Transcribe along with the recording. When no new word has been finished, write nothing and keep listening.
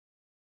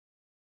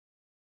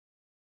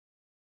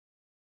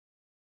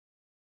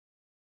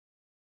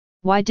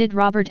Why did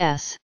Robert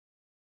S.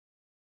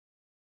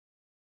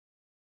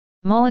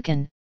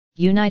 Mulliken,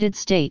 United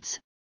States,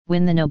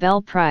 win the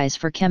Nobel Prize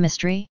for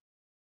Chemistry?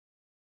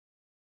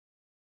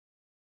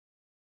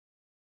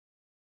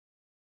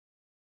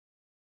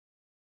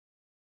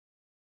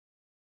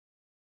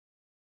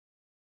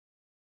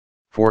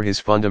 For his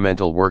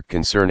fundamental work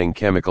concerning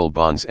chemical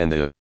bonds and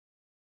the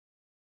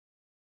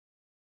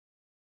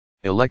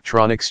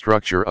electronic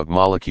structure of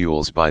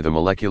molecules by the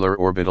molecular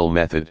orbital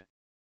method.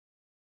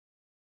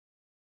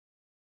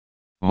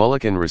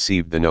 Mulliken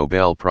received the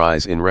Nobel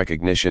Prize in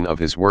recognition of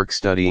his work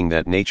studying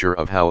that nature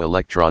of how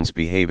electrons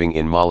behaving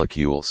in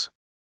molecules.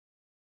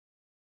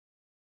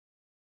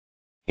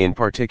 In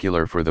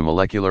particular for the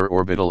molecular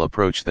orbital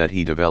approach that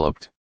he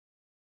developed.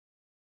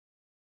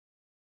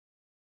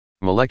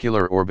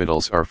 Molecular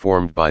orbitals are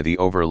formed by the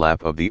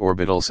overlap of the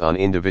orbitals on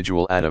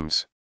individual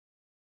atoms.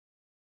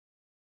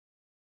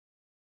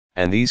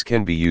 And these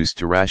can be used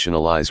to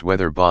rationalize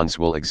whether bonds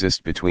will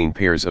exist between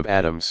pairs of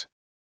atoms.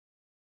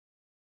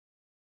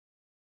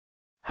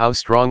 How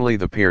strongly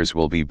the pairs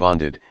will be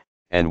bonded,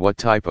 and what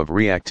type of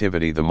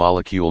reactivity the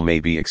molecule may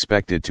be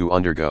expected to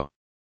undergo.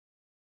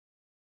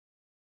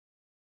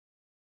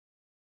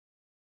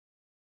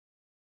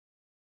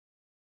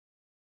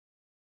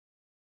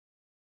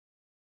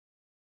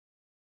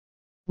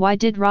 Why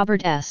did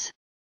Robert S.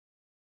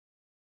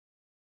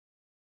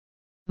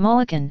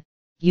 Mulliken,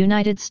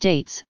 United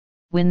States,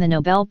 win the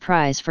Nobel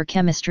Prize for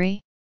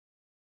Chemistry?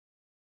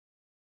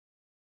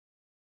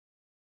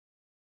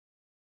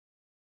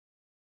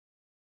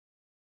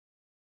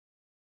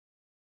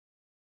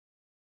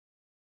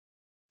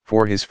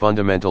 For his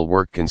fundamental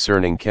work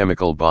concerning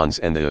chemical bonds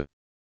and the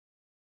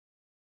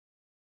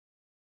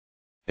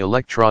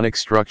electronic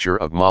structure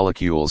of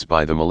molecules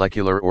by the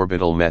molecular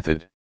orbital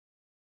method.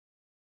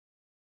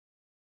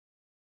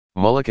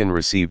 Mulliken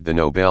received the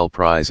Nobel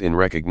Prize in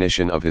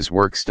recognition of his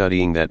work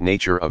studying that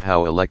nature of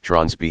how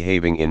electrons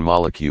behaving in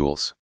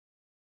molecules.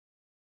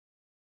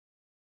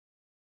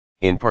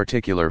 In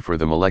particular for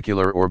the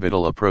molecular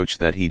orbital approach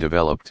that he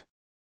developed.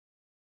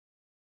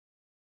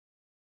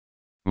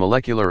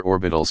 Molecular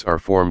orbitals are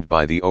formed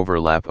by the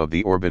overlap of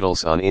the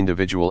orbitals on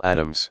individual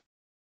atoms.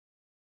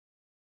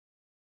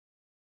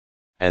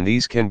 And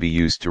these can be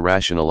used to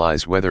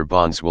rationalize whether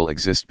bonds will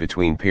exist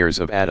between pairs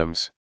of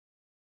atoms.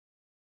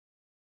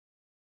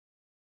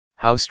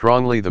 How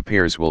strongly the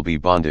pairs will be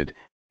bonded,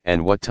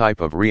 and what type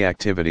of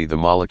reactivity the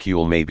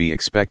molecule may be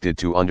expected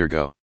to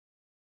undergo.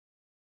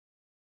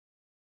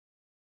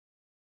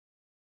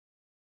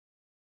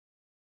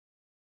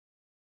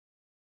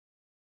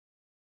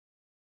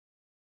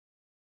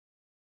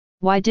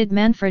 Why did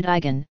Manfred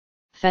Eigen,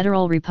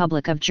 Federal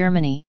Republic of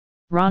Germany,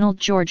 Ronald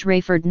George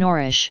Rayford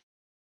Norrish,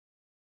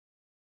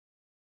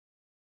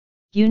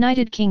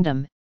 United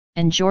Kingdom,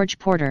 and George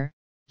Porter,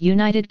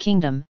 United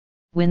Kingdom,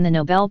 win the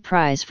Nobel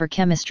Prize for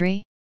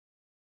Chemistry?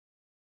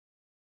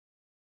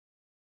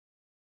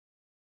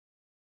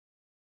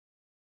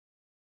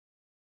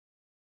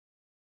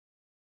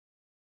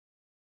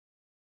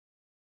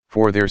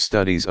 For their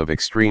studies of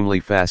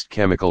extremely fast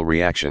chemical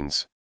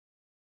reactions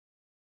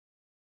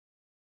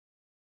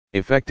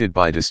effected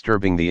by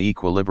disturbing the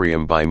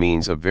equilibrium by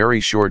means of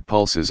very short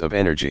pulses of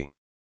energy.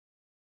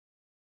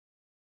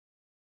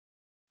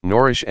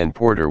 Norrish and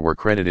Porter were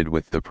credited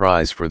with the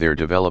prize for their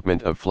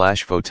development of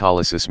flash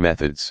photolysis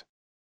methods,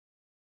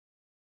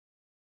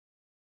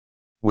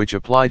 which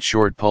applied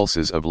short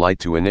pulses of light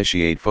to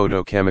initiate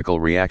photochemical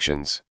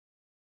reactions,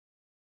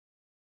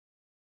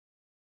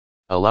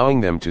 allowing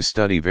them to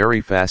study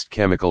very fast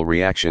chemical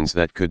reactions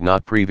that could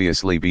not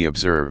previously be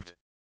observed.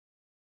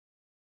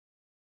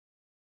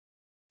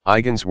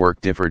 Eigen's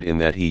work differed in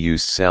that he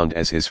used sound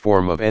as his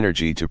form of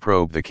energy to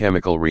probe the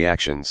chemical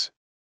reactions,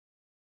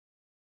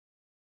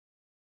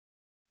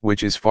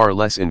 which is far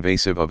less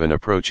invasive of an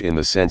approach in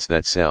the sense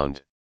that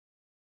sound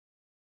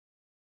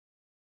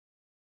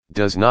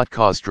does not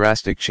cause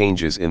drastic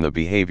changes in the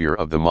behavior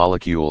of the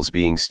molecules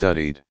being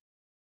studied.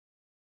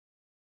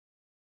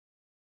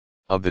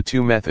 Of the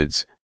two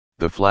methods,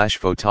 the flash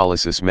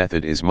photolysis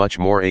method is much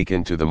more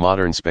akin to the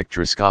modern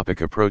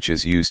spectroscopic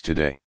approaches used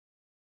today,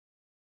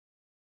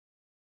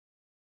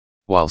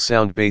 while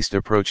sound-based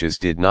approaches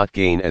did not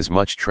gain as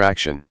much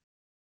traction.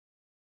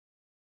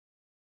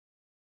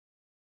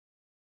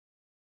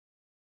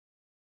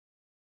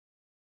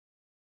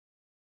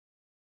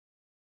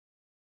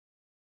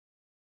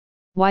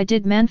 Why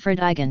did Manfred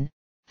Eigen,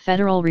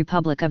 Federal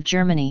Republic of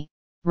Germany,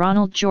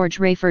 Ronald George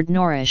Rayford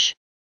Norrish,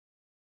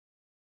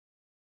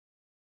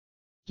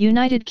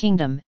 United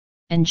Kingdom,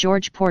 and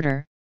George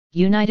Porter,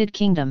 United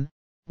Kingdom,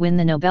 win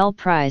the Nobel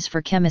Prize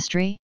for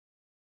Chemistry?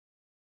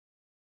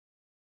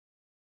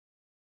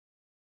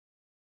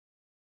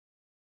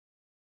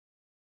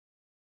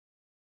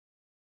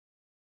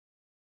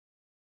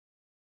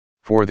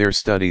 For their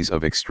studies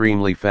of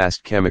extremely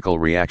fast chemical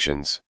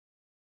reactions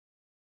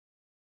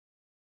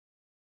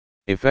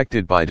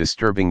effected by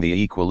disturbing the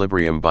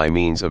equilibrium by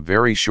means of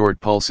very short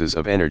pulses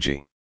of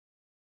energy.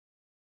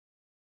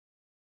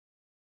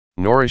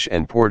 Norrish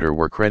and Porter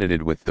were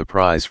credited with the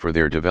prize for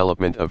their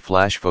development of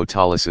flash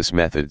photolysis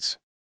methods,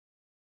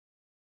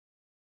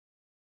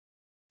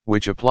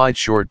 which applied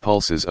short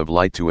pulses of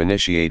light to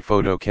initiate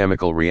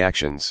photochemical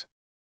reactions,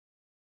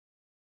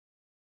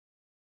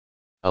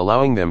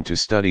 allowing them to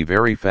study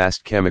very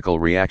fast chemical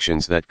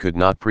reactions that could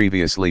not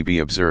previously be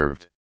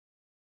observed.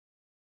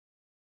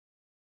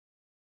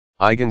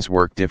 Huygens'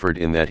 work differed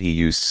in that he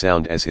used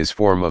sound as his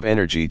form of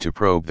energy to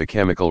probe the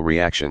chemical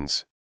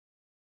reactions,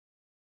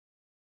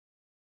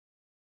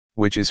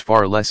 which is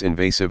far less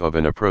invasive of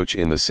an approach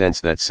in the sense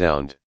that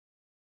sound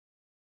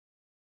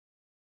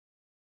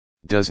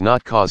does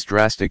not cause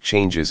drastic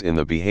changes in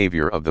the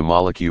behavior of the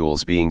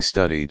molecules being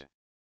studied.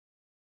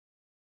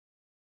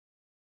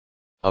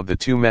 Of the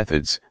two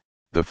methods,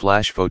 the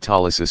flash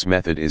photolysis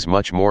method is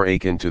much more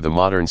akin to the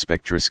modern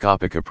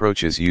spectroscopic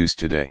approaches used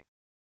today,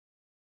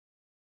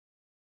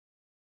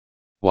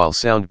 while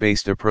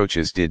sound-based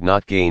approaches did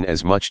not gain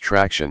as much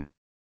traction.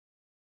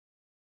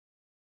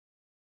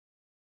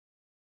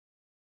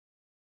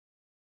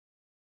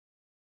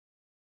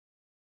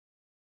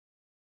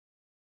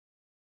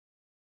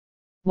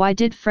 Why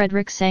did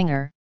Frederick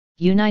Sanger,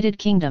 United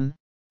Kingdom,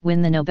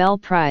 win the Nobel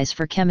Prize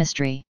for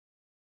Chemistry?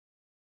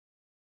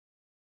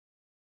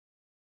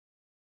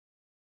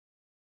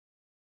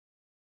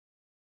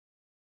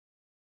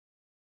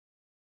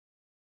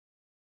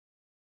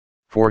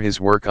 For his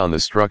work on the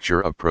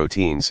structure of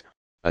proteins,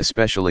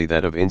 especially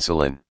that of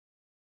insulin.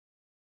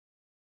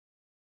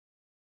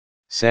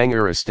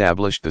 Sanger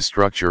established the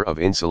structure of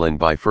insulin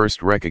by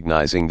first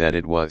recognizing that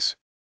it was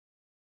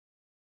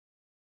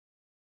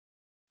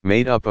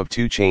made up of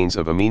two chains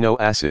of amino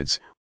acids,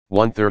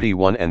 one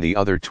 31 and the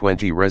other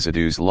 20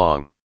 residues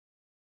long.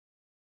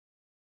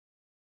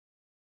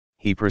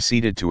 He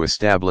proceeded to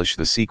establish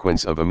the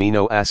sequence of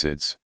amino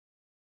acids,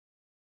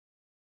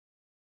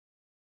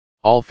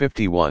 all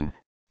 51,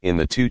 in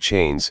the two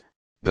chains,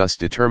 thus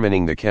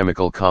determining the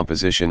chemical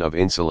composition of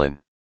insulin.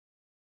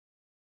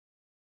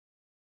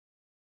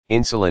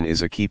 Insulin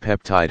is a key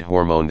peptide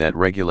hormone that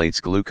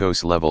regulates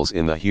glucose levels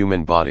in the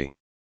human body.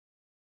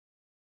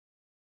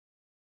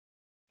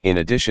 In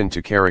addition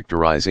to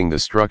characterizing the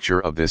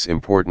structure of this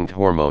important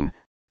hormone,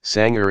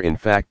 Sanger in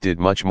fact did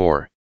much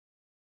more.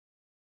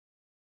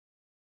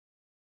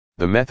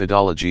 The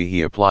methodology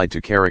he applied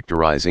to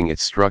characterizing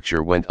its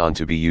structure went on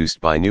to be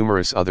used by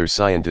numerous other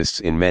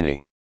scientists in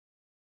many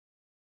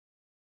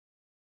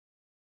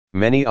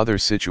other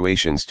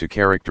situations to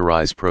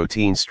characterize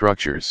protein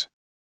structures.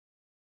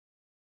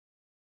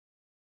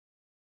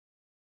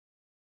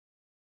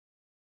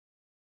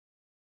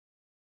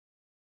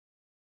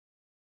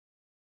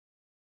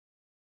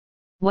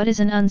 What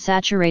is an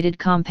unsaturated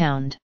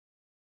compound?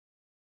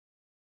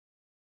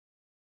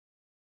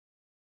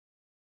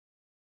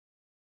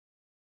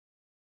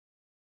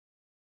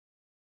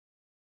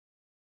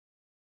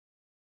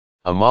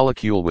 A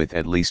molecule with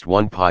at least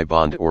one pi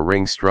bond or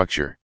ring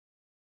structure.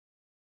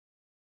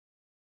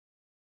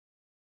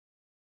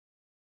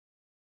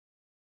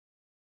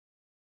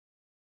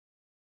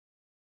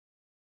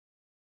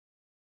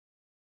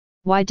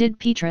 Why did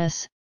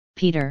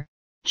Peter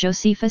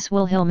Josephus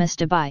Wilhelmus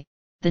Debye,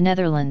 the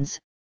Netherlands,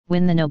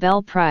 win the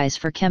Nobel Prize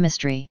for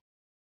Chemistry?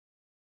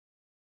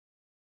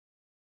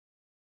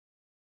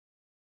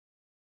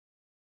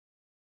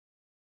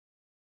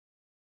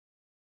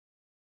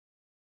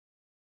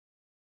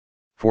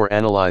 For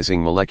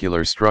analyzing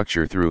molecular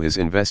structure through his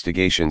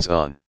investigations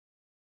on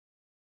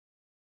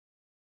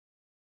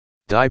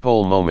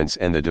dipole moments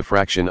and the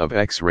diffraction of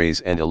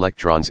X-rays and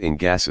electrons in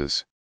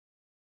gases.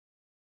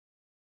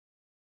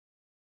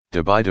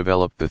 Debye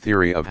developed the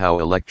theory of how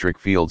electric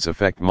fields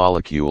affect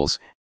molecules,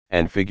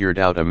 and figured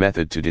out a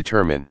method to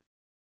determine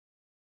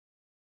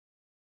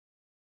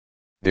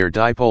their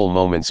dipole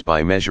moments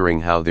by measuring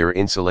how their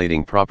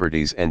insulating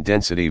properties and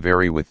density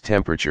vary with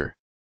temperature.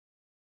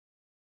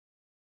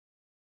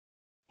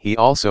 He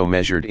also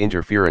measured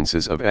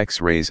interferences of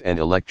X-rays and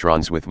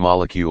electrons with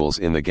molecules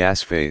in the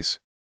gas phase,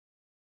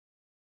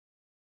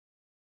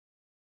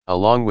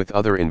 along with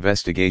other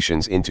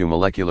investigations into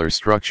molecular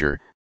structure,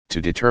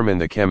 to determine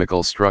the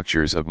chemical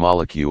structures of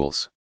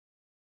molecules.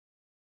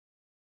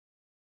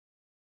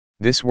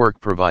 This work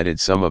provided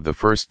some of the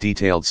first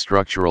detailed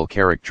structural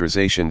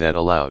characterization that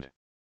allowed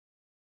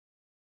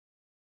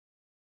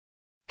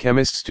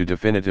chemists to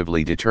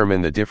definitively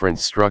determine the different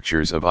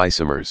structures of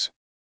isomers,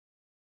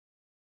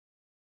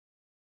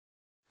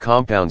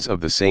 compounds of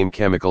the same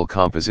chemical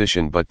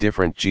composition but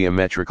different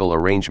geometrical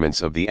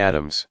arrangements of the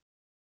atoms.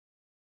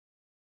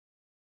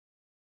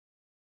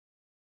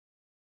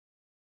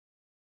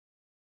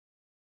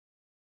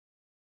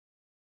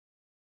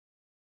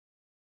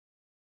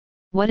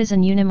 What is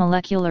an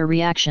unimolecular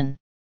reaction?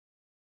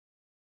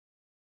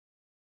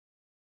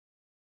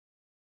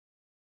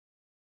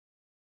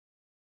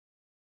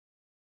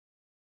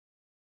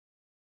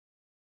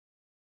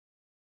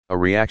 A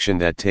reaction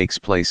that takes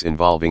place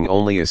involving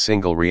only a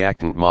single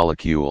reactant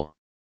molecule.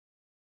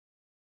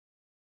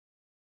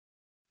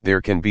 There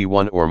can be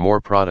one or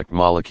more product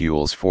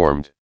molecules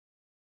formed.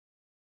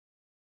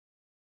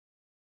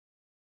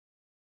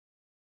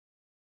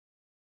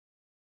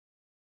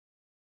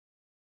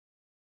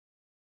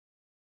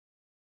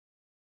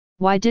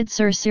 Why did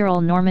Sir Cyril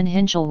Norman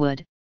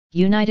Hinchelwood,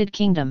 United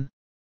Kingdom,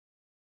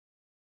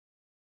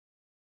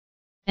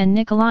 and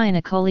Nikolai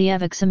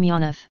Nikolaevich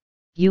Semyonov,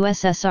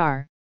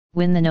 USSR,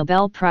 win the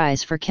Nobel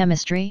Prize for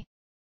Chemistry?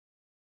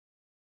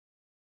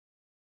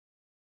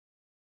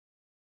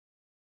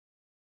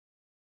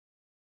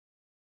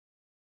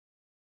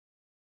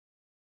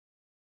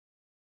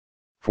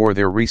 For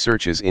their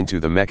researches into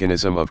the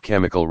mechanism of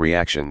chemical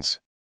reactions.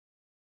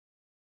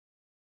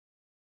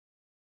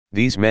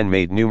 These men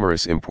made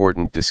numerous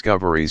important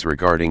discoveries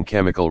regarding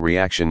chemical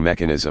reaction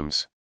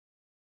mechanisms.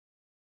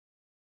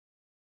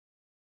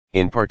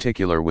 In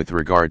particular with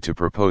regard to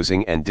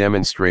proposing and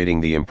demonstrating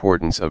the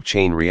importance of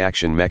chain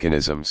reaction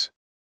mechanisms.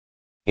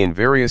 In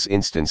various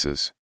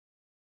instances,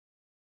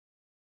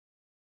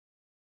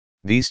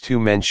 these two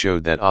men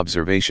showed that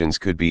observations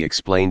could be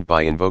explained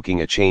by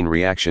invoking a chain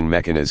reaction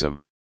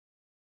mechanism,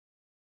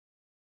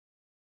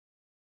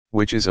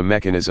 which is a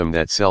mechanism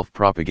that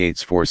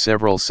self-propagates for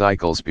several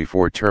cycles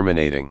before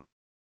terminating.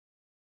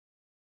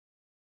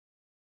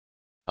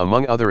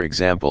 Among other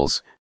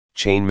examples,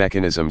 chain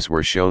mechanisms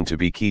were shown to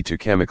be key to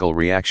chemical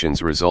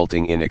reactions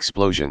resulting in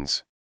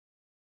explosions.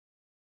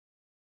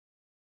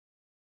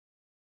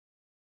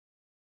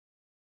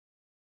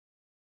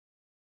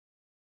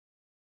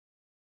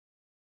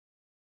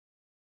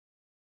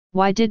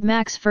 Why did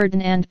Max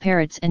Ferdinand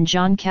Peretz and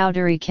John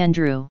Cowdery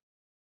Kendrew,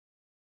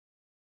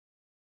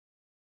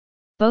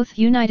 both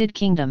United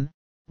Kingdom,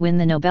 win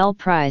the Nobel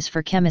Prize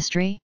for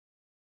Chemistry?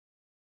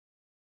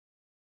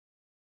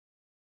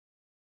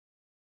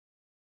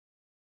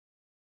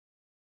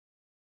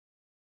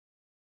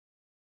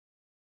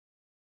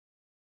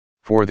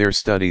 For their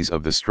studies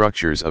of the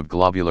structures of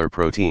globular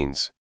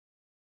proteins.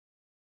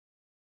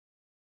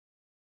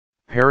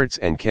 Peretz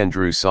and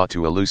Kendrew sought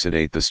to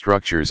elucidate the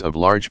structures of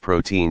large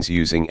proteins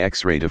using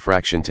X-ray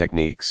diffraction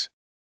techniques,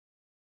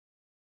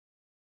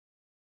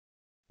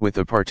 with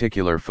a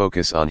particular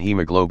focus on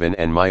hemoglobin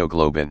and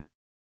myoglobin.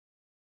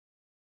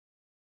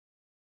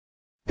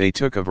 They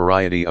took a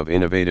variety of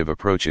innovative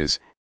approaches,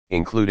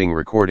 including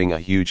recording a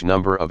huge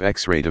number of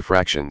X-ray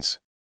diffractions,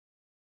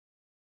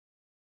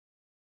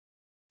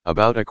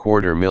 about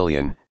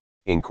 250,000,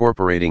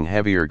 incorporating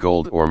heavier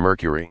gold or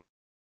mercury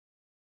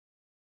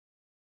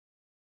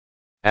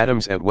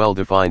atoms at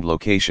well-defined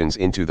locations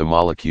into the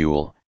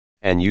molecule,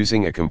 and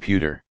using a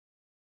computer,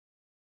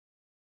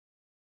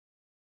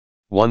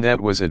 one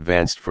that was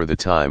advanced for the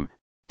time,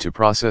 to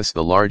process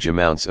the large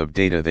amounts of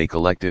data they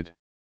collected.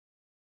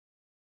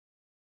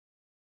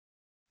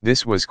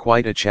 This was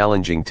quite a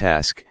challenging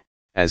task,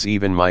 as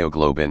even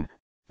myoglobin,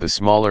 the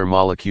smaller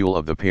molecule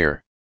of the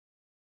pair,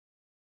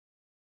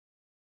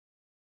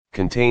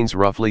 contains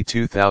roughly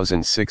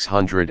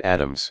 2,600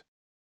 atoms.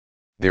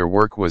 Their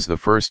work was the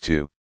first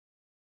to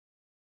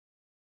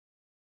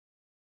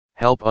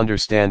help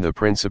understand the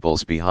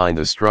principles behind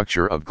the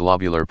structure of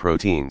globular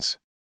proteins.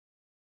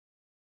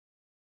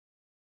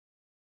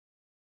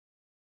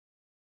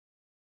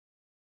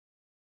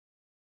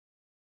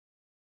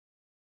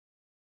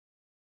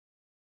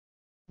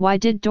 Why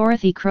did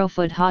Dorothy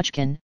Crowfoot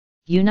Hodgkin,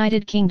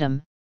 United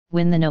Kingdom,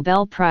 win the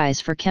Nobel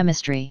Prize for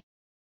Chemistry?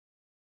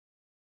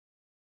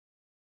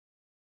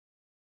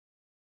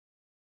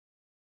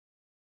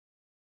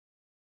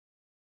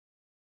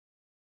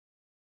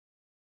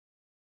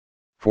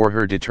 For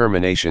her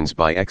determinations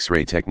by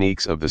X-ray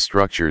techniques of the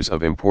structures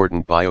of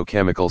important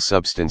biochemical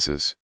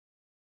substances.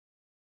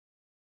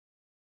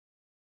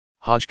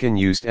 Hodgkin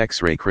used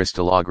X-ray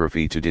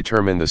crystallography to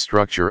determine the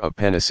structure of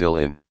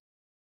penicillin,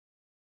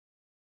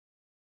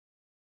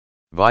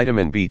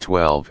 vitamin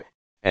B12,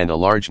 and a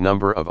large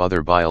number of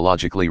other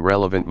biologically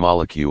relevant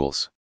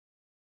molecules.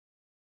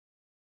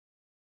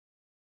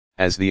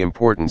 As the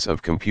importance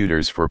of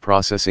computers for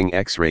processing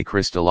X-ray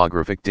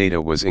crystallographic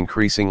data was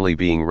increasingly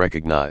being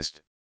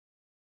recognized,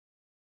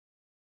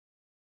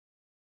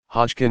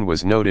 Hodgkin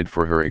was noted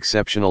for her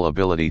exceptional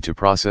ability to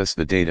process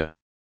the data,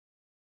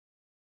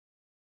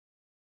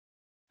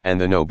 and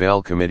the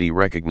Nobel Committee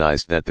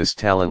recognized that this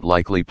talent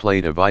likely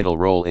played a vital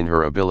role in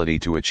her ability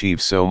to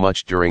achieve so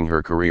much during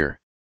her career.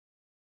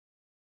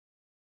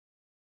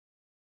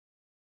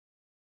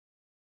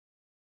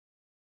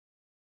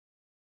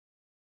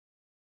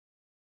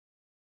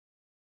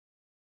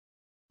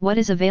 What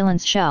is a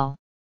valence shell?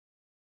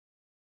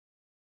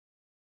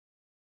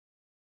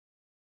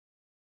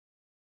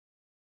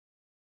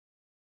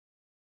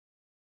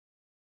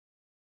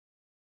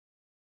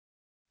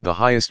 The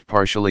highest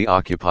partially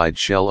occupied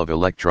shell of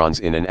electrons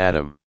in an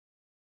atom.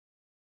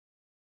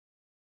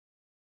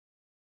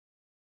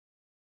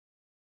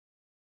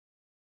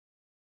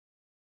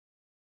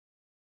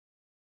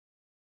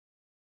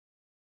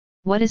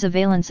 What is a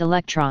valence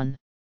electron?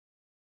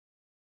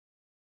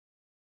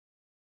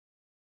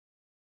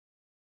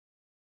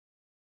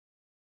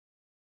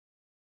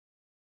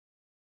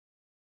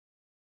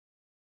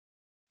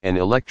 An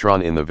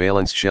electron in the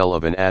valence shell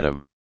of an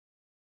atom.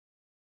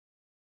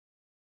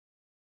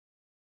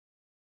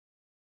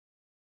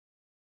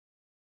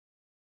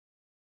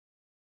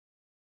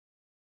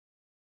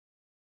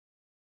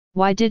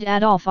 Why did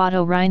Adolf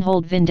Otto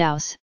Reinhold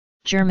Windaus,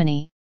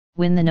 Germany,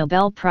 win the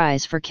Nobel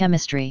Prize for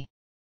Chemistry.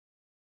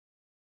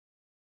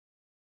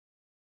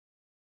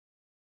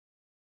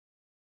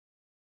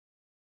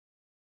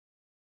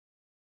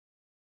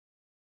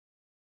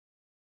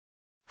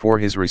 For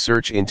his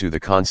research into the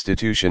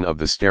constitution of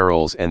the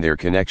sterols and their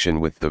connection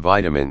with the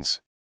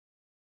vitamins.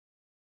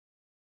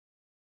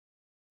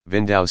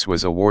 Windaus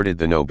was awarded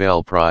the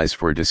Nobel Prize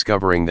for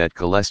discovering that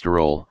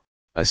cholesterol,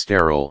 a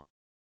sterol,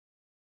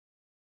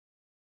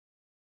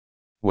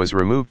 was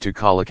removed to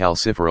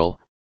cholecalciferol,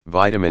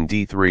 vitamin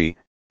D3,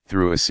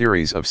 through a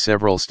series of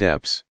several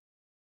steps.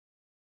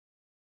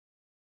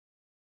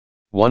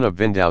 One of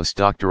Windaus'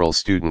 doctoral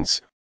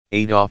students,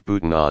 Adolphe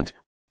Butenandt,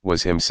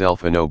 was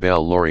himself a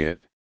Nobel laureate.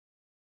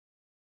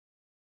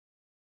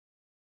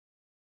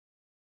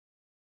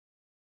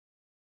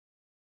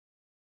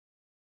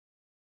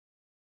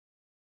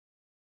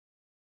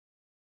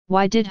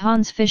 Why did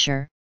Hans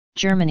Fischer,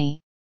 Germany,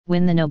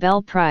 win the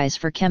Nobel Prize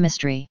for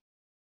Chemistry?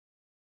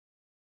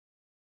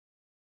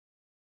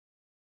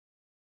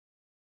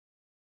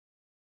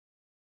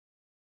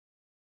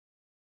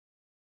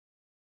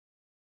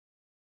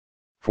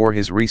 For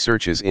his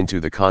researches into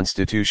the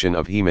constitution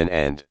of hemin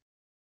and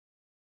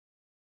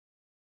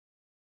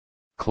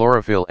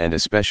chlorophyll, and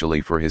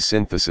especially for his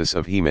synthesis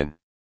of hemin.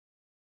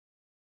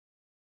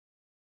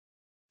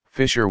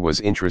 Fischer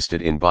was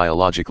interested in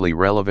biologically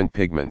relevant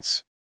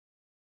pigments,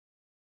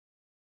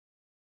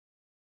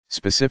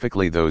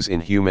 specifically those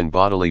in human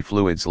bodily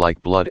fluids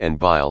like blood and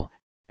bile,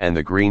 and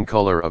the green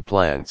color of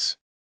plants.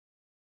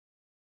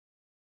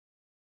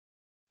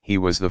 He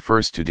was the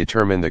first to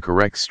determine the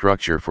correct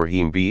structure for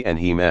heme B and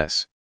heme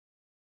S,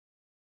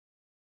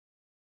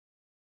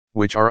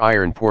 which are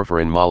iron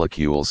porphyrin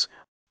molecules,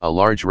 a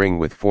large ring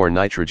with 4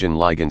 nitrogen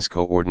ligands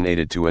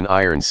coordinated to an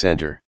iron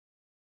center.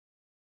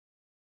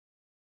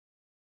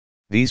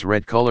 These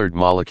red-colored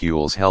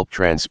molecules help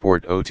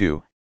transport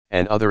O2,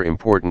 and other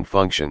important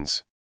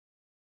functions.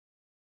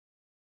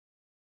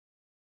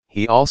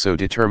 He also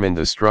determined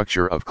the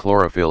structure of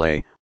chlorophyll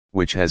A,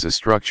 which has a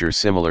structure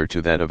similar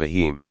to that of a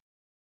heme.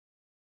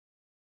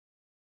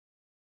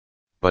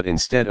 But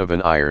instead of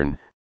an iron,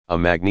 a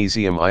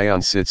magnesium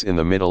ion sits in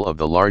the middle of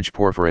the large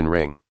porphyrin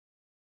ring.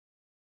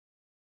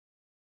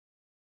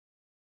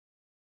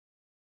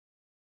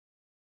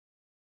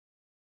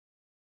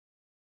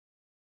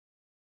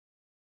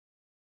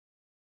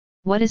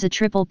 What is a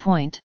triple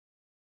point?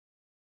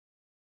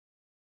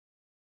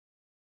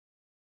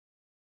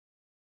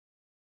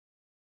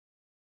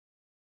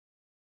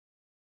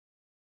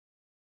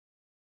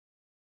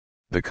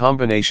 The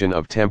combination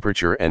of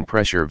temperature and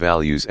pressure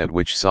values at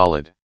which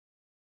solid,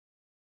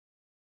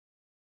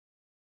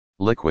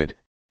 liquid,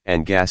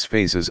 and gas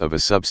phases of a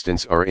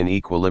substance are in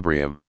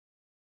equilibrium.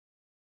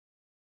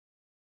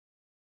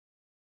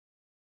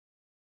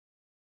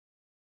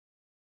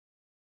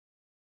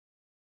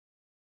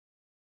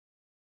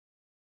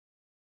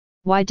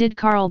 Why did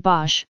Karl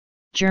Bosch,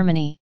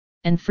 Germany,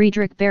 and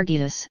Friedrich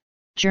Bergius,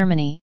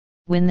 Germany,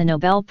 win the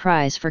Nobel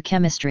Prize for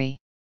Chemistry?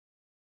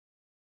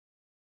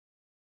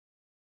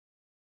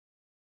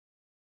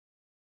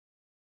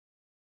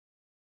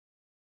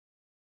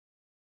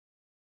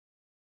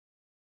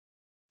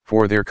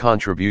 For their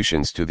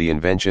contributions to the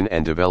invention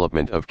and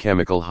development of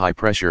chemical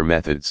high-pressure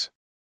methods.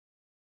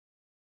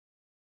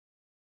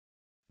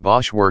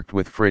 Bosch worked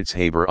with Fritz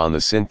Haber on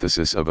the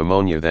synthesis of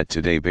ammonia that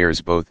today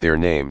bears both their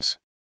names,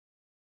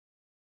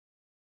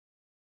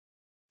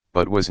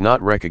 but was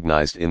not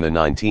recognized in the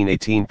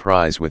 1918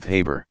 prize with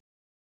Haber.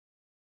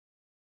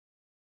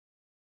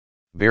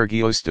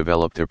 Bergius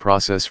developed a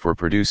process for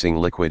producing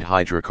liquid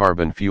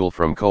hydrocarbon fuel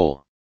from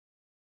coal.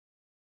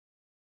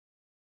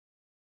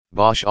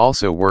 Bosch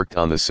also worked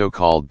on the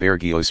so-called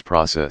Bergius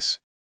process.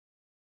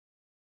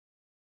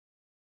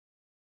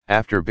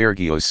 After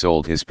Bergius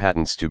sold his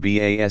patents to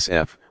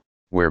BASF,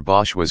 where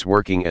Bosch was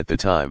working at the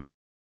time.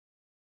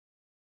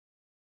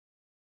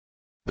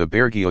 The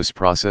Bergius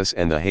process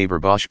and the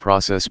Haber-Bosch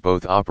process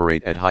both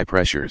operate at high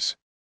pressures,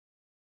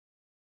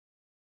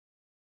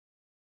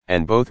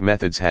 and both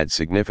methods had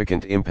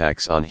significant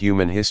impacts on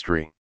human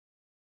history.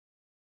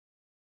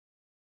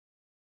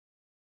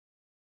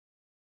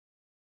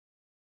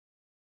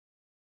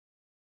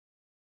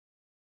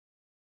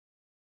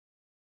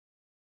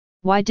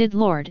 Why did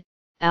Lord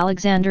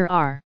Alexander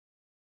R.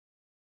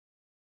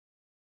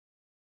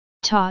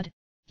 Todd,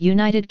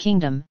 United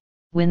Kingdom,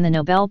 win the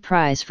Nobel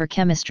Prize for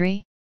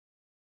Chemistry?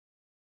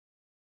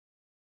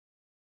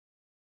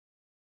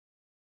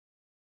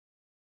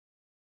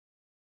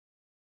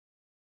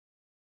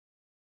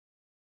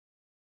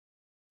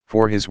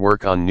 For his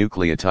work on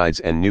nucleotides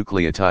and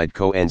nucleotide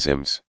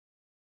coenzymes.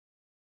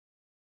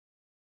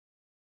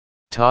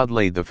 Todd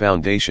laid the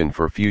foundation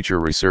for future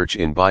research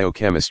in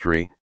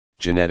biochemistry,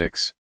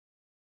 genetics,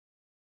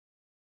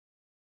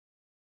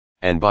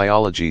 and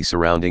biology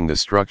surrounding the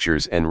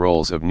structures and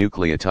roles of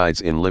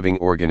nucleotides in living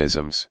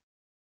organisms.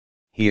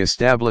 He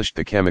established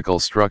the chemical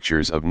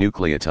structures of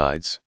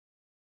nucleotides,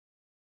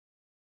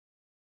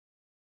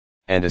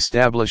 and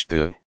established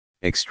the,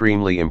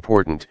 extremely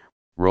important,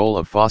 role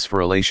of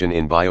phosphorylation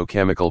in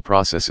biochemical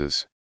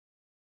processes.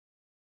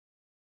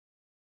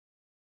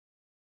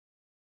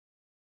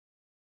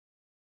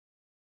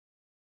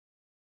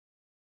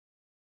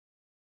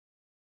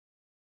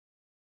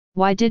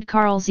 Why did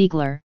Karl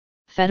Ziegler,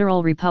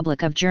 Federal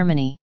Republic of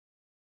Germany,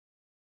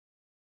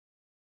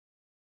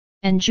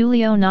 and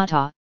Giulio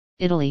Natta,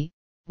 Italy,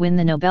 win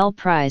the Nobel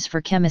Prize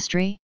for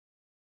Chemistry?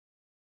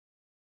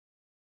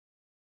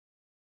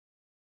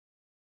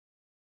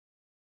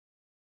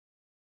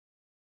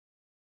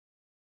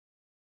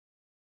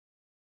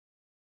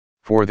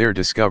 For their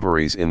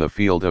discoveries in the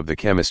field of the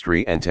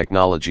chemistry and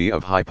technology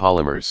of high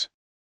polymers.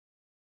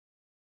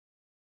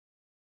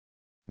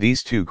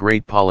 These two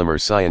great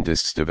polymer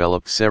scientists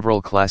developed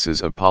several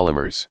classes of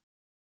polymers,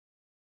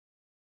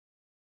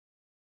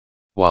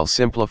 while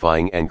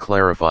simplifying and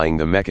clarifying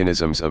the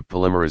mechanisms of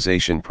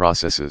polymerization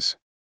processes.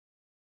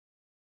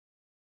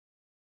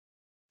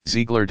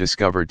 Ziegler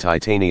discovered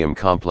titanium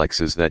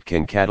complexes that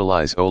can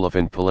catalyze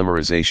olefin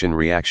polymerization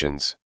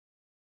reactions.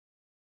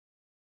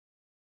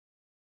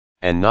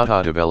 And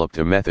Natta developed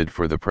a method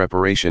for the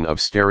preparation of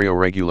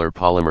stereoregular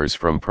polymers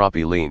from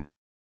propylene.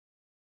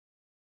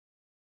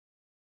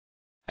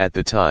 At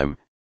the time,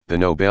 the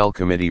Nobel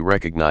Committee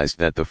recognized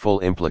that the full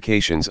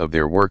implications of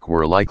their work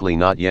were likely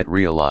not yet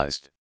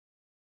realized.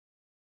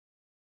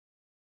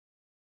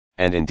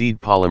 And indeed,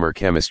 polymer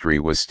chemistry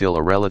was still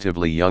a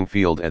relatively young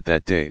field at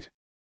that date.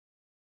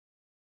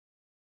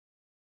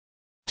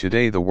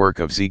 Today the work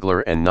of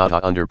Ziegler and Natta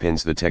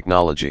underpins the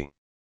technology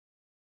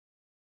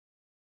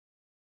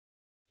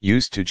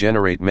used to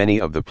generate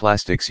many of the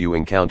plastics you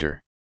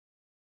encounter.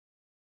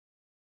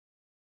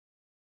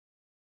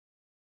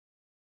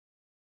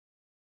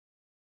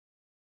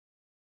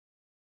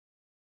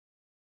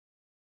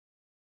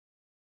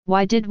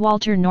 Why did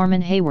Walter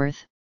Norman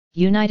Haworth,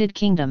 United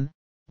Kingdom,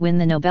 win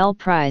the Nobel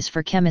Prize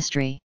for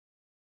Chemistry?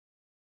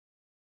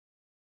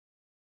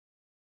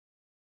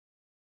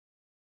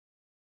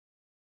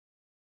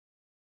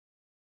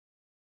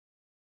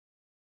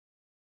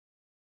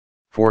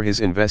 For his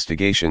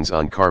investigations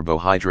on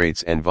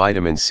carbohydrates and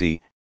vitamin C,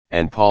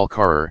 and Paul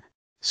Karrer,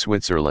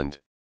 Switzerland.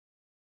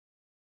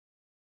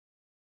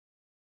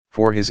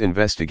 For his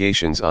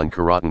investigations on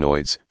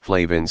carotenoids,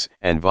 flavins,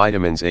 and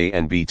vitamins A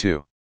and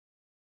B2.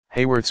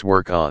 Haworth's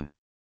work on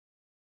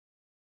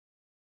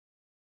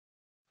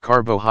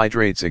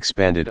carbohydrates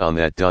expanded on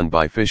that done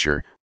by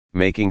Fischer,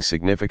 making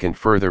significant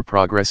further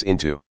progress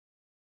into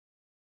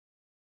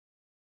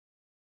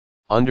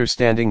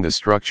understanding the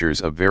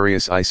structures of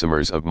various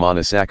isomers of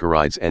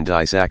monosaccharides and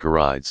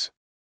disaccharides.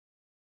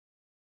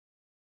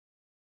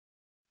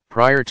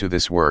 Prior to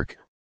this work,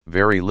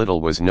 very little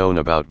was known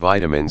about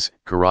vitamins,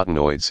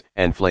 carotenoids,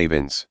 and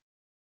flavins.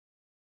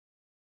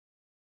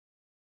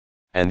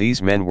 And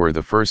these men were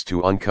the first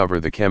to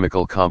uncover the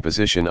chemical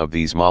composition of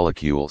these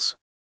molecules.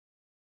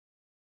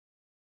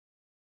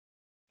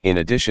 In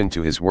addition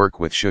to his work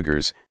with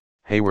sugars,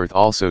 Haworth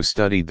also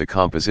studied the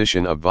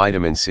composition of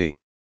vitamin C.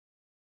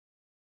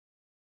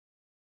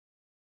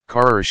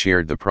 Karrer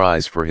shared the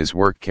prize for his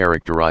work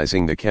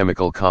characterizing the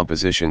chemical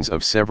compositions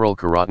of several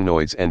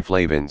carotenoids and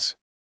flavins,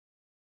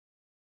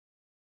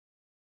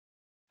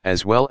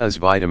 as well as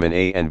vitamin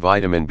A and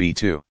vitamin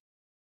B2.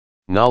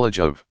 Knowledge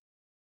of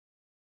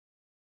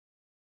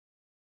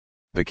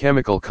the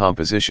chemical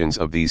compositions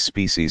of these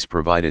species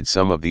provided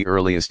some of the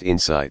earliest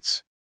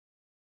insights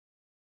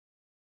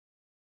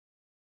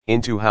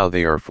into how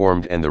they are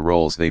formed and the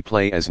roles they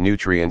play as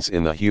nutrients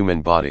in the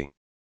human body.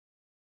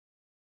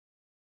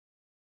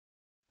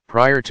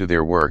 Prior to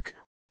their work,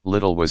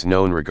 little was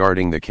known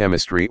regarding the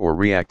chemistry or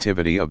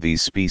reactivity of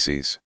these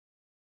species,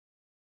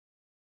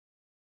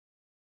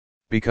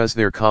 because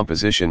their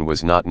composition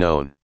was not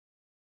known.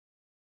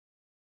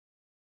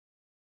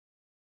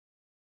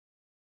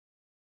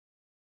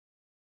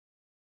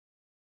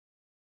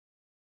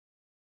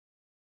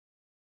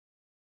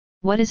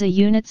 What is a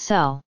unit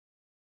cell?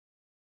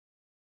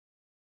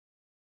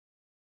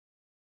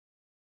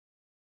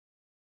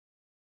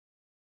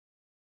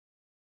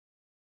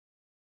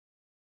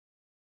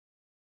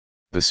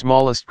 The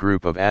smallest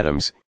group of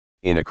atoms,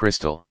 in a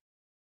crystal,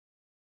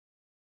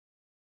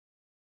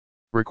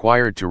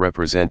 required to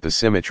represent the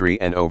symmetry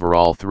and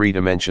overall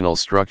three-dimensional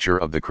structure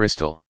of the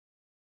crystal.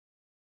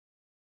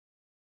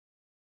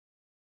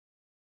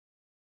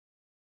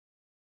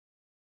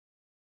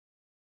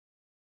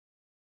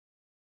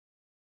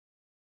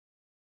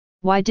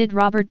 Why did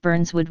Robert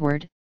Burns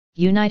Woodward,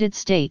 United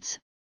States,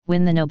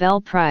 win the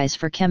Nobel Prize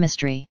for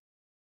Chemistry?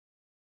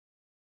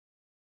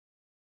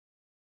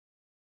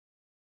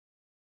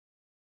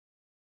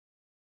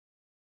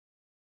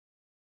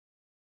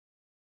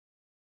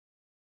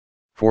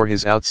 For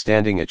his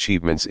outstanding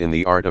achievements in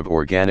the art of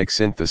organic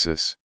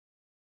synthesis.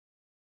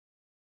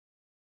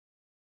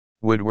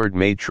 Woodward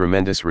made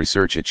tremendous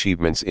research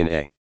achievements in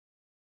a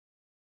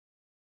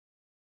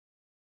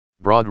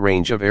broad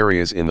range of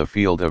areas in the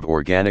field of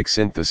organic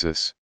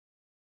synthesis.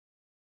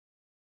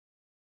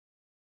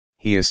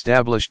 He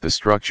established the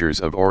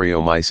structures of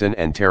aureomycin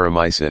and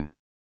terramycin,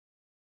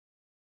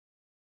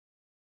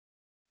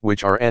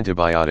 which are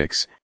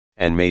antibiotics,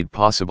 and made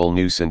possible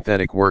new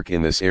synthetic work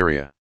in this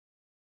area.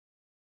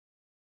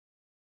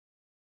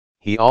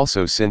 He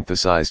also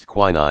synthesized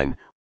quinine,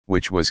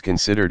 which was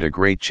considered a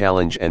great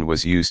challenge and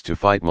was used to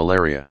fight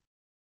malaria.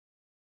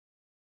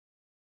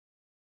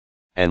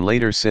 and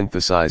later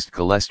synthesized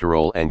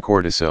cholesterol and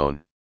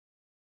cortisone.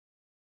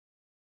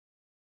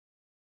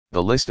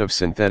 The list of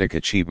synthetic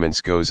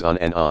achievements goes on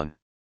and on.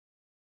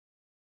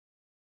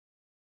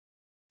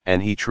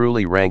 And he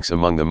truly ranks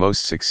among the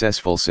most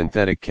successful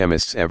synthetic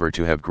chemists ever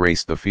to have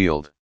graced the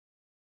field.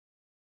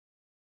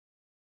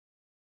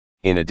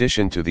 In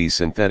addition to these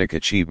synthetic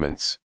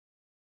achievements,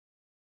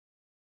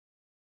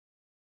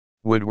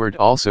 Woodward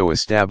also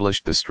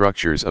established the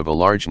structures of a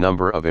large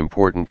number of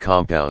important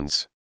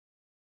compounds.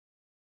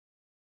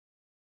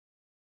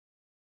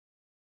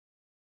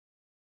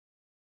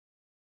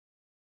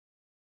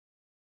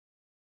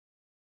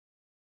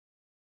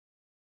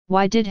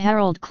 Why did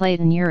Harold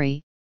Clayton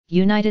Urey,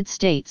 United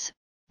States,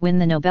 win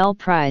the Nobel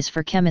Prize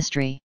for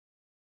Chemistry?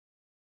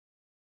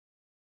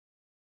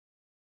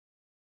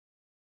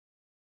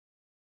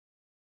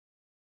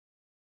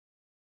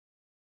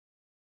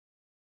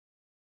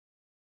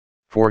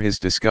 For his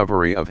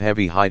discovery of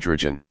heavy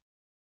hydrogen.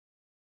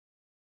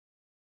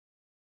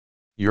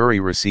 Urey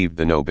received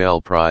the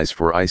Nobel Prize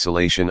for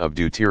isolation of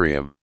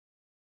deuterium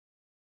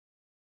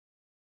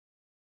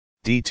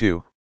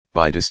D2,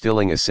 by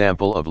distilling a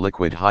sample of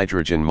liquid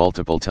hydrogen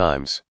multiple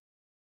times.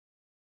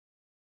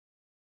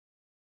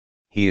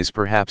 He is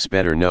perhaps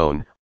better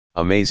known,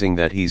 amazing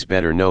that he's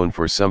better known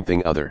for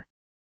something other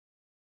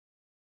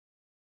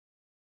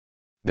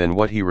than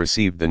what he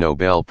received the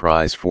Nobel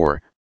Prize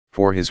for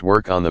his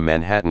work on the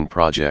Manhattan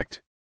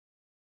Project.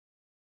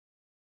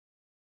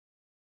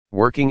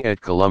 Working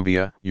at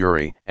Columbia,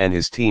 Urey and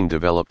his team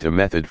developed a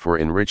method for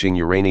enriching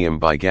uranium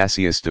by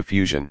gaseous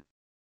diffusion.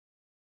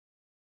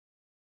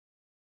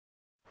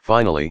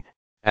 Finally,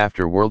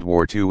 after World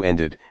War II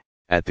ended,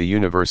 at the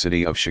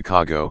University of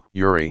Chicago,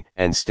 Urey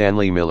and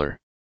Stanley Miller,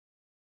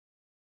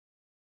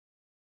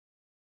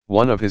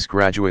 one of his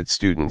graduate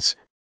students,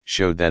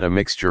 showed that a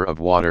mixture of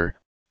water,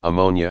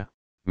 ammonia,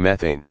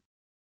 methane,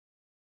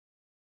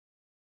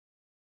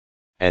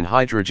 and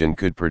hydrogen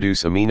could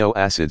produce amino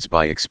acids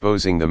by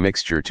exposing the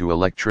mixture to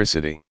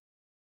electricity.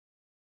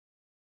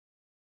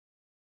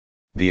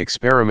 The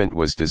experiment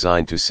was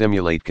designed to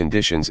simulate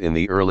conditions in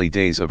the early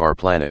days of our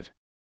planet,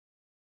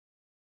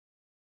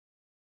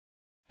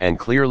 and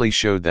clearly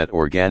showed that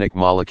organic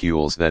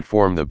molecules that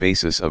form the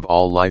basis of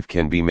all life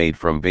can be made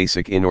from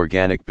basic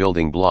inorganic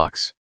building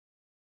blocks.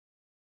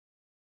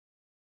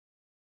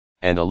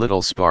 And a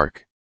little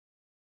spark.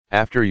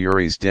 After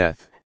Urey's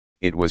death,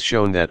 it was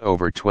shown that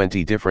over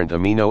 20 different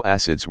amino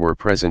acids were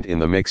present in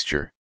the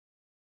mixture.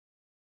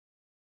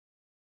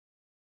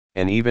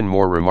 An even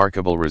more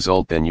remarkable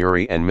result than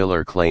Urey and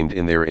Miller claimed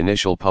in their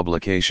initial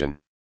publication.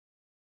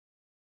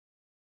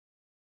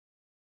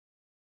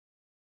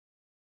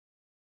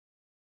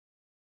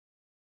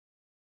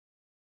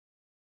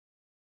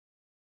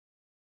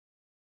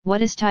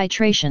 What is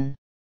titration?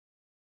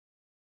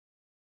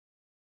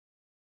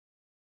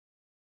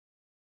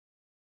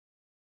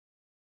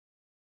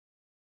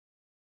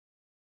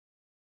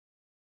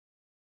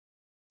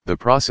 The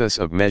process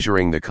of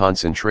measuring the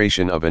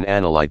concentration of an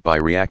analyte by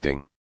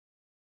reacting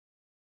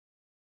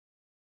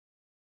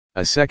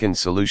a second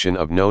solution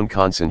of known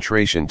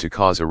concentration to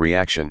cause a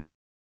reaction.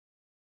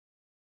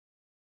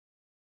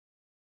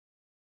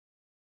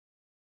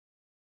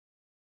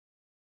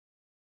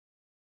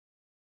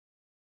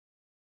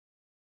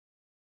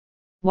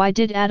 Why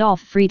did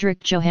Adolf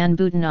Friedrich Johann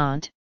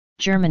Butenandt,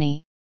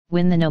 Germany,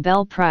 win the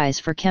Nobel Prize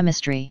for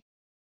Chemistry?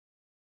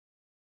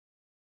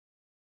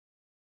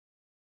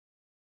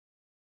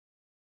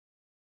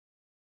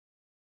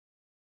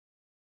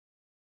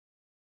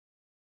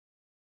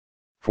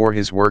 For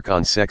his work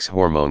on sex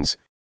hormones,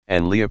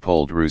 and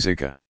Leopold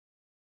Ruzicka.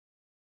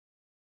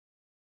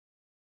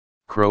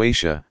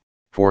 Croatia,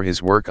 for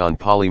his work on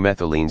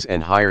polymethylenes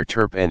and higher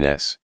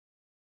terp-NS.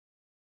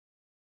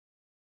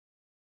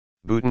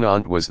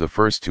 Butenandt was the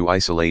first to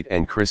isolate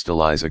and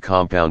crystallize a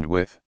compound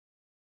with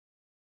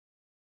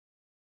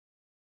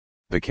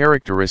the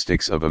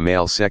characteristics of a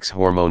male sex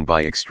hormone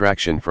by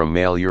extraction from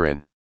male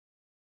urine.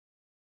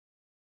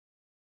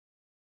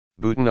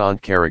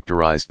 Butenandt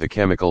characterized the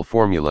chemical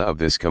formula of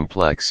this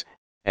complex,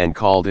 and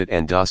called it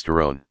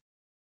androsterone.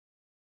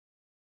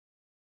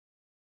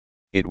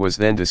 It was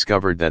then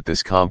discovered that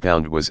this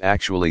compound was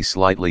actually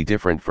slightly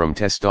different from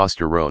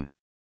testosterone.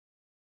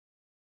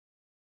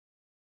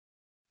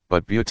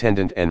 But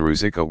Butenandt and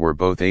Ruzicka were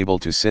both able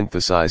to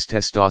synthesize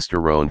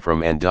testosterone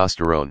from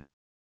androsterone.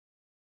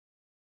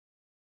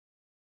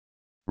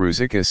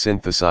 Ruzicka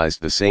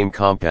synthesized the same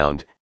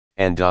compound,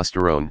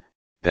 androsterone,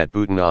 that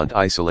Butenandt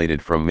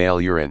isolated from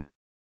male urine.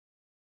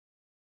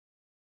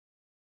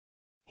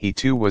 He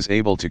too was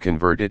able to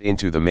convert it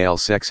into the male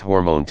sex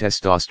hormone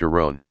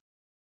testosterone.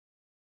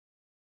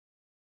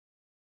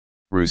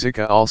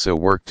 Ruzicka also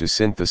worked to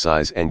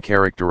synthesize and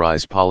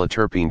characterize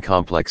polyterpene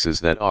complexes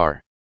that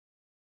are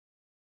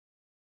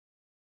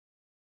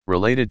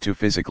related to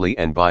physically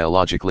and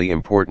biologically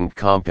important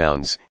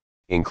compounds,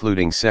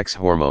 including sex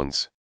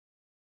hormones.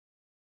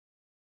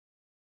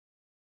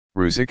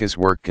 Ruzicka's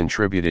work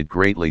contributed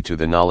greatly to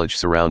the knowledge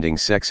surrounding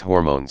sex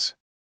hormones,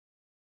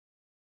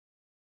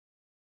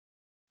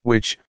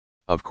 which,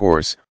 of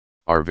course,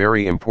 are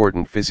very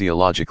important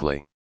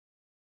physiologically.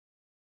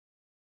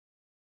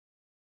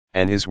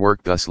 And his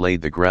work thus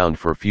laid the ground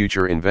for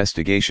future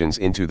investigations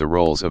into the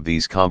roles of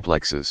these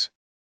complexes.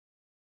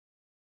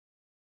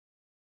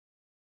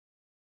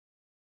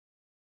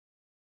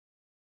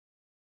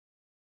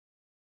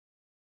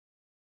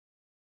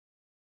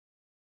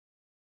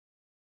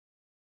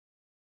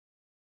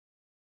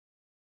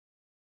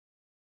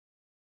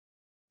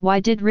 Why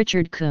did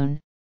Richard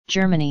Kuhn,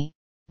 Germany,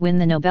 win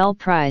the Nobel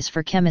Prize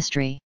for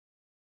Chemistry?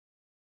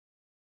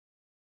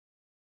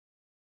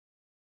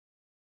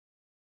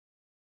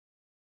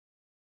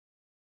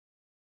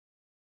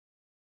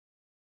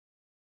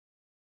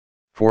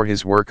 For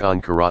his work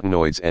on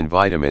carotenoids and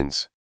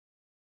vitamins.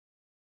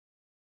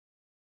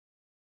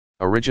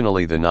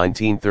 Originally, the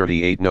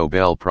 1938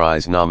 Nobel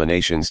Prize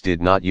nominations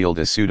did not yield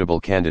a suitable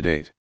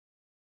candidate.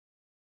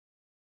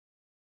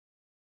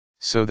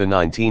 So the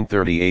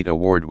 1938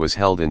 award was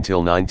held until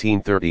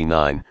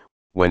 1939,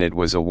 when it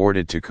was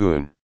awarded to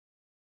Kuhn.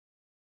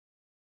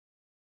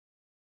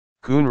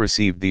 Kuhn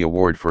received the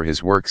award for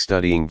his work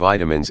studying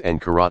vitamins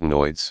and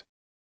carotenoids.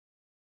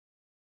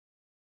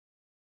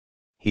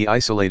 He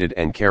isolated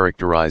and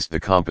characterized the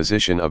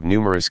composition of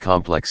numerous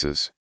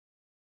complexes,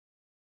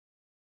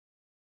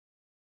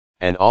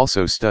 and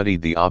also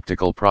studied the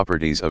optical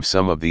properties of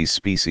some of these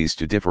species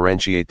to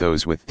differentiate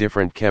those with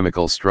different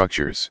chemical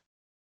structures.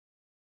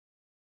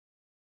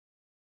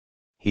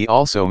 He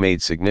also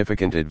made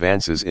significant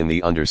advances in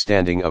the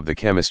understanding of the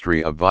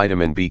chemistry of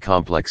vitamin B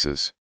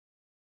complexes,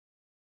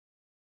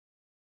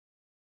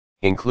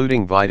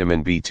 including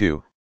vitamin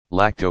B2,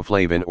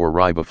 lactoflavin or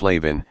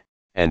riboflavin,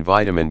 and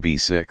vitamin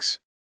B6.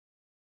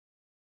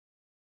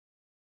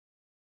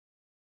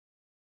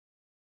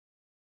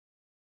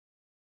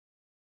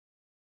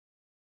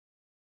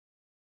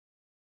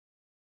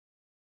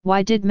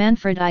 Why did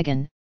Manfred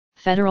Eigen,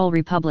 Federal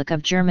Republic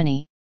of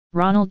Germany,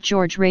 Ronald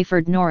George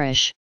Rayford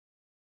Norrish,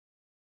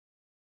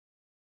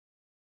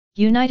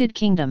 United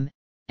Kingdom,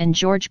 and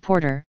George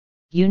Porter,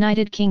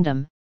 United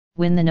Kingdom,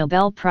 win the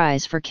Nobel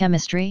Prize for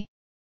Chemistry?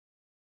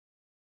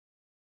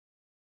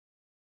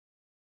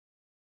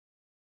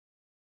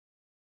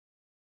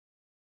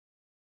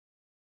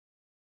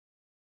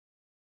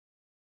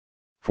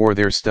 For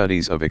their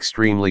studies of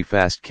extremely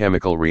fast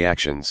chemical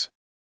reactions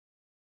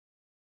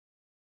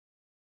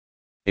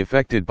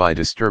effected by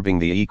disturbing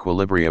the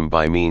equilibrium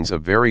by means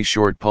of very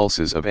short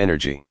pulses of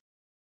energy.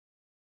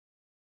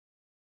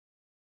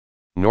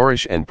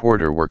 Norrish and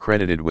Porter were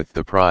credited with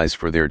the prize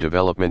for their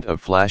development of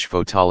flash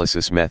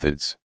photolysis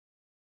methods,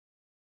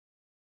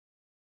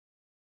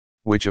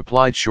 which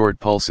applied short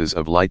pulses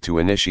of light to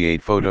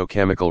initiate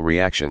photochemical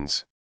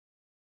reactions,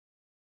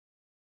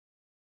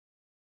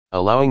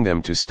 allowing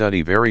them to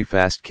study very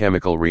fast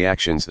chemical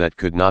reactions that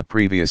could not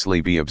previously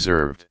be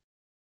observed.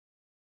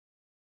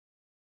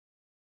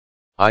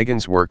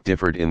 Eigen's work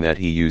differed in that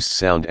he used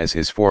sound as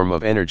his form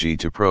of energy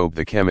to probe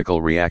the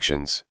chemical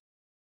reactions,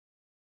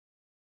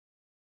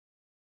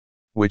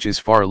 which is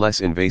far less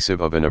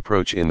invasive of an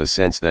approach in the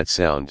sense that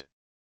sound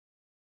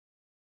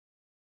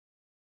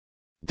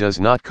does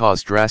not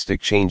cause drastic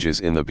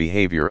changes in the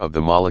behavior of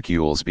the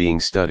molecules being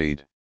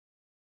studied.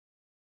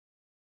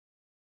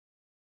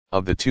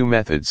 Of the two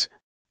methods,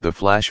 the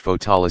flash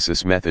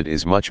photolysis method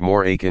is much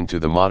more akin to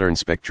the modern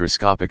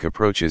spectroscopic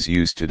approaches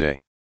used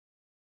today,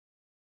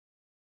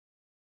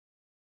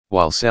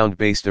 while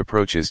sound-based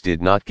approaches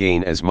did not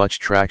gain as much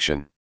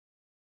traction.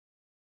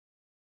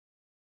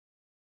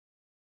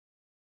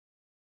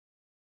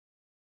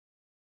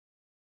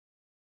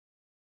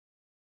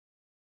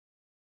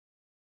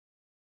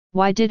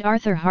 Why did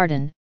Arthur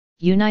Harden,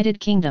 United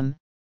Kingdom,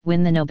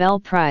 win the Nobel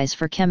Prize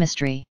for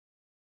Chemistry?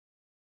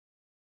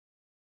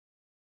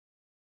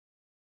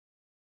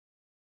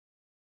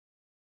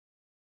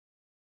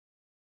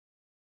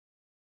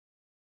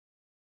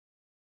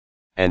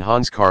 And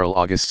Hans Karl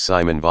August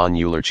Simon von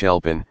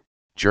Euler-Chelpin,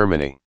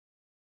 Germany,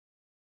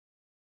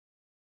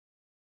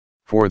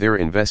 for their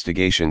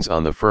investigations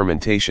on the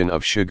fermentation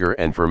of sugar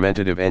and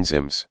fermentative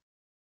enzymes.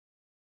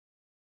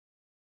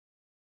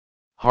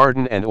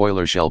 Harden and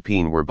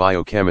Euler-Chelpin were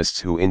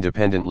biochemists who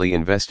independently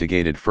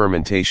investigated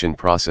fermentation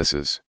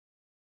processes.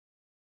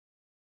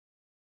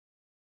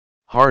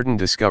 Harden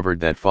discovered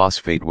that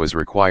phosphate was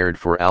required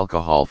for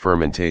alcohol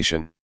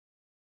fermentation.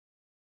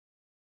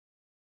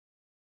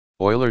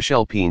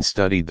 Euler-Chelpin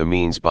studied the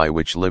means by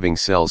which living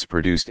cells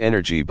produced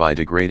energy by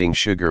degrading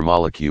sugar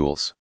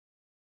molecules,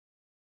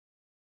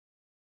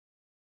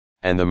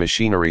 and the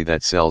machinery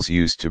that cells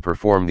used to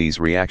perform these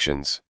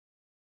reactions.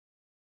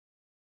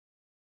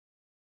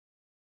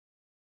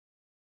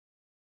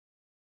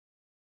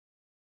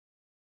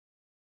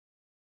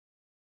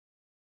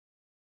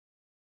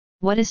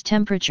 What is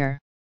temperature?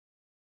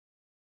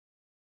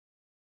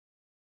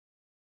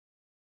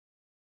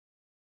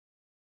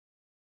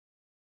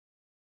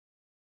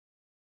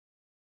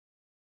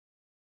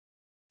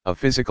 A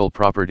physical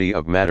property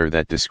of matter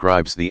that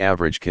describes the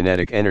average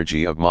kinetic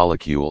energy of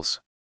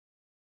molecules.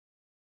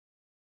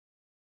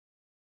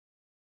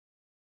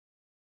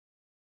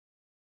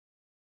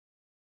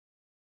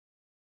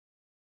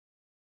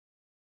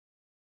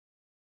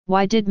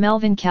 Why did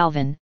Melvin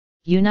Calvin,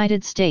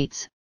 United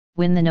States,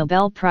 win the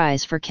Nobel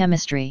Prize for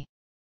Chemistry?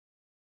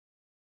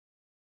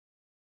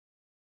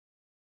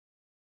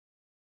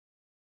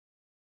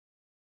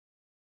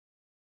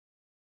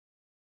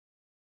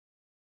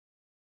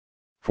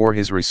 For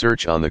his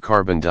research on the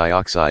carbon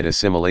dioxide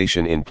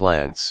assimilation in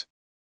plants.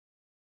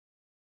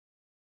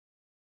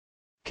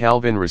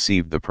 Calvin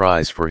received the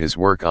prize for his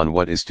work on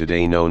what is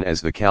today known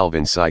as the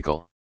Calvin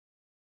cycle,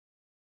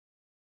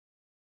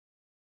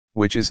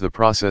 which is the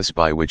process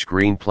by which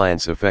green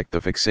plants affect the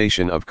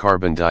fixation of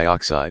carbon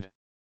dioxide.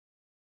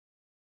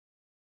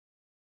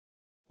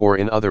 Or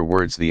in other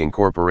words, the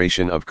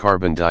incorporation of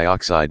carbon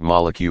dioxide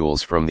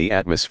molecules from the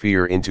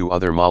atmosphere into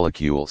other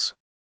molecules.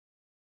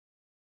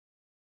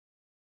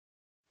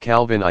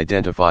 Calvin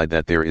identified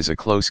that there is a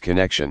close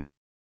connection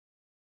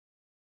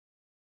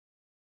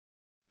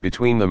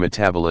between the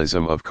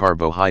metabolism of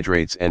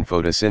carbohydrates and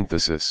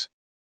photosynthesis.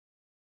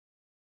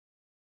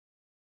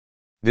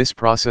 This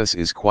process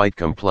is quite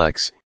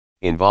complex,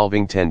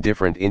 involving 10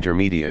 different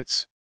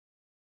intermediates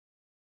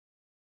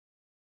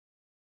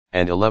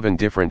and 11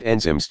 different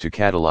enzymes to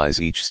catalyze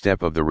each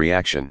step of the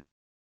reaction.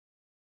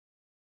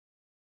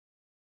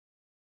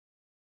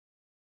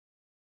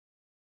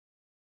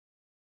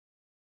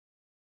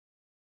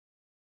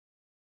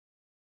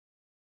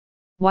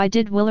 Why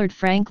did Willard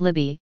Frank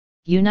Libby,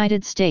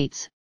 United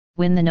States,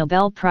 win the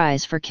Nobel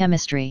Prize for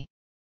Chemistry?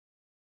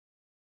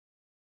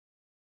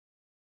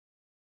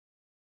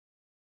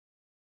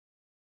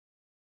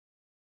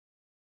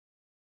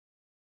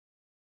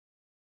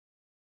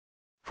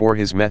 For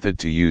his method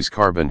to use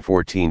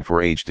carbon-14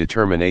 for age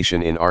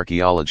determination in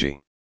archaeology,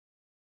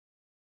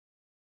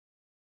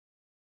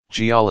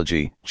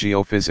 geology,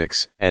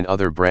 geophysics, and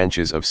other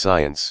branches of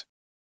science.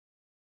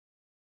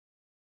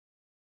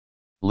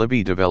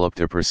 Libby developed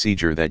a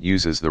procedure that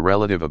uses the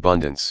relative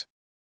abundance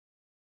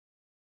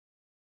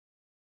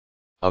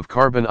of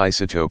carbon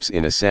isotopes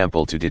in a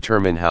sample to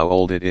determine how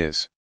old it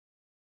is.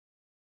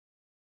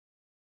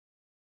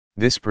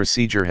 This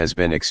procedure has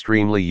been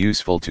extremely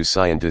useful to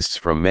scientists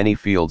from many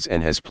fields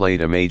and has played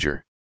a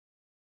major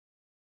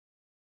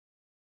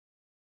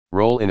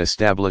role in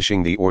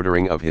establishing the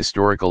ordering of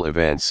historical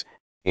events,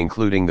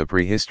 including the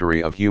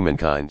prehistory of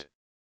humankind.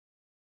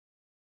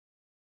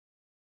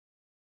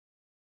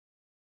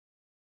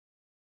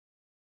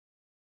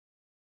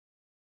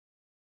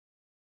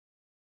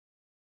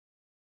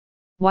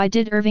 Why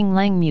did Irving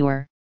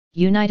Langmuir,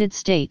 United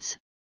States,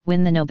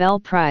 win the Nobel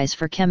Prize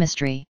for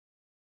Chemistry?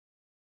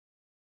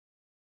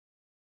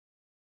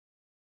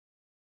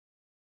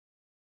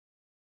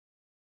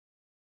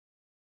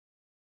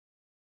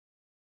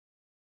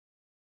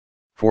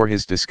 For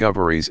his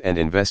discoveries and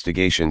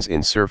investigations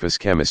in surface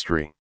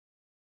chemistry.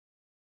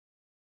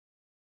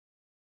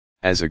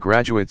 As a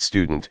graduate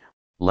student,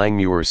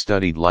 Langmuir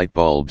studied light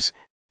bulbs,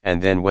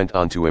 and then went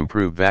on to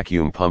improve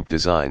vacuum pump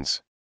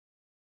designs.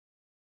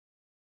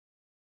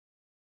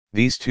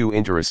 These two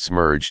interests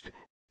merged,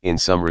 in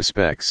some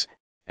respects,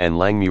 and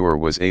Langmuir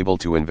was able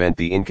to invent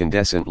the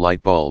incandescent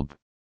light bulb.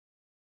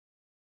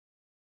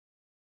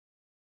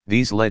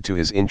 These led to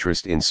his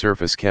interest in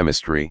surface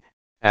chemistry,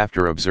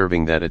 after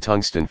observing that a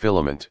tungsten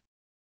filament,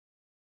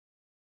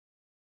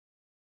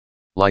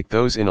 like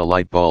those in a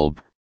light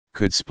bulb,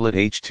 could split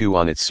H2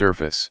 on its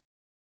surface,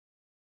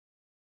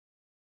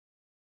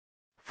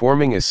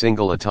 forming a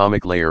single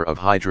atomic layer of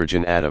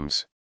hydrogen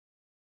atoms.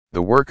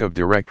 The work of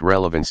direct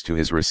relevance to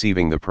his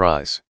receiving the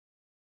prize,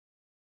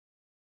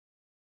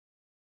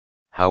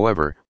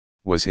 however,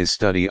 was his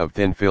study of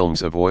thin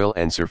films of oil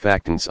and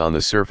surfactants on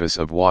the surface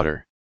of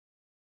water.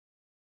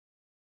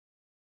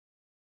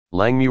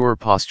 Langmuir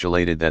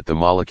postulated that the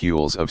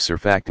molecules of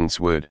surfactants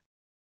would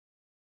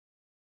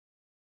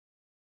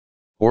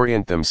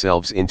orient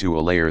themselves into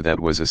a layer that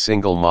was a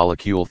single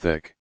molecule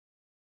thick.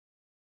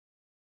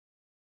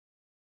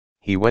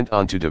 He went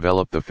on to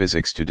develop the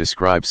physics to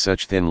describe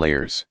such thin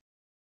layers,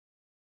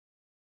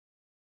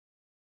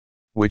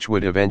 which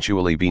would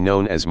eventually be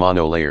known as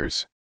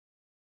monolayers.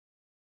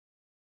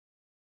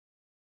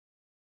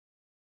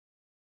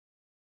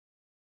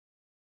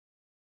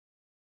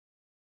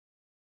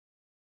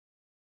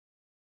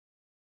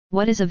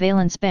 What is a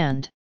valence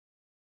band?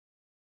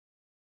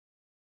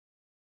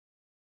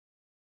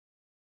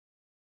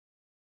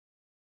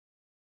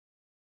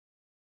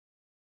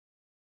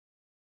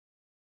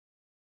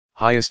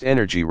 Highest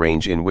energy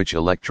range in which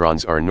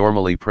electrons are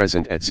normally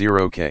present at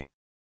 0 K.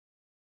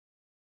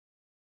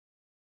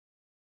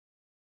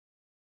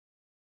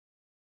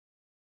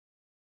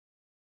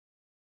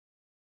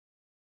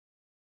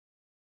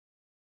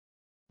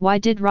 Why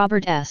did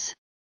Robert S.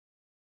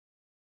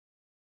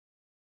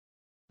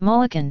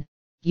 Mulliken,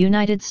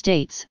 United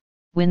States,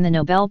 win the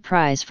Nobel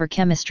Prize for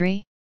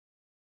Chemistry?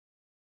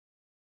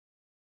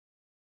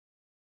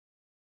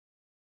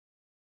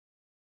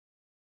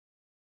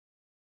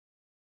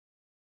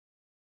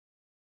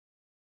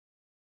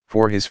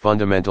 For his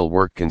fundamental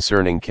work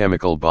concerning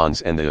chemical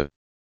bonds and the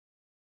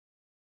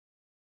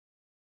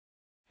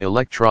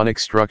electronic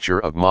structure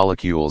of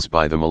molecules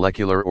by the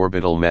molecular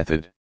orbital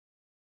method.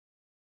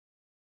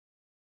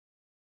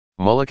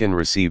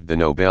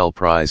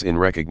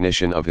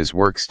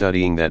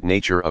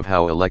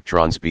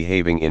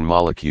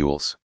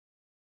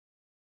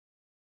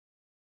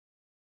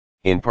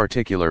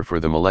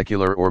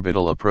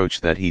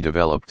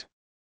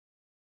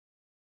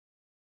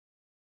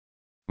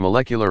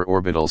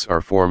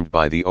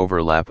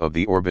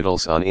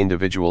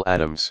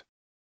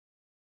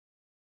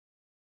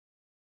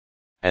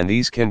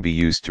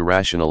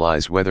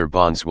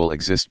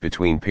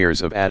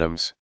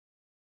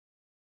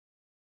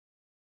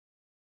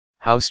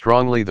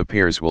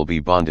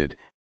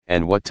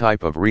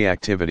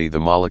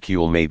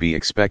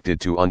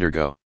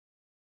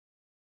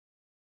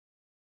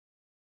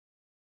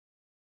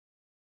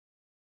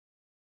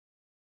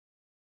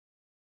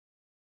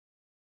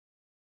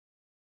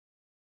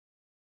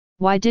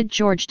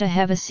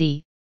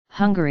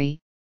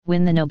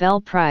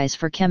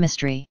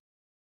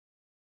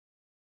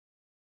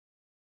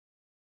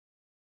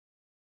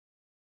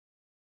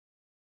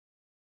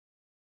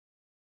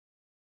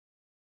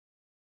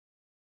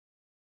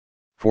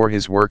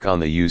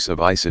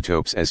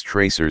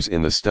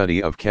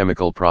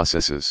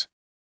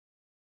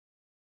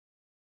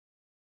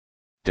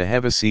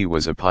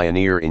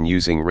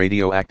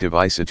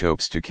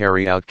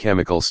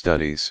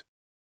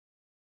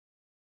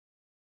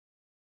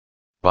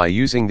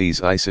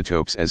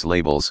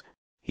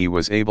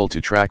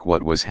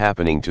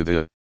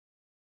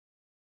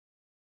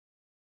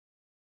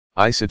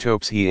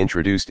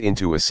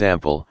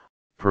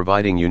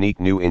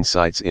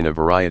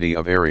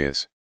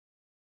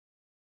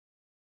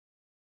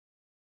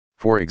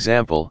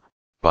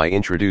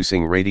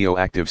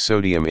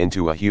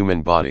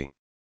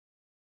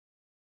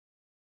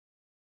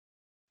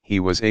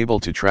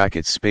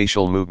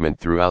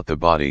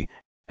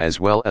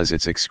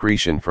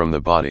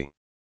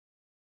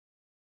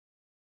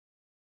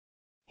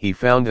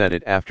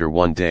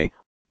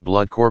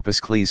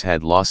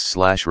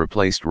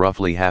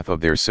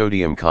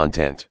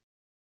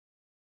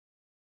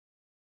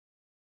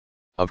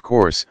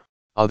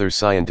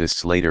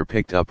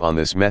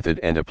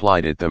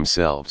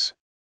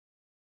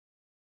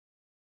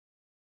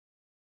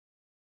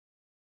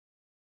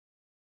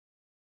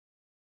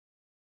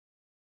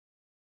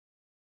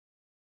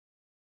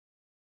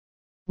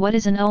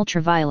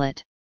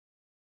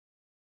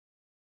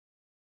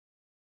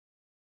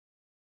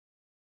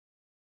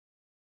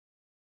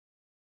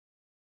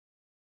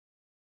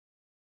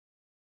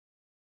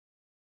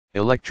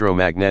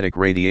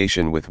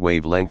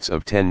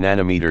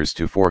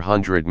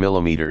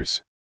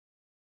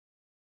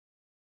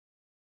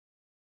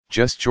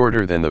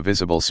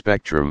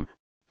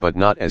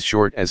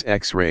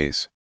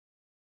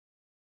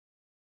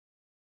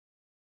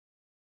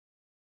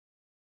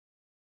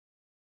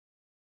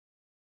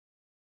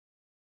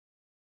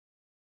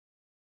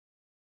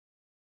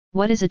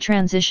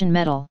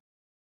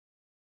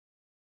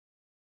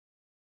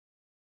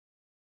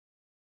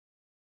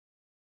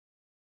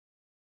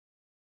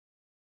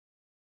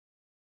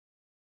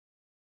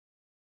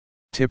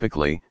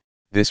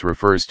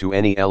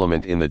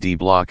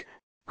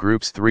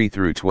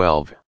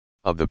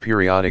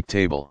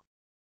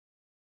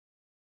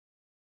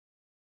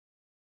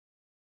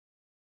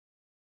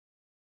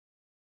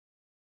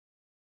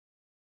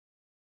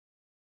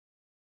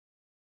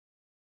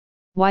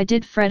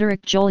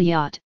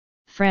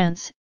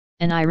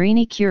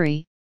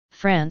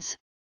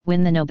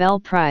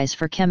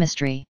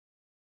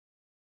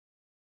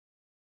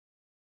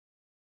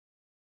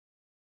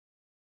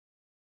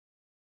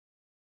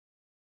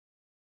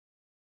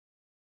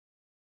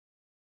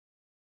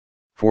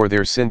 for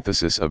their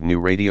synthesis of new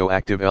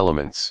radioactive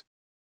elements.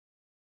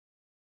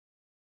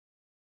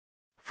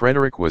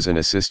 Frederick was an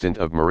assistant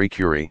of Marie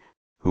Curie,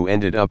 who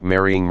ended up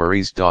marrying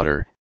Marie's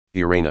daughter,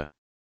 Irina.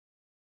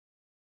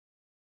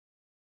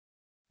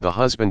 The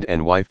husband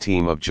and wife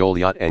team of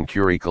Joliot and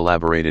Curie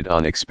collaborated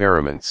on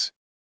experiments.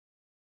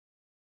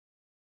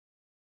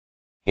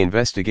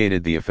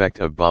 Investigated the effect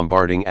of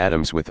bombarding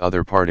atoms with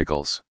other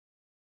particles.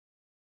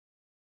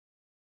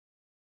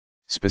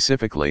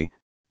 Specifically,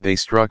 they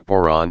struck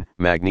boron,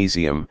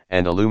 magnesium,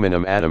 and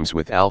aluminum atoms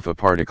with alpha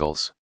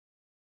particles.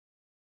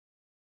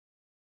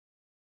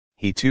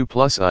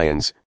 He2+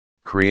 ions,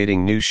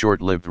 creating new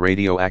short-lived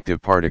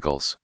radioactive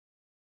particles.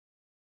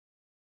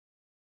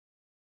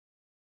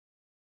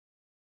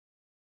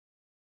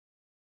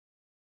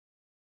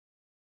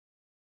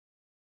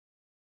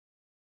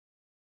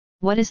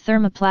 What is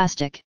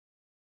thermoplastic?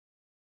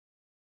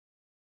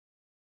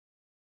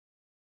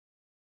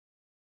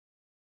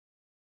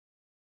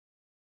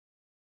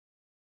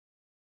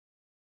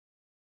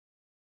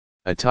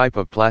 A type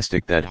of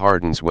plastic that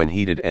hardens when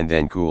heated and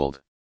then cooled.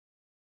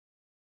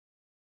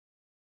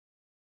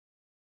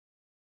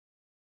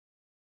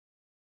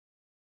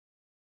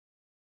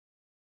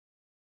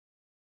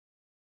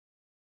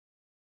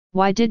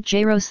 Why did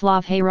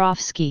Jaroslav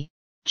Hayrovsky,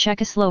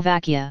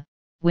 Czechoslovakia,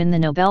 win the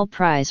Nobel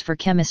Prize for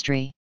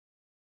Chemistry?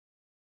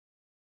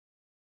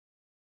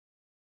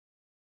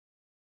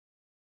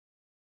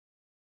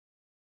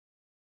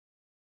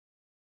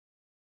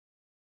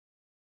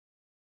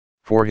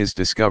 for his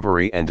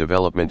discovery and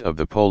development of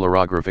the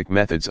polarographic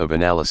methods of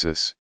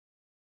analysis.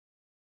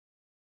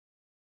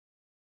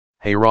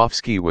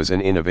 Hayrovsky was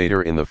an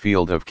innovator in the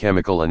field of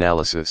chemical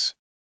analysis.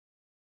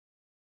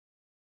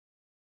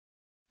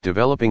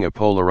 Developing a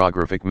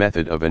polarographic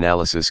method of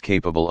analysis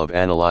capable of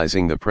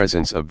analyzing the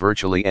presence of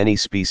virtually any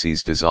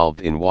species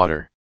dissolved in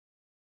water,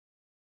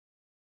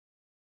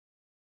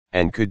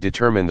 and could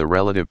determine the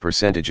relative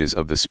percentages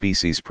of the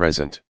species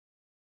present.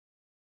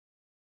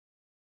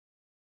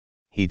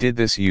 He did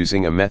this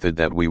using a method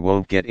that we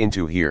won't get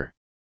into here,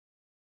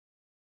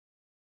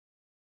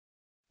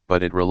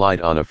 but it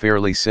relied on a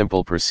fairly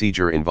simple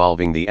procedure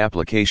involving the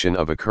application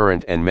of a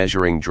current and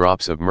measuring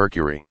drops of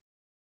mercury.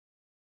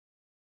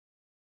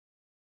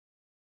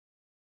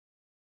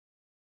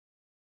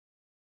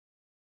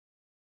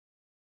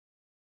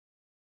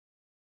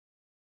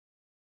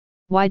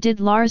 Why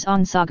did Lars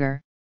Onsager,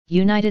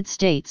 United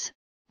States,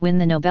 win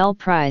the Nobel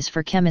Prize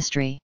for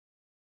Chemistry?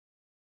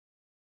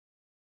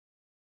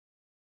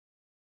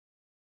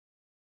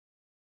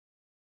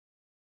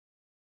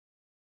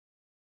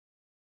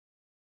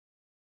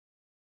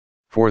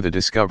 For the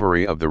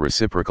discovery of the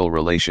reciprocal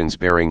relations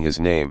bearing his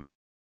name,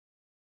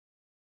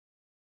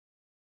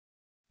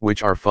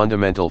 which are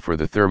fundamental for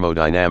the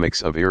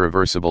thermodynamics of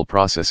irreversible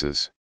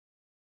processes.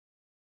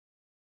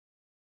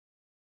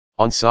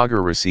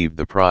 Onsager received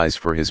the prize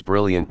for his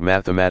brilliant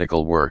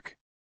mathematical work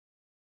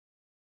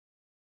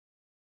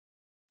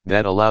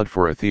that allowed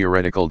for a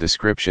theoretical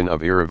description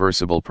of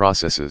irreversible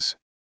processes.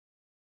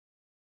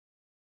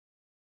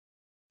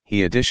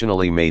 He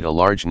additionally made a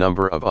large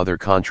number of other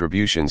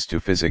contributions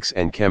to physics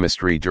and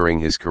chemistry during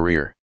his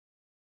career,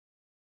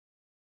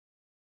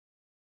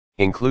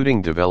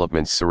 including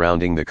developments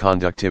surrounding the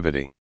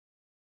conductivity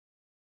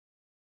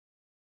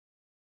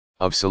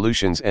of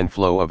solutions and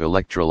flow of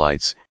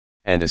electrolytes,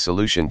 and a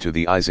solution to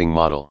the Ising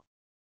model.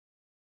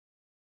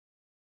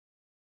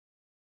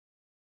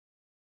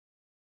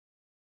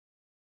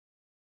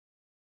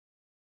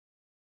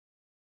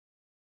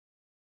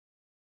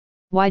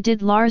 Why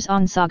did Lars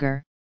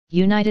Onsager,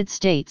 United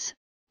States,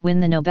 win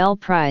the Nobel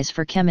Prize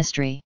for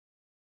Chemistry?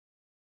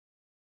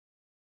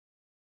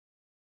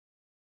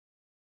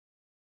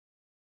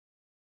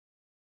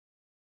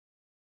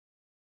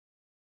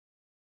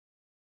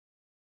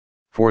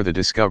 For the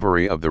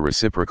discovery of the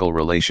reciprocal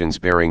relations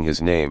bearing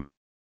his name,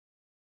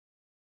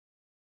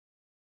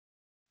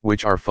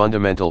 which are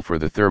fundamental for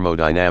the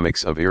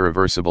thermodynamics of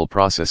irreversible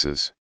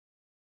processes.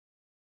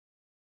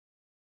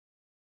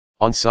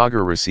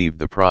 Onsager received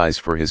the prize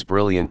for his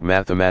brilliant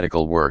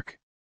mathematical work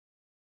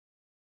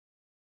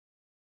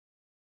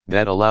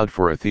that allowed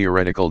for a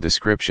theoretical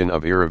description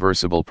of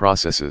irreversible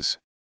processes.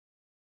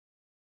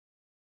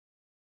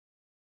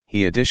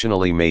 He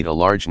additionally made a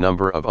large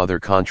number of other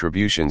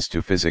contributions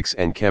to physics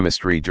and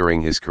chemistry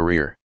during his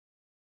career,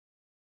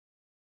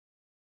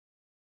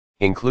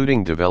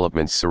 including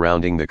developments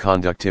surrounding the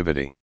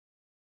conductivity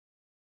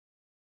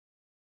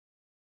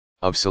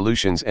of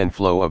solutions and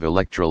flow of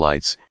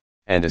electrolytes,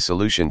 and a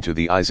solution to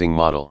the Ising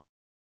model.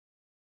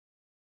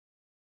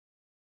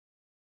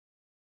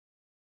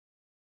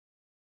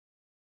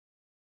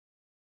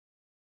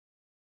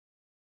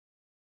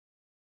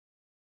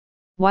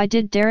 Why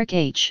did Derek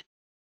H.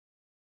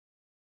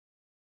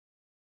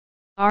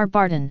 R.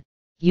 Barton,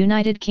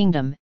 United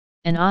Kingdom,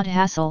 and Odd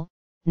Hassel,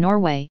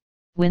 Norway,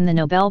 win the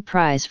Nobel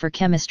Prize for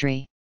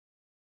Chemistry?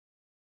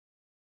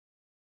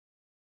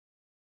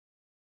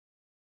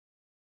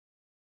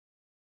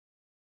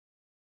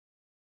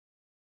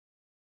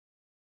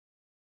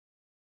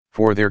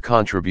 For their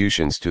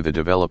contributions to the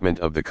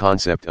development of the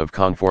concept of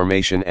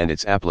conformation and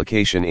its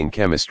application in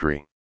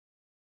chemistry.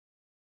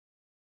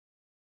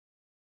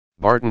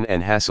 Barton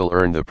and Hassel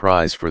earned the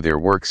prize for their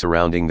work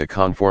surrounding the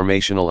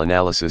conformational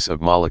analysis of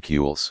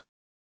molecules.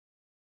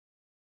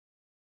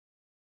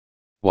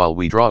 While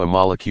we draw a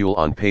molecule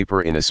on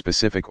paper in a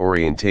specific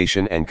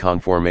orientation and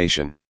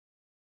conformation,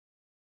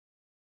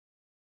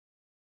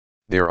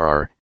 there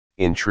are,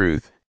 in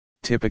truth,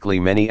 typically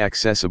many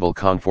accessible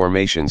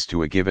conformations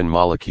to a given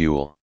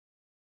molecule.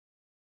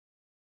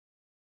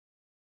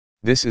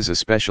 This is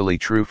especially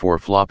true for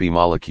floppy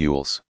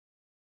molecules,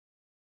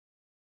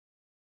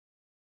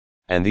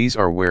 and these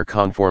are where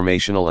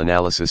conformational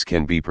analysis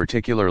can be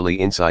particularly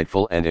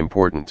insightful and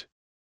important.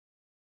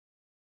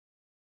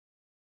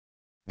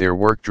 Their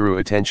work drew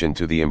attention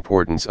to the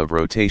importance of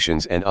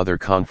rotations and other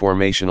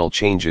conformational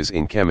changes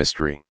in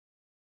chemistry,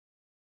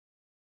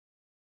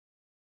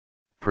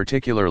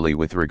 particularly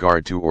with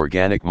regard to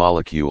organic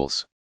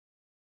molecules.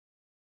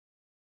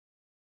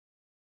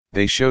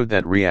 They showed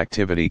that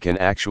reactivity can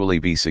actually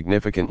be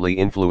significantly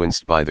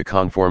influenced by the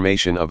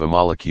conformation of a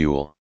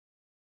molecule,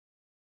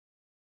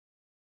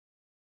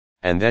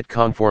 and that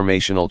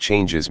conformational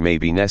changes may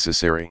be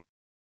necessary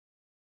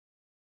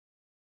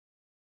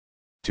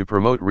to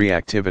promote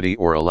reactivity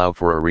or allow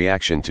for a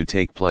reaction to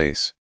take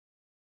place.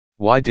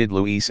 Why did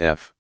Louis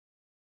F.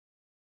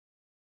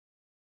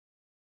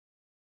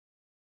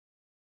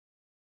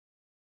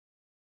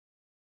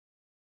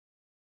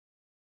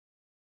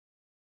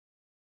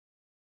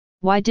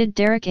 Why did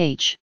Derek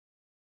H.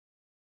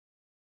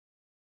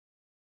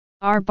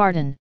 R.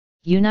 Barton,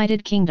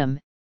 United Kingdom,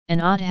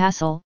 and Odd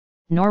Hassel,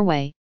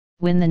 Norway,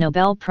 win the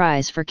Nobel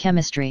Prize for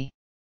Chemistry.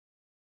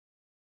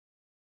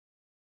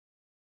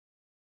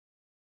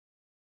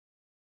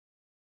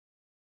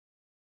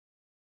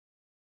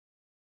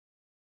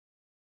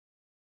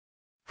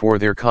 For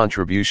their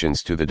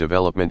contributions to the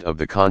development of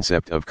the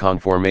concept of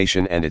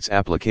conformation and its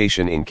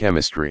application in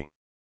chemistry.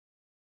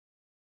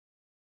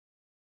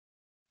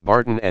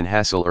 Barton and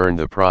Hassel earned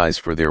the prize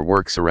for their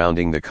work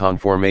surrounding the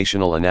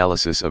conformational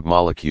analysis of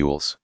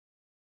molecules.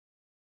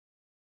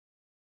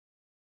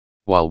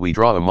 While we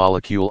draw a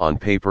molecule on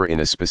paper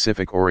in a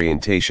specific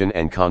orientation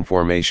and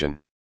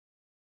conformation,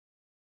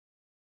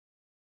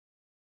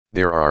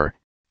 there are,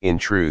 in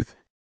truth,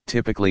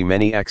 typically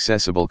many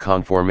accessible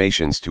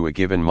conformations to a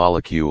given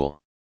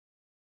molecule.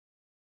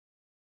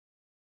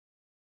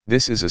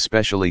 This is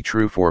especially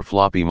true for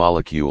floppy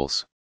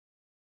molecules.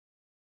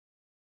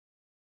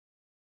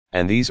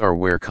 And these are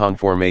where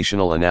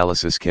conformational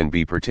analysis can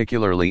be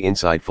particularly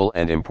insightful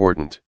and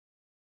important.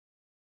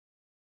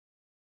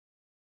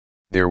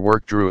 Their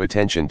work drew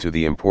attention to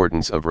the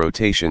importance of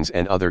rotations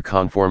and other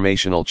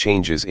conformational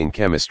changes in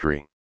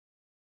chemistry,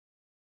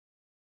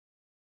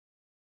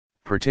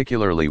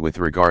 particularly with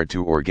regard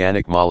to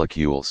organic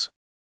molecules.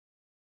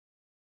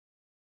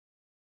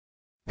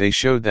 They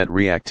showed that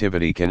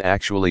reactivity can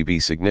actually be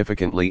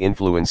significantly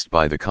influenced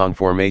by the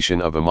conformation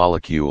of a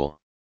molecule,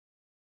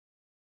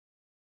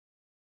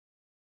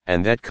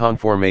 and that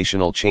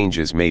conformational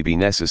changes may be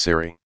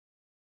necessary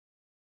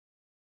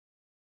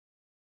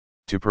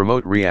to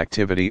promote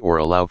reactivity or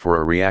allow for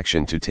a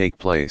reaction to take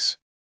place.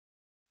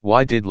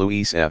 Why did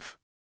Louis F.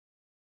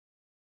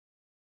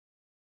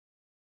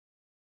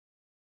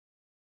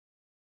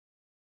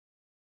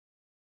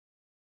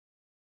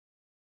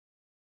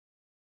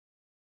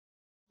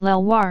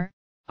 Leloir,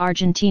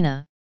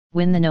 Argentina,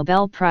 win the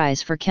Nobel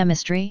Prize for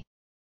Chemistry?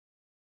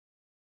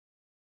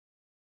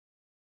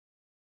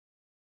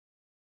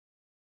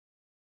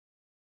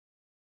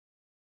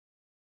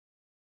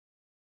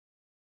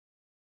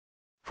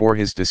 For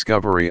his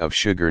discovery of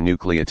sugar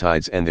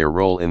nucleotides and their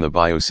role in the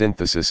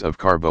biosynthesis of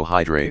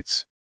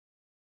carbohydrates.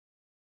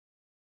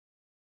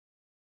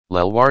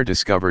 Leloir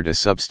discovered a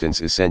substance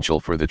essential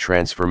for the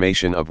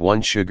transformation of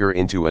one sugar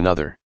into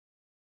another.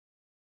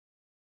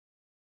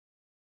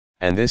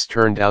 And this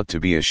turned out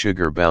to be a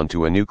sugar bound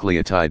to a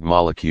nucleotide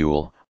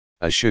molecule,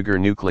 a sugar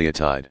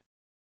nucleotide.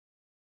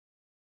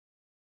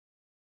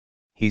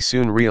 He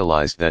soon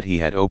realized that he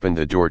had opened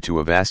the door to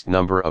a vast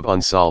number of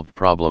unsolved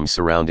problems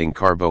surrounding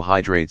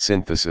carbohydrate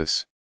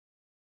synthesis,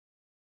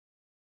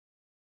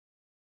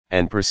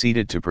 and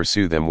proceeded to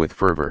pursue them with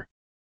fervor.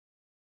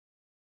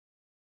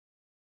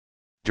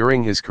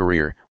 During his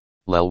career,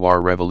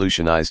 Leloir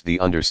revolutionized the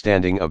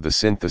understanding of the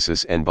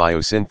synthesis and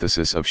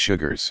biosynthesis of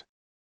sugars.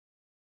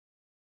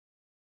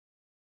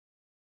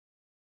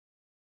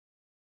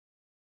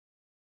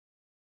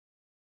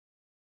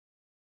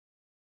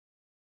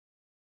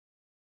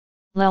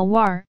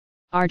 Leloir,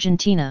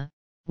 Argentina,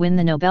 win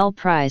the Nobel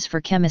Prize for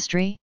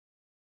Chemistry?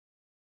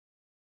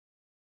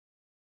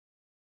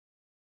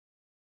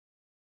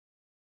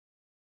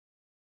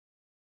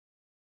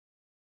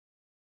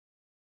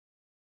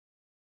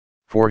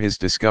 For his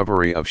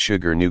discovery of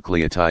sugar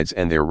nucleotides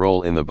and their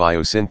role in the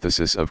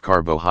biosynthesis of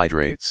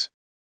carbohydrates.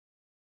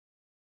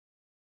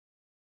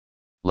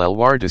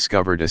 Leloir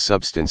discovered a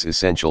substance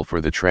essential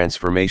for the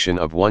transformation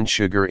of one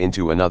sugar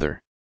into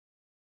another.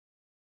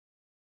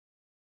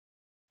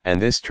 And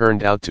this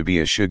turned out to be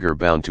a sugar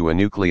bound to a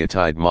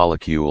nucleotide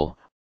molecule,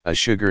 a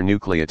sugar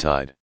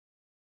nucleotide.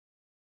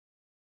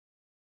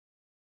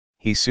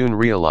 He soon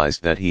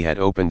realized that he had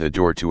opened the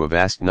door to a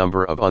vast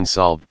number of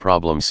unsolved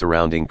problems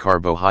surrounding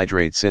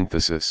carbohydrate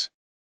synthesis,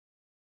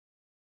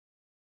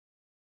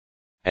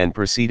 and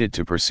proceeded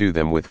to pursue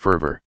them with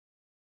fervor.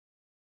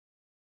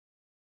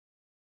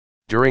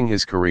 During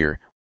his career,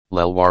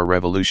 Leloir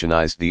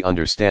revolutionized the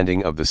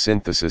understanding of the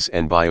synthesis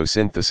and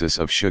biosynthesis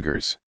of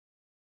sugars.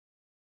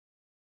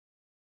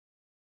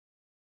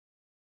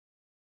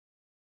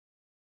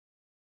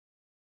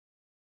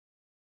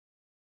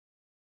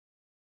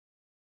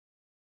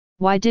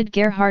 Why did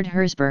Gerhard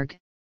Herzberg,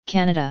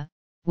 Canada,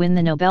 win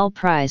the Nobel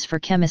Prize for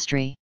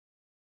Chemistry?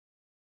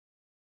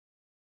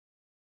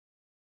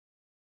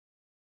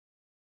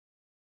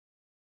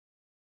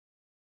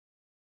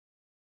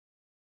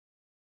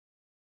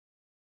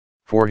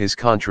 For his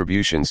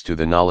contributions to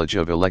the knowledge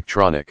of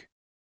electronic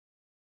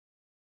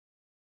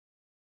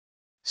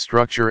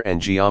structure and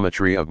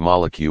geometry of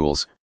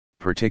molecules,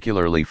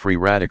 particularly free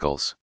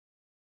radicals.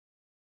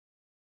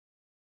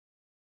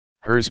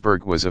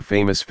 Herzberg was a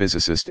famous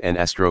physicist and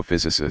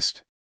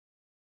astrophysicist,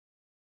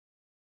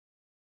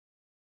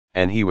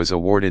 and he was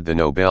awarded the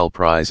Nobel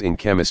Prize in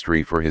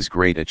Chemistry for his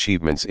great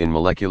achievements in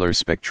molecular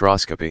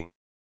spectroscopy.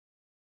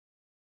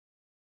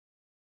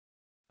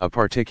 A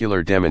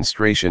particular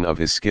demonstration of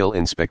his skill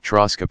in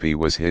spectroscopy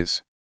was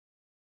his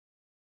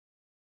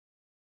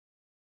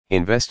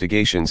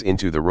investigations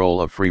into the role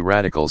of free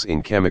radicals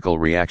in chemical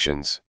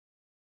reactions.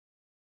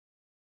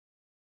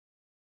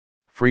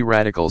 Free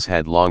radicals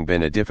had long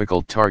been a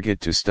difficult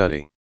target to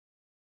study.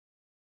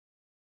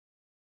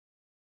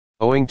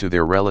 owing to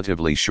their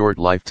relatively short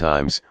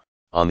lifetimes,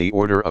 on the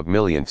order of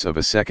millionths of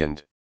a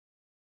second.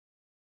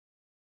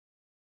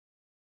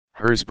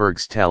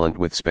 Herzberg's talent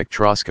with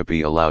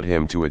spectroscopy allowed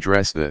him to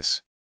address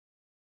this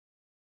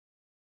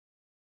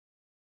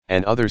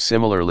and other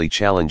similarly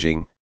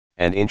challenging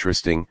and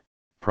interesting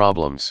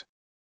problems.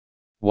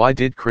 Why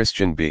did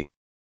Christian B.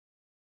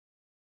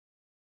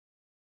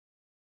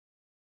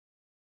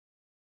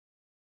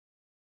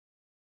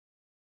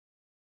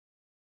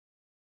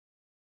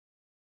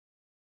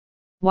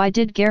 Why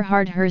did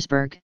Gerhard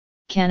Herzberg,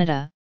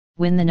 Canada,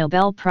 win the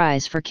Nobel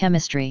Prize for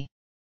Chemistry?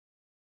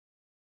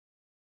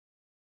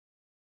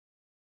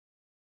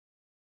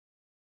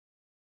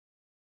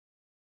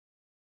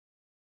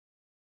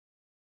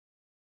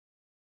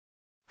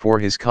 For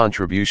his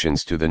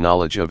contributions to the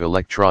knowledge of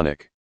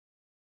electronic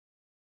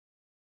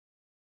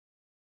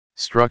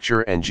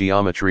structure and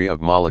geometry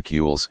of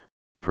molecules,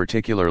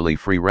 particularly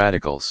free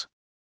radicals.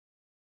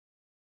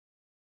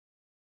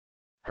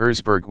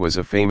 Herzberg was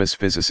a famous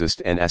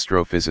physicist and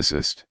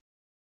astrophysicist,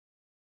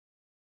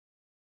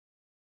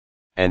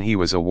 and he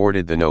was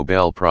awarded the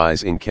Nobel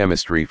Prize in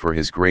Chemistry for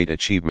his great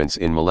achievements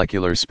in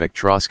molecular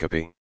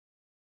spectroscopy.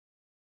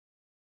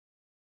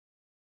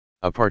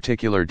 A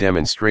particular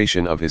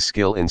demonstration of his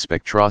skill in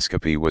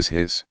spectroscopy was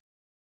his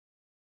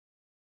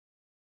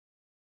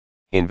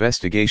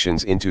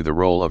investigations into the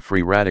role of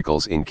free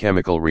radicals in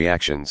chemical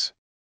reactions.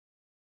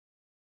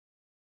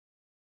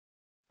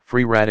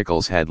 Free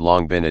radicals had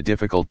long been a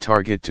difficult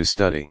target to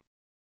study,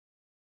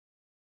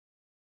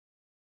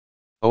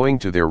 owing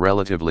to their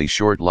relatively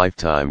short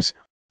lifetimes,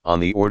 on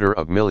the order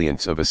of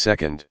millionths of a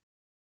second.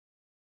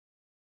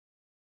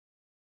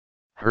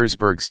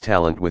 Herzberg's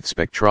talent with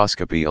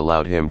spectroscopy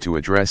allowed him to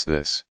address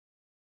this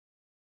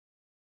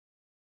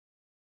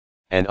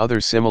and other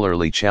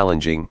similarly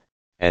challenging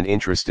and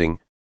interesting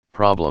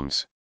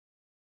problems.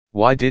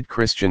 Why did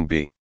Christian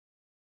B.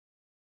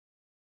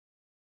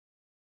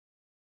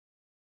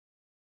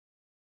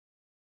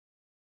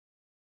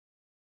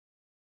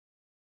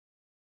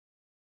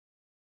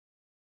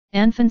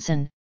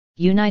 Anfinsen,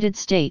 United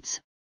States,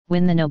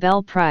 win the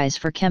Nobel Prize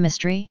for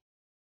Chemistry?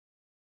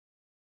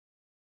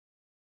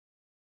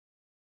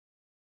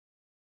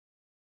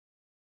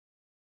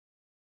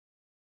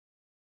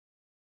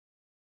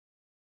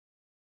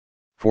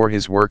 For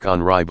his work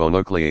on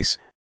ribonuclease,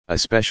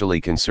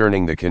 especially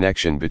concerning the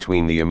connection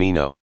between the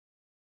amino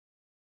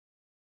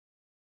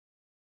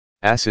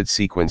acid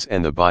sequence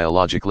and the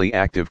biologically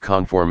active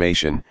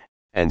conformation,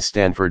 and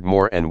Stanford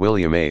Moore and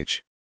William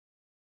H.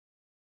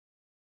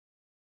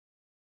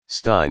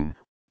 Stein,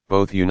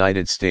 both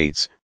United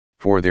States,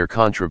 for their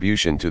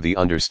contribution to the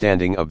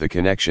understanding of the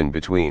connection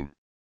between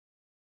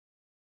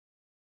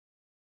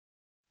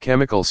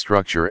chemical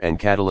structure and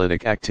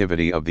catalytic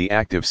activity of the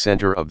active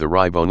center of the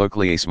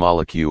ribonuclease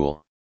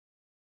molecule.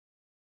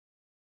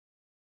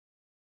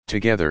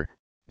 Together,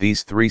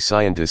 these three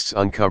scientists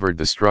uncovered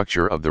the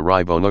structure of the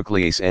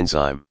ribonuclease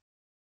enzyme,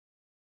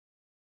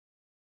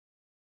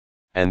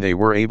 and they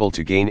were able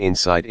to gain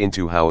insight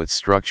into how its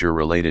structure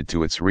related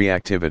to its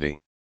reactivity.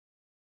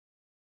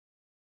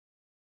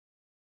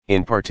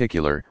 In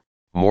particular,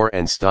 Moore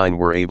and Stein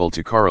were able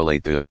to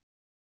correlate the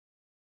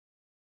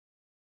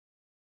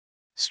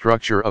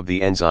structure of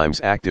the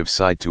enzyme's active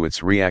site to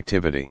its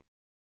reactivity.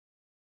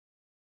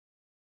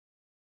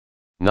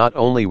 Not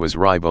only was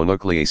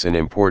ribonuclease an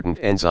important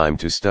enzyme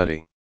to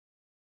study,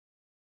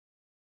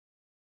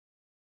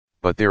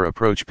 but their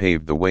approach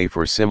paved the way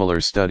for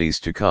similar studies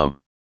to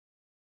come.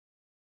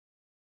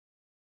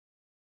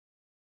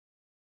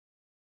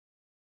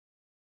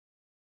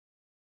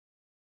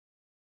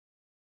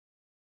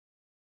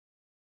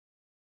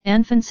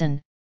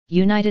 Anfinsen,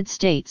 United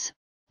States,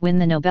 win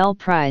the Nobel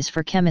Prize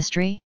for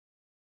Chemistry?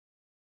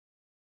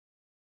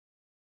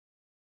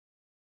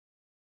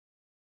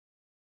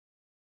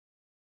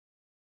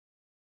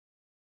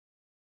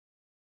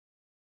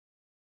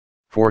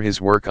 For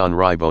his work on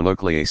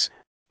ribonuclease,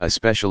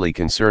 especially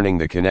concerning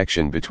the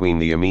connection between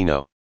the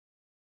amino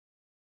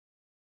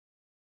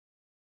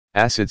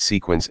acid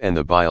sequence and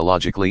the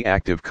biologically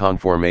active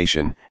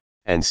conformation,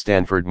 and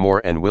Stanford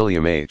Moore and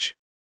William H.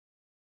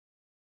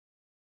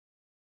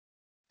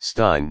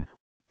 Stein,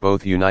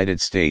 both United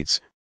States,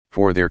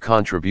 for their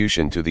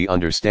contribution to the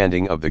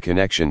understanding of the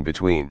connection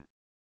between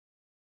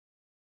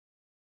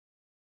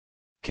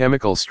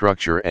chemical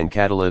structure and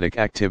catalytic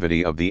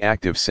activity of the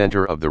active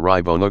center of the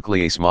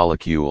ribonuclease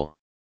molecule.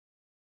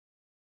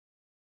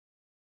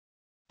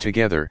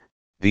 Together,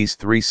 these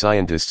three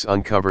scientists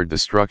uncovered the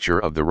structure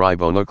of the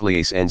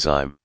ribonuclease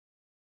enzyme,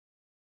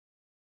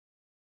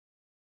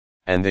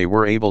 and they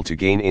were able to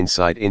gain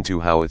insight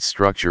into how its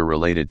structure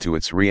related to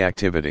its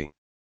reactivity.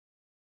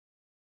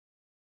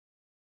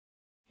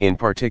 In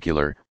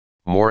particular,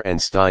 Moore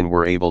and Stein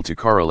were able to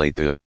correlate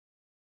the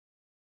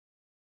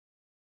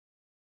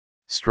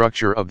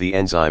structure of the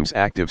enzyme's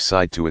active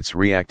site to its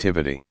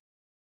reactivity.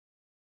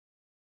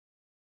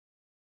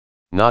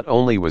 Not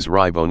only was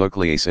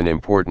ribonuclease an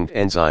important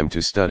enzyme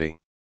to study,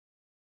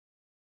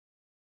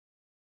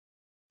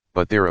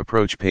 but their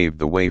approach paved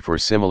the way for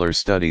similar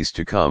studies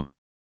to come.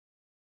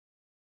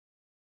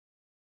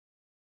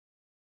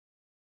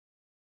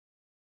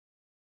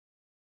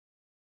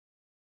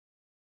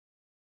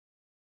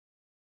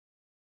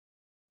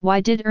 Why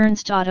did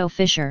Ernst Otto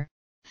Fischer,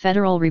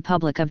 Federal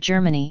Republic of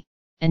Germany,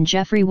 and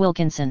Geoffrey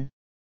Wilkinson,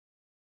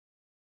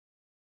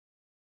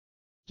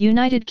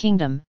 United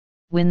Kingdom,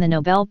 win the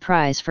Nobel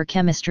Prize for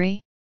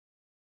Chemistry?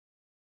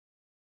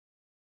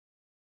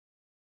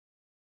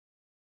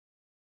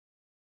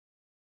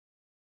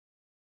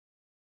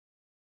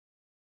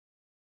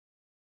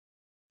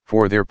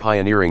 For their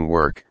pioneering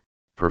work,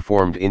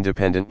 performed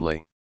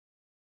independently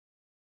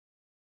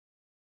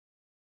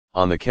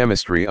on the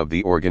chemistry of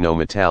the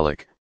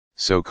organometallic,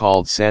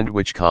 so-called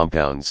sandwich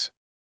compounds.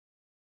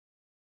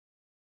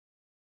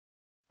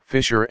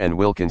 Fischer and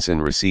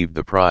Wilkinson received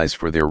the prize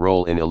for their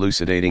role in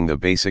elucidating the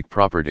basic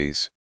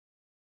properties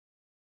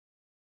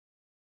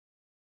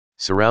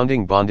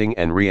surrounding bonding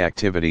and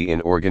reactivity in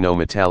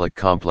organometallic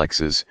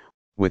complexes,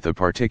 with a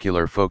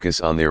particular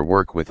focus on their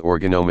work with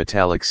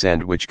organometallic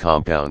sandwich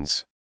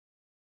compounds,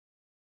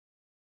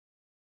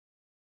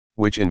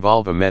 which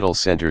involve a metal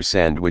center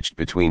sandwiched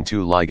between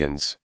two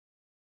ligands.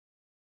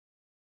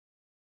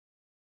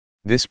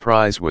 This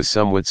prize was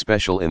somewhat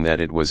special in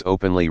that it was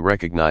openly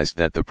recognized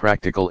that the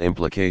practical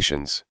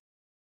implications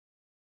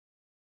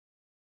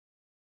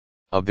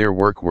of their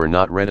work were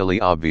not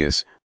readily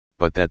obvious,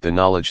 but that the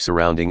knowledge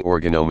surrounding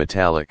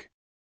organometallic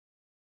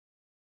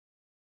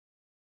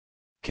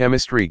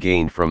chemistry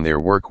gained from their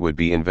work would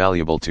be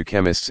invaluable to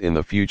chemists in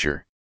the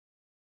future.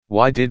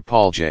 Why did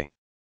Paul J.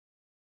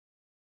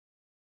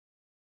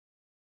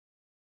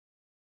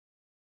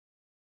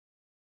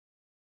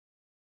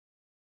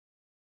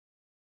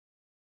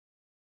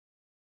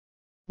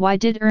 Why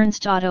did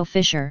Ernst Otto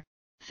Fischer,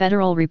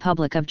 Federal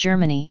Republic of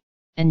Germany,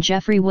 and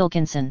Geoffrey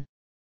Wilkinson,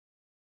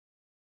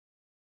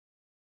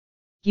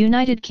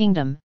 United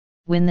Kingdom,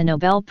 win the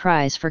Nobel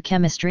Prize for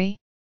Chemistry?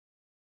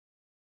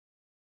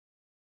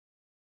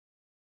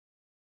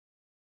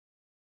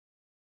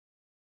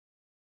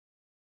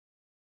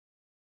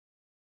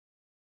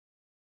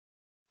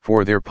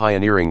 For their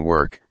pioneering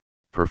work,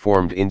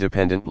 performed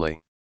independently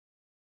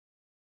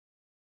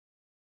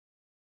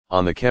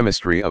on the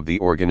chemistry of the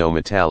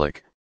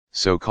organometallic,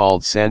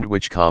 so-called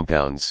sandwich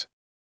compounds.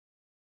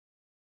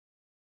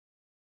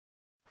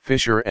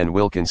 Fischer and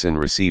Wilkinson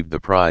received the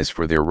prize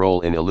for their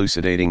role in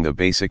elucidating the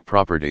basic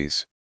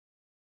properties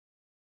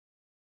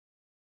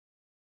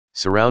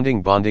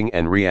surrounding bonding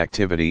and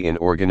reactivity in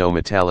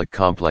organometallic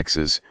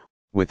complexes,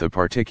 with a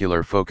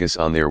particular focus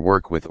on their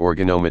work with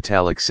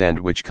organometallic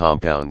sandwich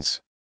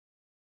compounds,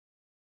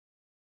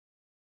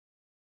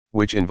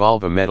 which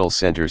involve a metal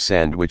center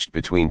sandwiched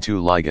between two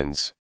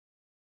ligands.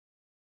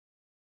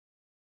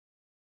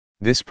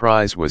 This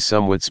prize was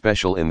somewhat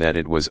special in that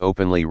it was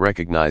openly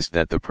recognized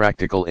that the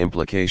practical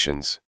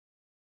implications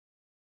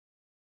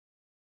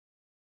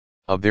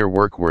of their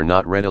work were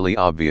not readily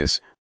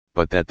obvious,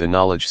 but that the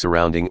knowledge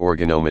surrounding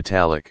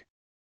organometallic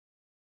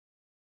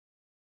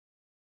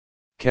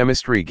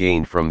chemistry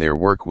gained from their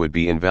work would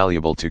be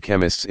invaluable to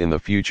chemists in the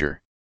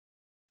future.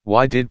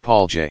 Why did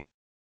Paul J.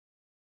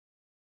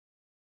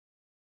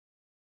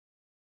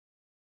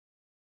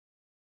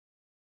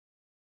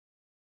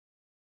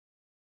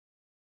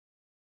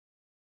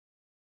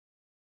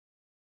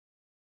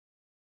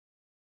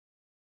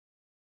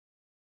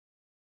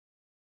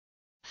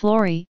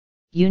 Florey,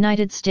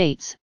 United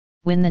States,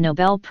 win the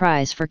Nobel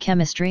Prize for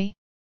Chemistry?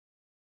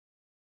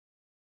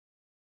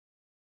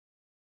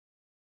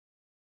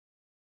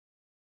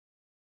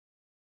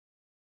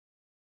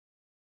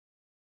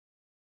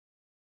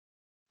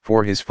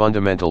 For his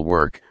fundamental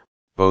work,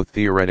 both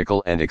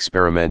theoretical and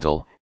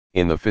experimental,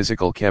 in the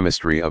physical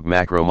chemistry of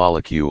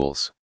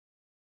macromolecules.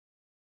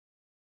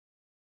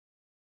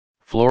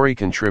 Florey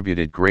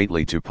contributed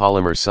greatly to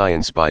polymer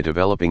science by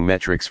developing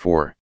metrics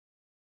for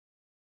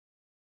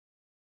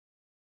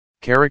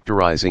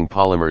characterizing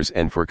polymers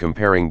and for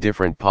comparing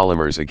different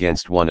polymers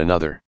against one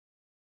another.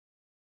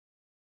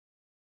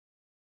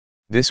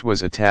 This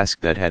was a task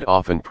that had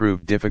often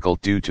proved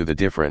difficult due to the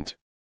different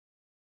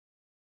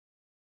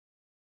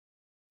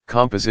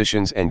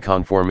compositions and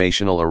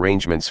conformational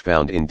arrangements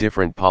found in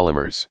different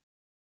polymers.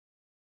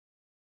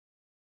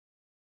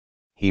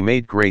 He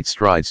made great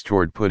strides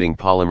toward putting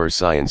polymer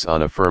science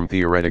on a firm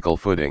theoretical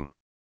footing,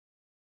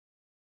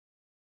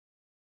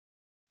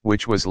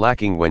 which was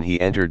lacking when he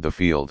entered the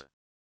field.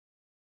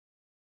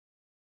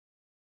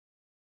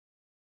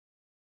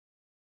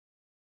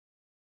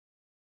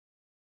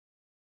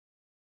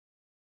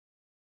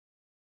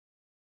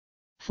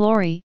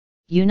 Florey,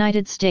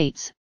 United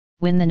States,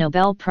 win the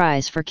Nobel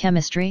Prize for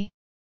Chemistry?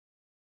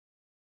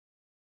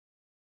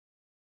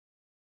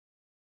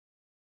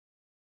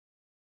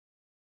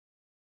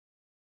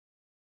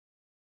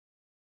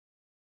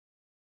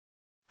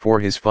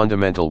 For his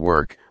fundamental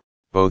work,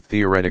 both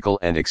theoretical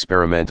and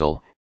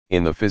experimental,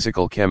 in the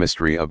physical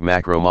chemistry of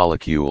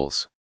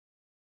macromolecules.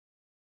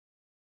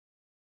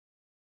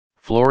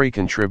 Florey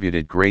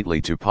contributed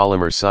greatly to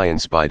polymer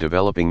science by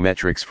developing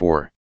metrics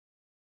for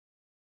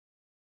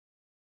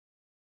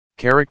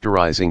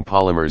characterizing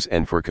polymers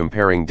and for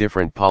comparing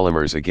different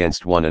polymers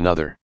against one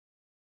another.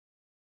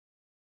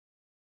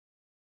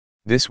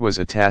 This was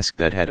a task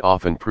that had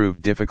often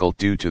proved difficult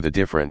due to the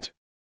different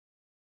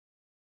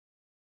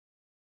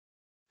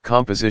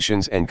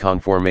compositions and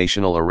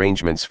conformational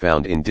arrangements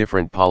found in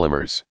different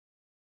polymers.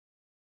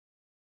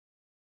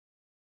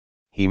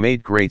 He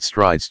made great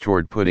strides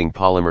toward putting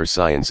polymer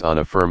science on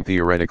a firm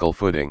theoretical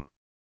footing,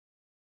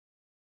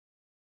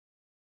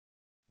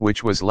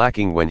 which was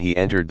lacking when he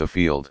entered the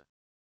field.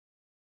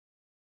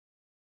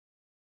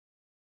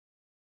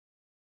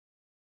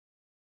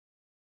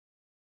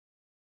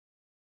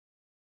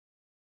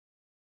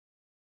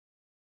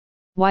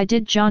 Why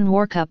did John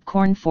Warkup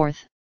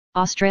Cornforth,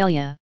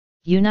 Australia,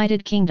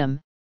 United Kingdom,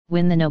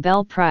 win the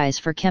Nobel Prize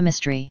for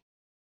Chemistry?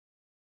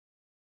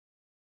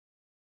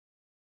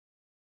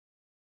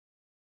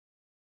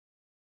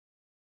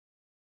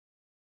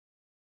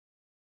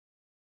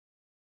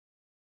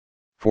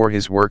 For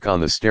his work on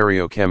the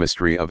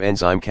stereochemistry of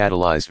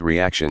enzyme-catalyzed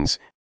reactions,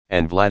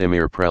 and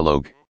Vladimir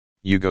Prelog,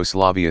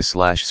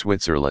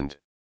 Yugoslavia/Switzerland.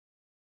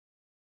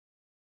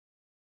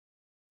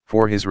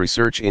 For his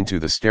research into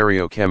the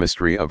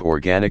stereochemistry of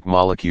organic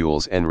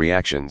molecules and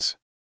reactions.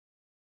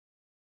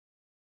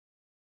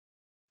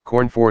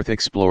 Cornforth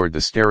explored the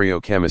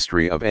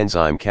stereochemistry of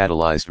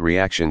enzyme-catalyzed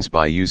reactions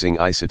by using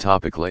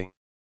isotopically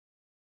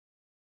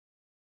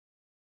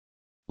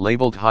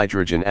labeled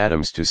hydrogen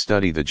atoms to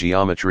study the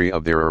geometry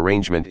of their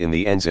arrangement in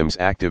the enzyme's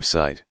active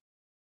site.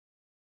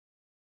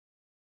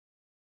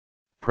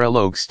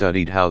 Prelog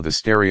studied how the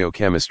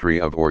stereochemistry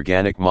of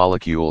organic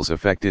molecules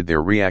affected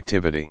their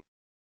reactivity,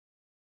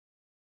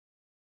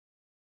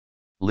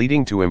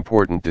 leading to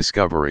important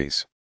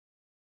discoveries.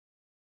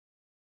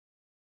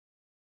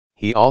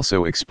 He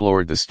also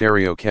explored the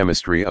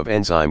stereochemistry of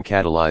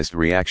enzyme-catalyzed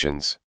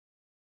reactions,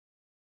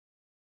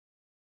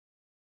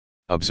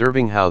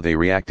 observing how they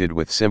reacted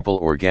with simple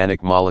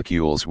organic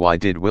molecules. Why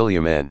did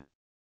William N.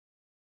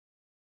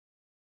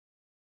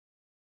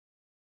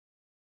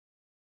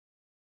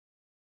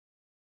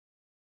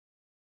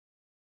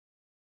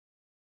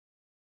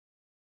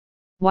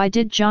 Why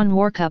did John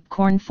Warkup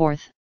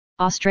Cornforth,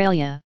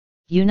 Australia,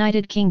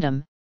 United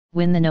Kingdom,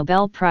 win the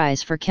Nobel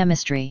Prize for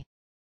Chemistry?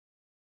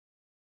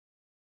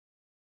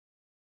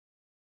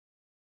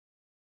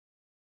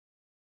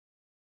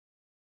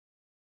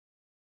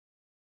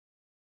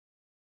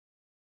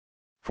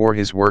 For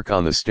his work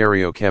on the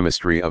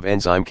stereochemistry of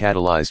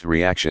enzyme-catalyzed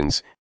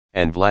reactions,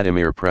 and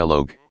Vladimir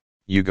Prelog,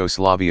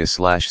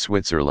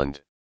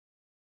 Yugoslavia/Switzerland.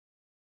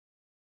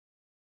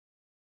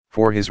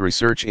 For his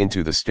research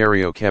into the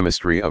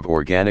stereochemistry of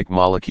organic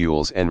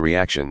molecules and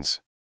reactions.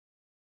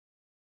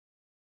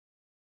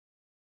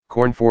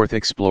 Cornforth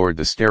explored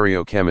the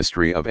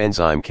stereochemistry of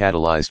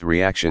enzyme-catalyzed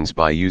reactions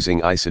by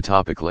using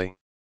isotopically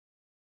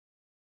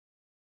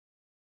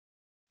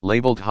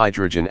labeled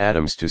hydrogen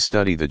atoms to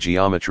study the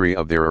geometry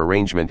of their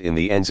arrangement in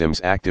the enzyme's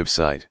active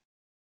site.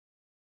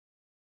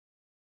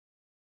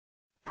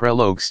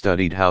 Prelog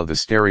studied how the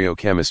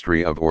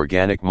stereochemistry of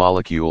organic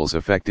molecules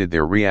affected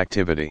their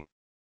reactivity,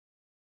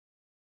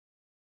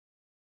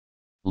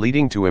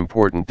 leading to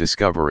important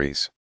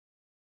discoveries.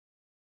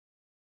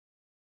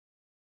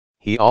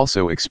 He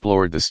also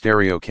explored the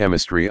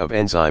stereochemistry of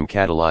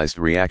enzyme-catalyzed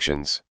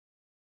reactions,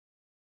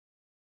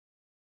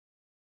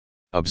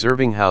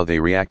 observing how they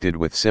reacted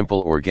with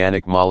simple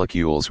organic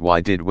molecules. Why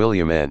did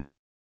William N.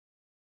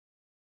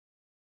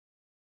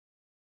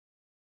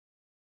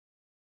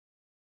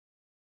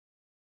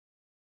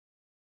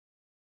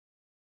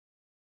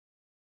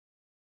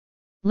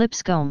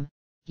 Lipscomb,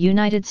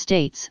 United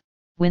States,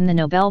 win the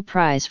Nobel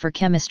Prize for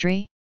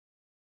Chemistry?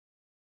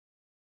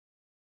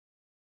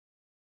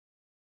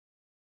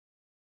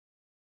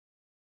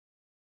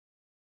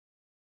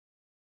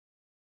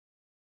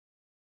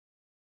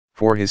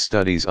 For his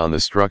studies on the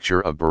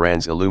structure of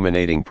borans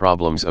illuminating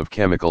problems of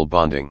chemical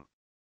bonding.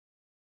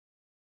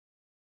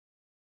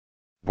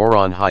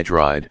 Boron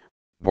hydride,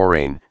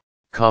 borane,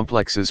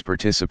 complexes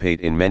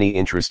participate in many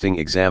interesting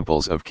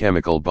examples of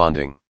chemical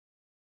bonding.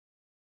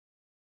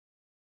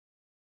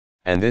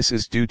 And this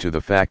is due to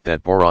the fact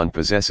that boron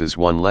possesses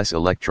one less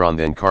electron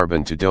than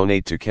carbon to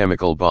donate to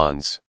chemical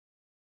bonds,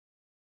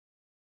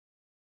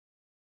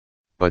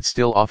 but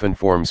still often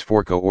forms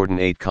 4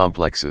 coordinate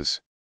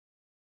complexes.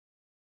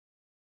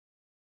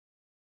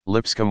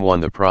 Lipscomb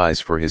won the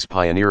prize for his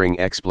pioneering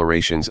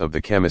explorations of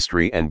the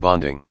chemistry and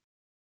bonding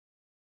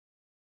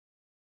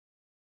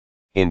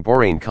in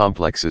borane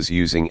complexes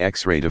using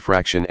X-ray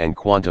diffraction and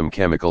quantum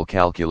chemical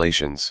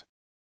calculations.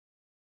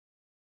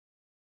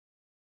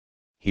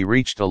 He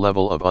reached a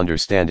level of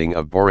understanding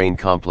of borane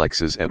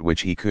complexes at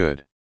which he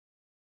could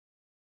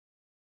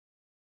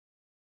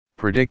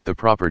predict the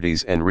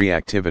properties and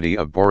reactivity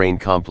of borane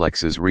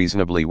complexes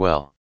reasonably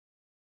well.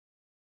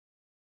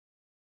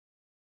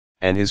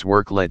 And his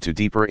work led to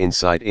deeper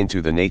insight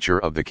into the nature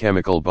of the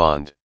chemical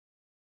bond.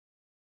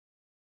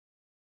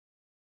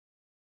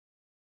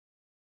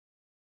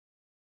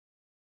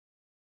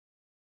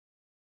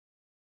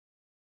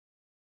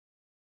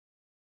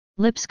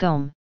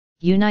 Lipscomb,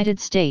 United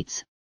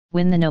States,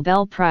 win the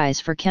Nobel Prize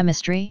for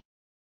Chemistry?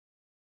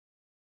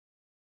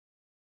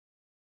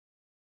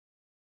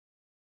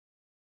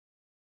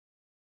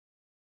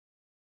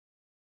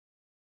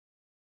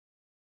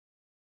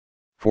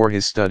 for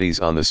his studies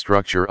on the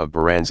structure of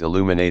borans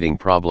illuminating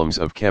problems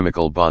of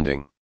chemical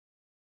bonding.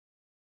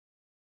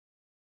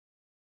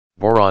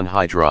 Boron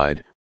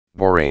hydride,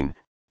 borane,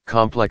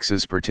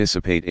 complexes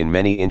participate in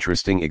many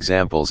interesting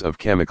examples of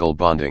chemical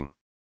bonding.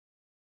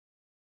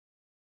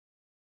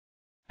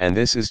 And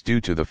this is due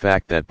to the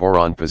fact that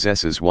boron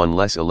possesses one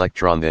less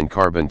electron than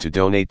carbon to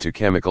donate to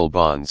chemical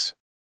bonds,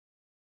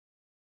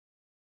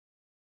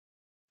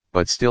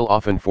 but still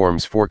often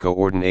forms 4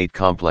 coordinate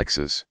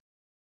complexes.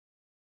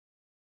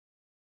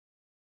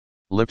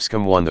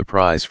 Lipscomb won the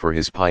prize for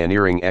his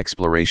pioneering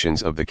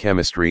explorations of the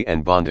chemistry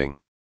and bonding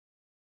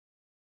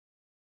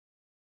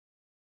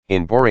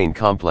in borane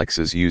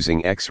complexes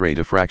using X-ray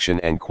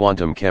diffraction and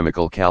quantum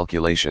chemical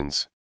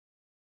calculations.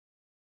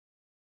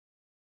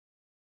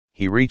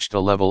 He reached a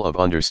level of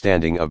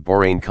understanding of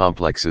borane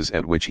complexes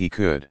at which he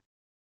could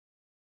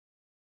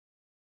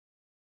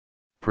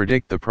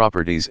predict the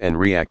properties and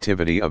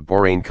reactivity of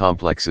borane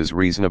complexes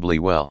reasonably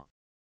well.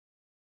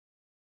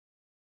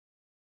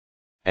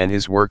 And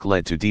his work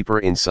led to deeper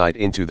insight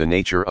into the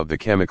nature of the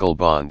chemical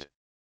bond.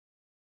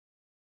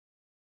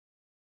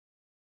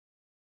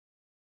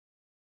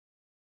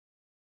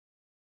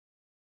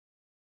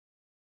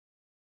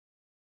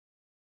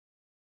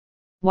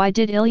 Why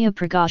did Ilya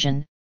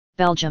Prigogine,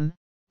 Belgium,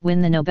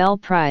 win the Nobel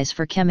Prize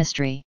for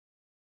Chemistry?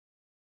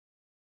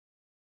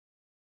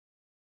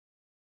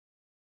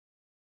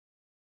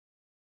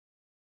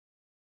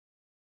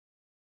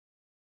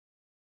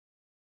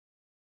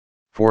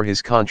 For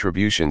his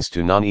contributions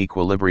to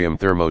non-equilibrium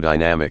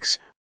thermodynamics,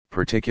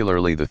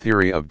 particularly the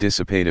theory of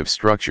dissipative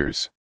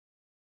structures.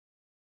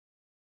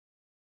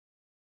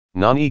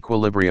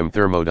 Non-equilibrium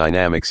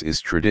thermodynamics is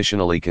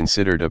traditionally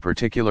considered a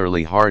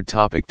particularly hard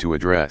topic to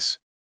address,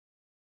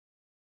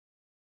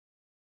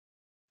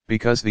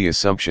 because the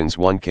assumptions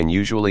one can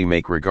usually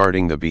make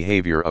regarding the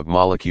behavior of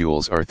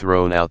molecules are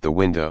thrown out the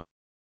window.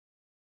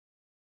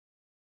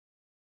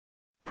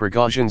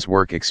 Prigogine's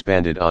work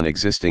expanded on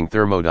existing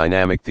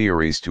thermodynamic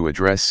theories to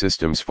address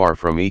systems far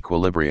from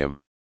equilibrium,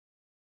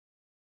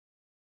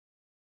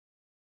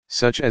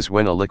 such as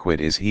when a liquid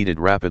is heated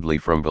rapidly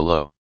from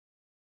below.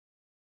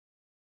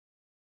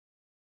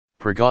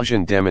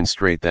 Prigogine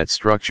demonstrated that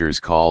structures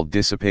called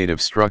dissipative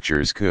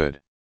structures could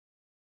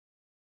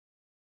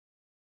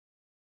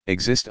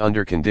exist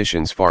under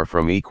conditions far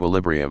from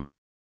equilibrium,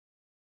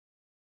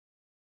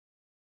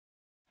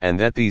 and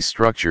that these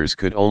structures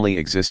could only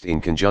exist in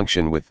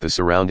conjunction with the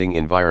surrounding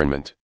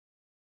environment.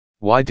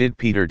 Why did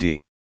Peter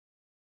D.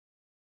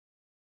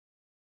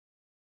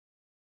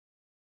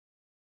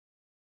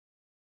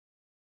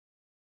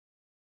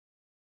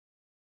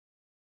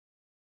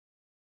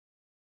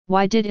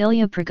 Why did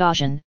Ilya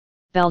Prigogine,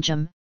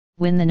 Belgium,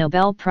 win the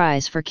Nobel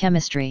Prize for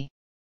Chemistry?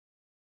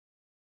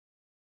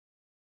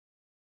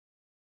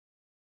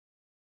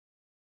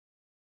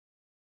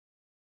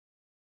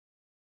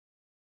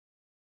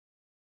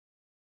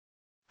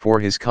 For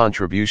his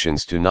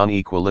contributions to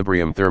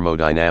non-equilibrium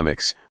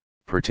thermodynamics,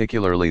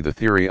 particularly the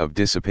theory of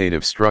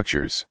dissipative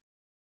structures.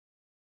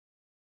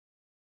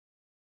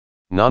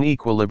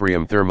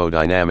 Non-equilibrium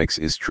thermodynamics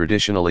is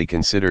traditionally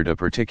considered a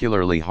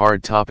particularly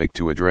hard topic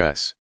to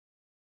address,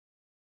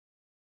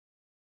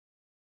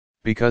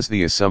 because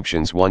the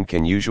assumptions one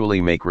can usually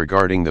make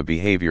regarding the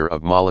behavior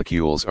of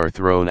molecules are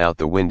thrown out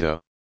the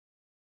window.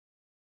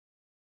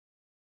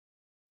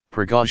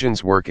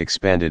 Prigogine's work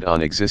expanded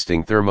on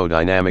existing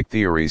thermodynamic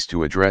theories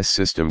to address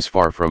systems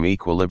far from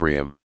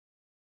equilibrium,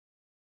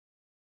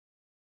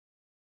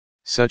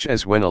 such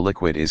as when a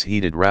liquid is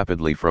heated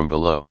rapidly from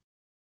below.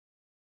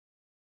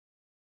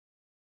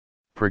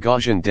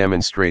 Prigogine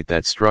demonstrated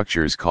that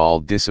structures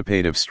called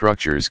dissipative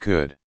structures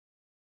could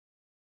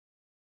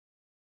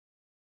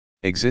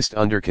exist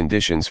under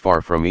conditions far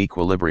from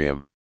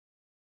equilibrium,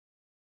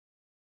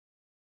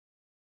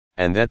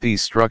 and that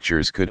these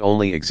structures could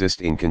only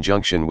exist in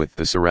conjunction with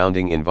the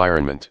surrounding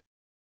environment.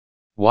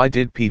 Why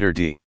did Peter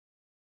D.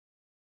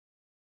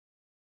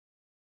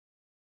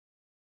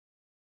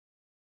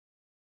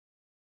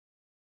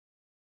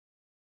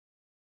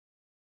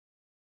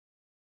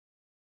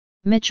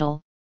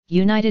 Mitchell,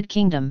 United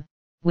Kingdom,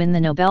 win the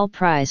Nobel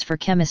Prize for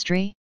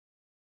Chemistry?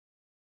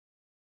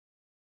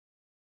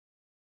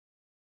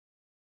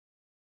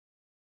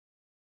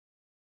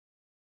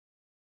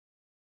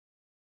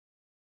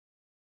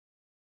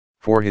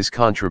 For his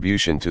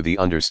contribution to the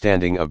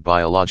understanding of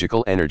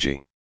biological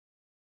energy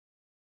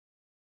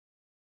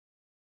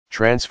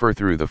transfer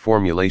through the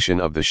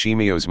formulation of the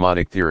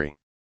chemiosmotic theory.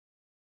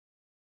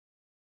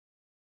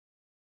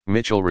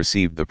 Mitchell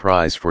received the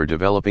prize for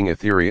developing a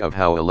theory of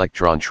how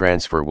electron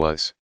transfer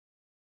was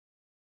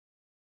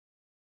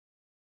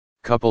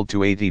coupled to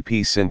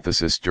ATP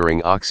synthesis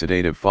during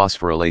oxidative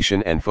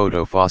phosphorylation and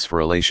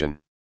photophosphorylation.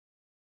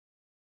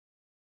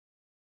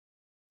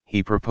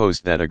 He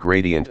proposed that a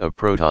gradient of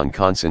proton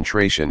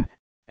concentration,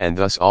 and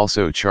thus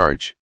also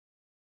charge,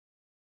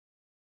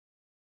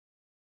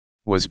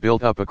 was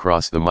built up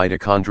across the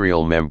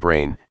mitochondrial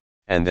membrane,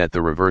 and that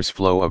the reverse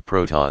flow of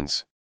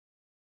protons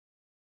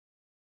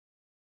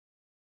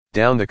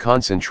Down the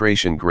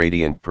concentration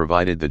gradient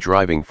provided the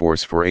driving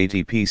force for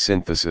ATP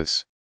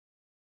synthesis.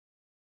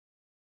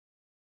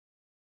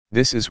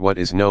 This is what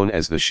is known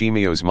as the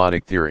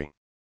chemiosmotic theory.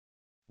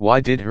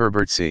 Why did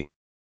Herbert C.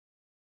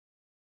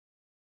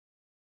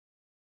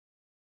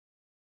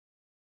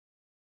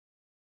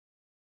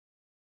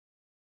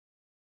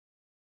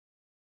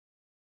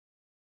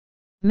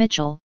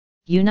 Mitchell,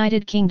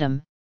 United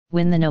Kingdom,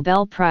 win the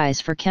Nobel Prize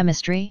for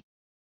Chemistry?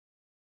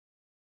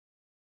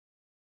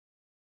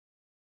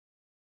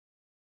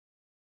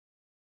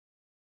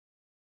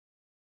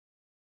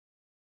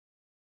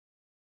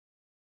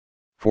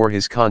 For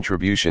his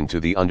contribution to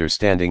the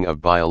understanding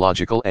of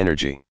biological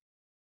energy.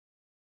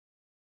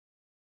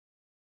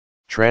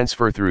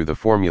 Transfer through the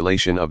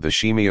formulation of the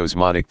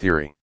chemiosmotic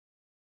theory.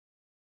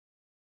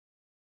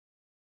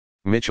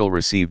 Mitchell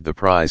received the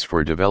prize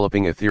for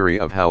developing a theory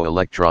of how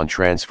electron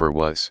transfer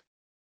was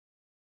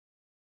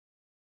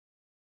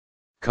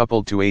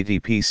coupled to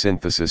ATP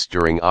synthesis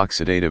during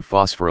oxidative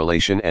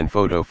phosphorylation and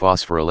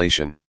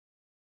photophosphorylation.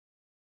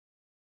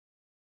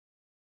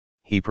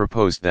 He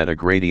proposed that a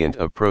gradient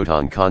of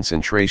proton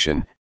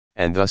concentration,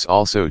 and thus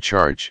also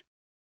charge,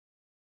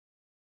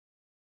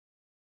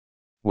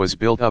 was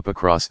built up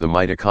across the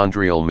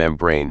mitochondrial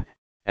membrane,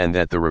 and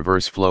that the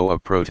reverse flow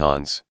of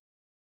protons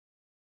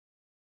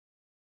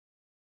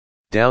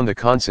down the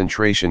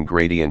concentration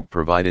gradient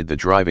provided the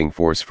driving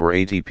force for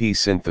ATP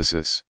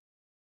synthesis.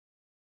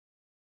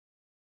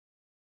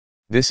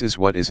 This is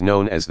what is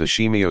known as the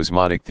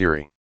chemiosmotic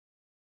theory.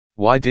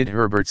 Why did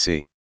Herbert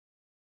C.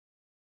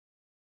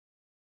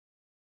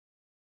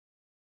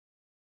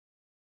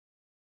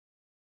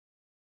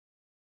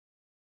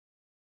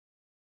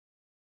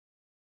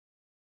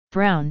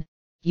 Brown,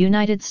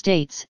 United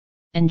States,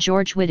 and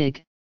George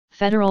Wittig,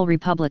 Federal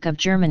Republic of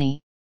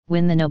Germany,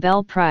 win the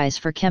Nobel Prize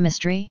for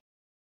Chemistry?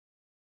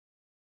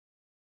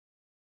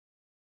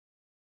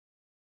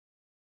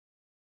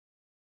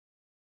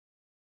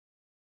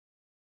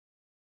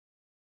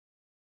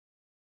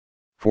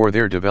 For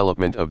their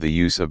development of the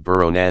use of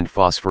boron and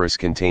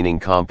phosphorus-containing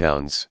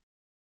compounds,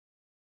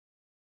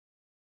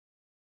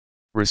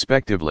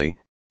 respectively,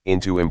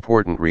 into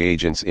important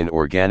reagents in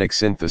organic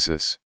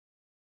synthesis.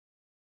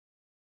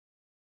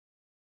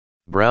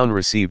 Brown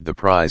received the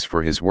prize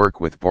for his work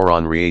with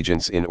boron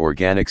reagents in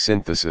organic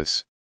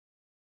synthesis,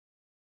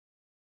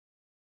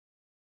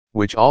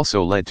 which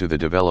also led to the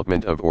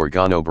development of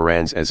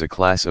organoborans as a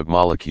class of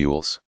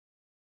molecules.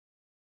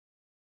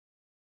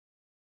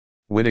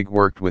 Wittig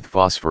worked with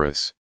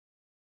phosphorus,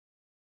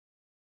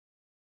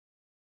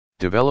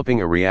 developing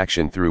a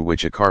reaction through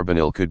which a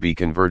carbonyl could be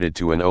converted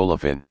to an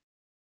olefin.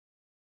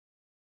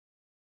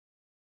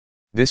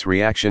 This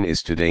reaction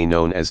is today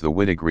known as the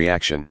Wittig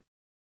reaction.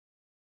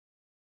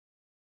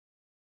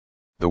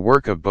 The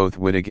work of both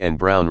Wittig and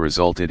Brown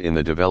resulted in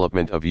the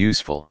development of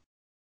useful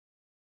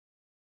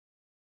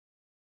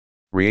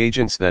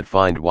reagents that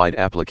find wide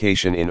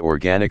application in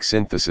organic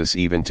synthesis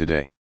even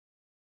today.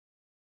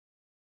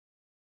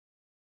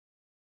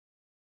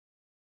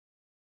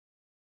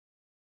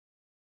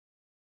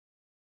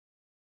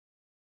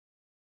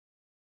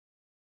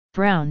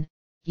 Brown,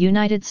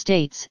 United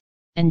States,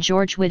 and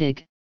George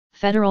Wittig,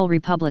 Federal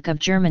Republic of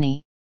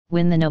Germany,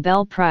 win the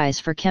Nobel Prize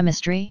for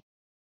Chemistry?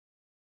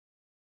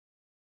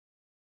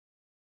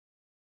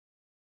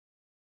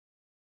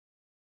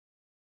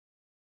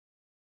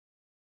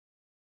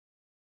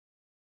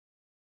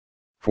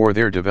 For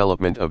their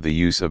development of the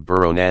use of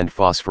boron and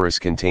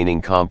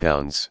phosphorus-containing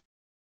compounds,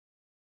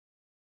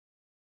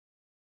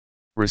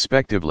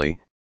 respectively,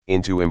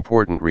 into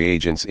important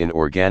reagents in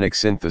organic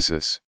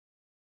synthesis.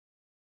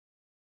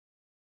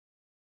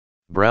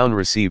 Brown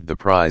received the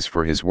prize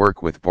for his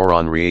work with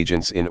boron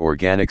reagents in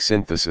organic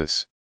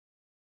synthesis,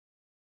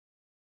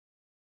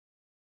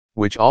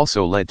 which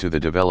also led to the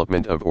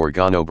development of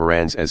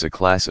organoborans as a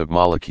class of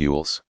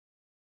molecules.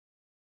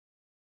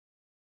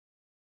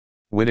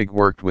 Wittig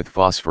worked with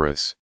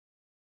phosphorus,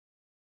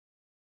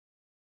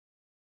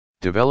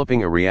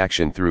 developing a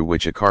reaction through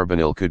which a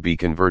carbonyl could be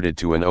converted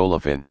to an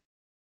olefin.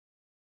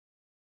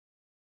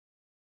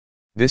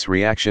 This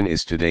reaction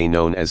is today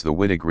known as the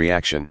Wittig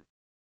reaction.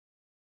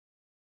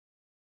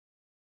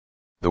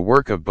 The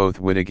work of both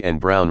Wittig and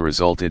Brown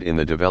resulted in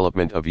the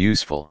development of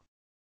useful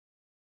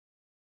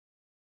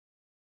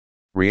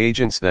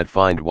reagents that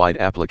find wide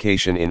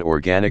application in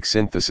organic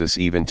synthesis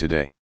even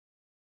today.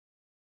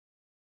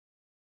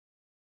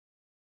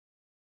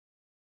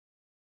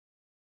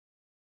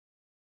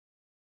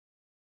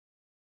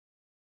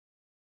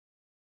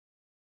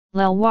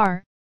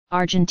 Leloir,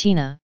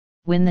 Argentina,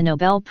 win the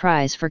Nobel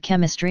Prize for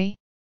Chemistry?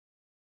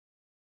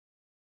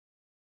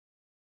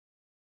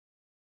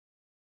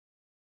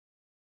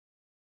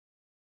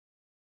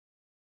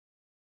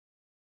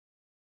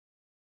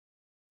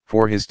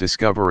 For his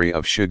discovery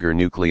of sugar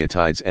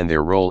nucleotides and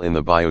their role in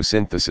the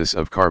biosynthesis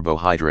of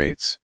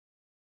carbohydrates.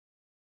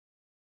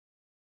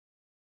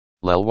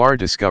 Leloir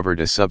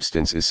discovered a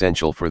substance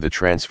essential for the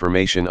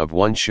transformation of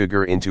one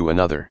sugar into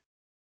another.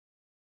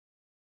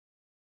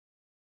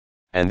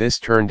 And this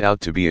turned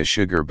out to be a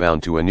sugar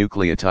bound to a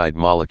nucleotide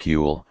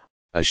molecule,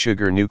 a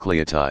sugar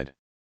nucleotide.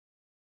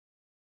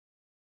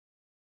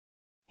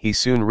 He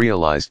soon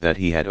realized that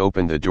he had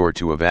opened the door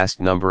to a vast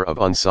number of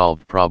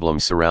unsolved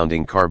problems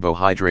surrounding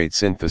carbohydrate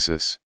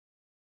synthesis,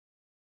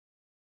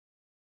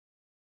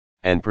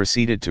 and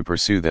proceeded to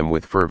pursue them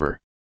with fervor.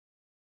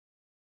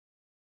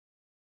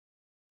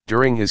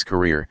 During his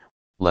career,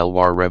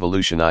 Lelwar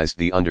revolutionized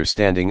the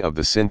understanding of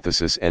the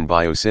synthesis and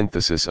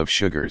biosynthesis of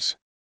sugars.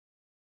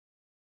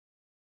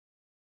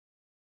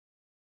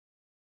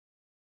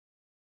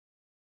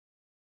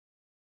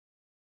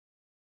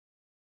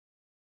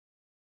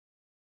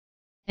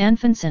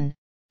 Anfinson,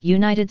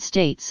 United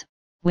States,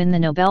 win the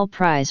Nobel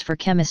Prize for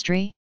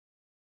Chemistry?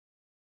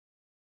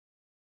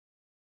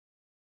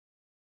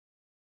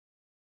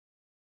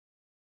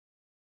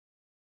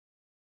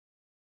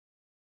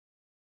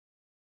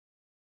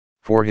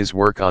 For his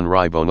work on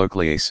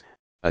ribonuclease,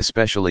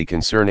 especially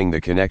concerning the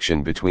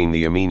connection between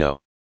the amino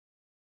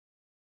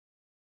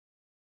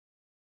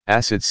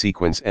acid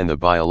sequence and the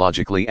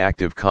biologically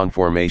active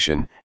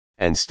conformation,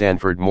 and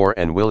Stanford Moore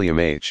and William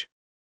H.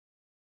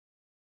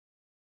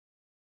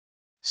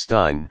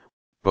 Stein,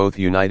 both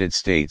United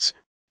States,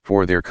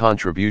 for their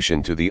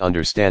contribution to the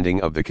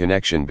understanding of the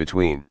connection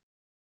between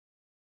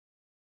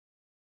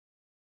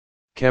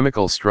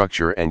chemical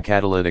structure and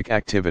catalytic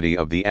activity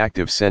of the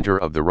active center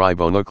of the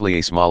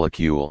ribonuclease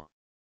molecule.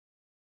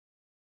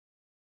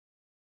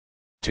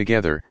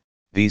 Together,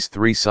 these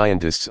three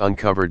scientists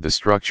uncovered the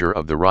structure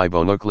of the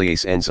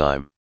ribonuclease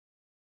enzyme,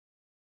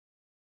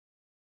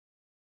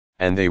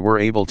 and they were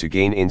able to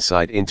gain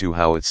insight into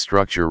how its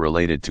structure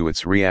related to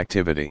its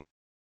reactivity.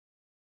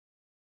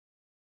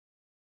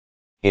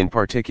 In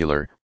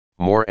particular,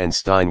 Moore and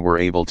Stein were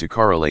able to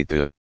correlate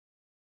the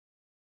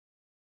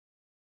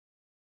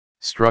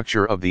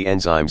structure of the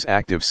enzyme's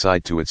active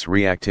site to its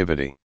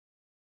reactivity.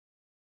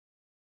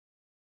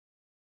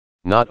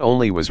 Not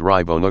only was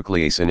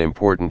ribonuclease an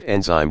important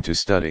enzyme to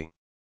study,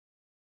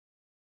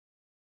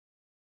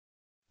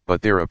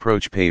 but their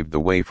approach paved the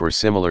way for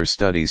similar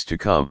studies to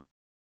come.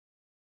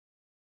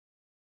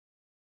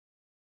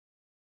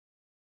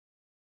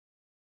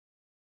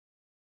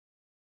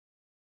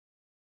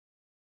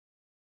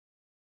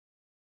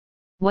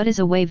 What is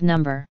a wave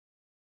number?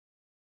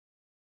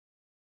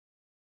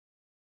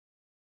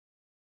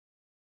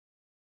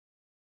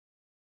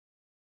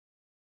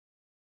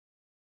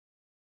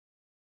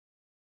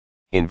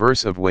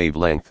 Inverse of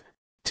wavelength,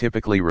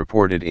 typically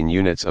reported in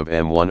units of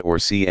m1 or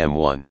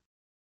cm1.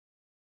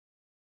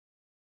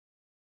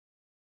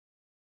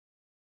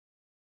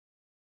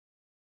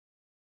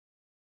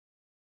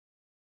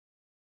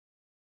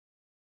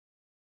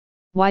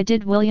 Why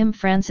did William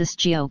Francis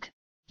Gioke,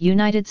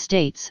 United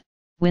States,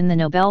 win the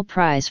Nobel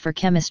Prize for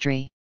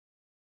Chemistry?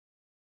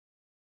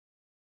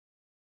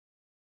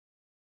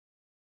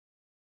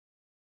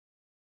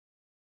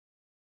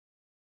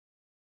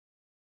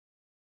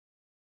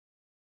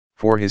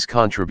 For his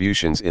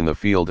contributions in the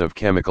field of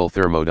chemical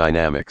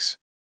thermodynamics,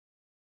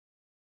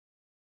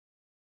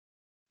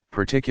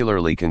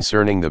 particularly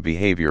concerning the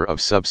behavior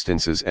of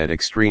substances at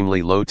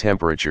extremely low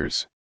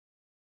temperatures.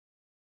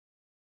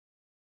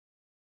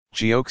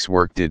 Gioke's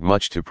work did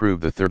much to prove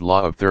the third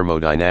law of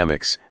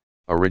thermodynamics,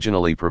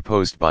 originally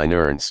proposed by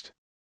Nernst,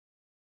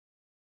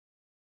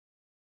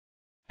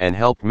 and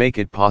helped make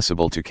it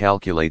possible to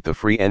calculate the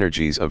free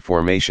energies of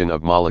formation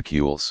of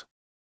molecules.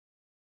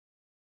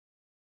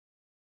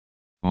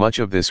 Much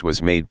of this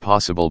was made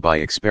possible by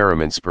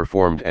experiments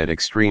performed at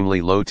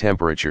extremely low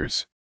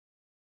temperatures,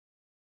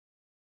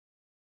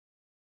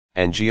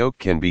 and Gioke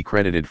can be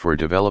credited for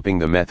developing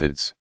the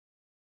methods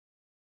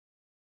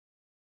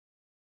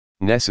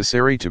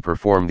necessary to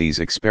perform these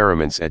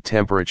experiments at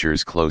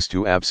temperatures close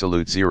to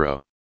absolute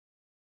zero.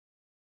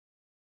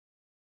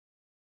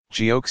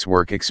 Gioke's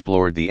work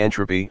explored the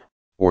entropy,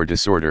 or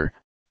disorder,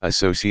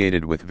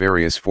 associated with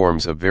various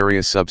forms of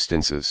various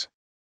substances,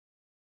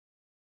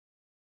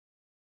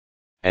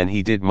 and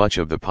he did much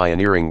of the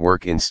pioneering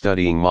work in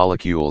studying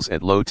molecules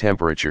at low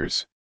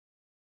temperatures.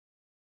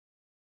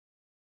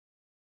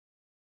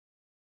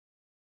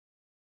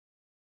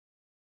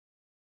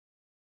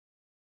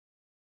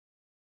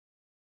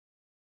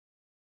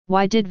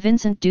 Why did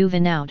Vincent du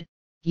Vinaud,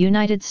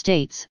 United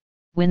States,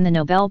 win the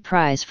Nobel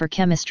Prize for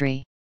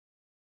Chemistry?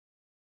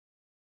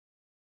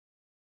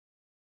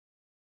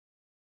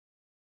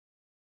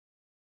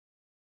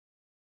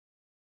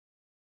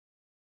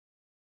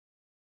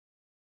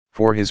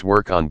 For his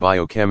work on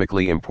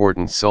biochemically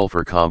important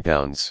sulfur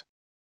compounds,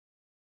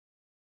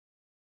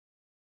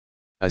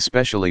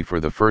 especially for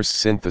the first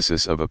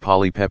synthesis of a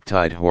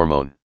polypeptide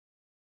hormone.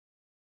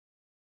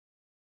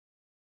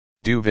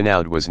 Du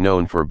Vinaud was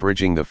known for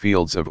bridging the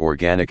fields of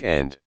organic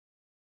and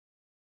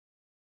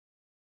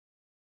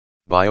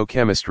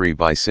biochemistry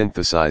by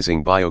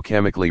synthesizing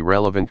biochemically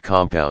relevant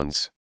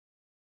compounds.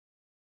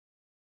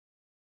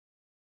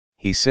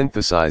 He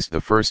synthesized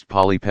the first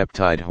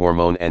polypeptide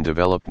hormone and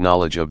developed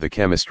knowledge of the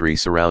chemistry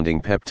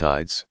surrounding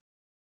peptides,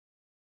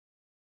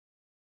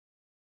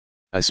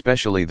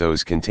 especially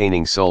those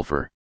containing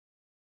sulfur.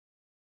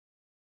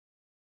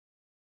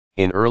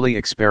 In early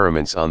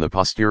experiments on the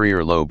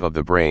posterior lobe of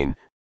the brain,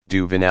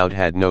 Du Vinhout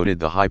had noted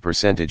the high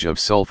percentage of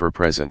sulfur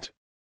present,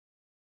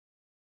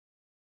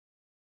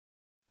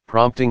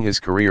 prompting his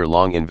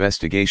career-long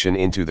investigation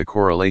into the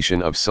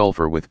correlation of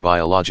sulfur with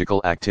biological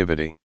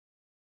activity.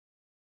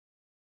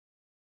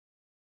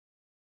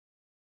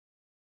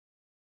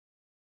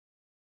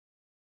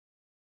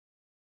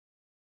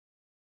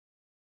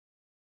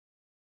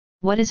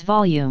 What is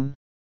volume?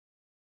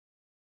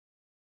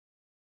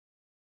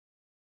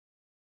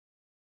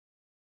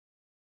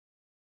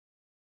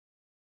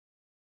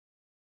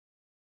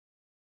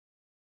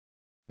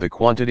 The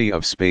quantity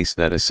of space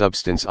that a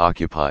substance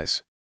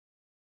occupies.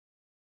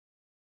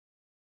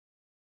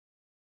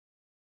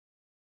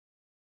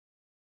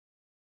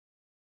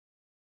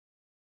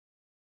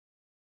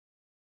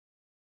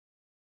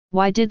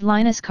 Why did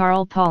Linus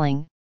Carl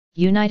Pauling,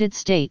 United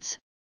States,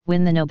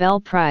 win the Nobel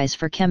Prize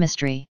for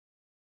Chemistry?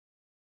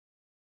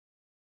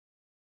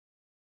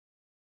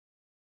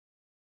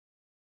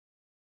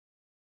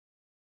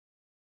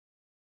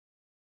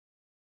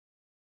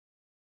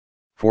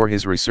 For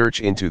his research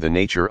into the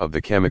nature of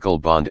the chemical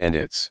bond and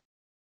its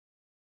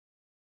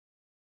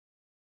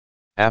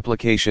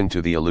application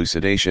to the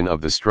elucidation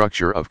of the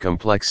structure of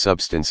complex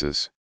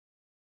substances.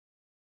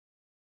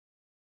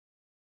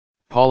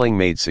 Pauling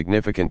made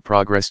significant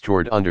progress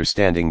toward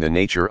understanding the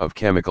nature of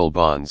chemical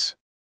bonds,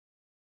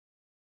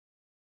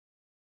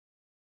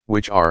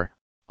 which are,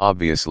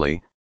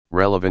 obviously,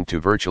 relevant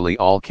to virtually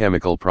all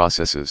chemical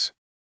processes.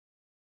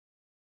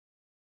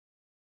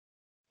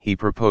 He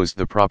proposed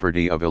the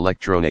property of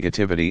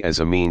electronegativity as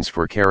a means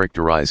for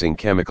characterizing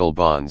chemical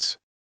bonds,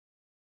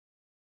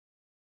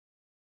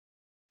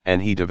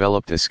 and he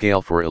developed a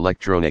scale for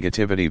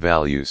electronegativity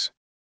values.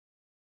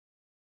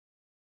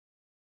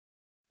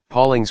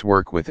 Pauling's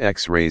work with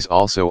X-rays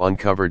also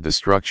uncovered the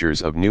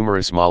structures of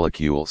numerous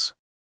molecules,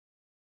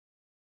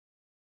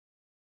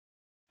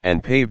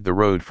 and paved the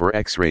road for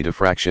X-ray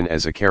diffraction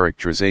as a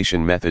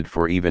characterization method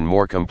for even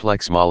more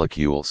complex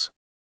molecules.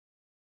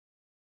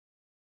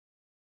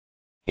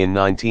 In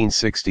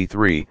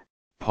 1963,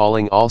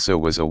 Pauling also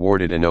was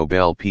awarded a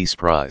Nobel Peace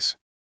Prize.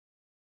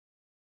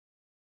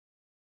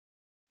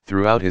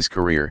 Throughout his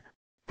career,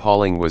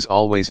 Pauling was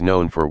always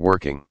known for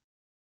working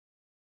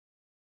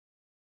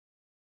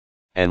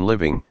and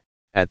living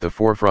at the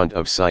forefront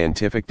of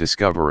scientific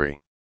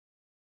discovery.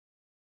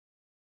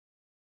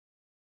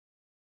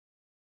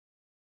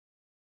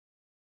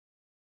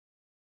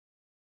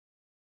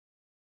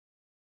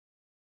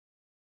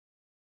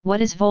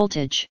 What is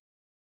voltage?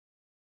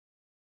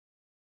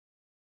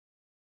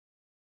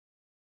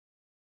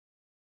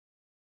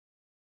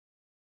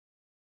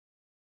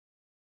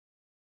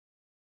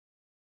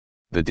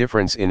 The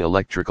difference in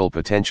electrical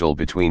potential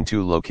between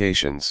two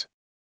locations.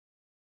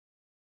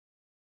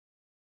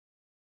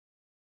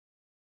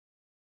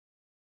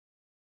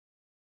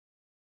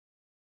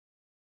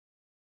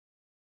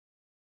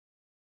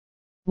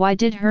 Why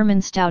did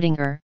Hermann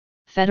Staudinger,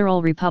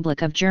 Federal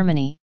Republic of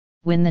Germany,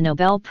 win the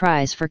Nobel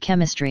Prize for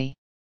Chemistry?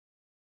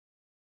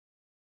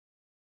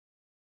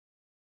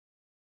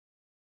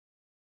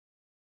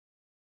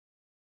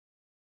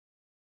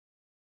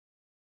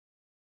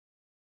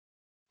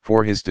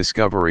 For his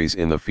discoveries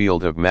in the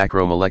field of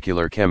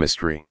macromolecular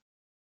chemistry.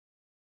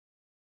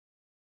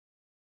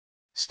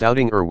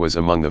 Staudinger was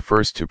among the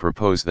first to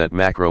propose that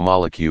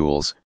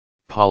macromolecules,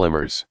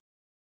 polymers,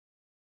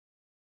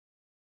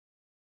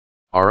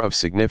 are of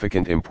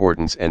significant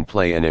importance and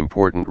play an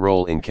important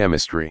role in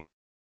chemistry.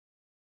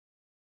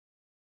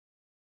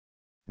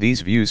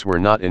 These views were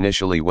not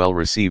initially well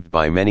received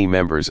by many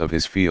members of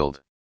his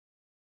field,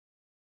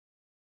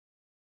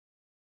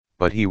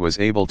 but he was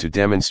able to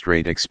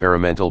demonstrate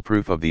experimental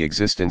proof of the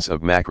existence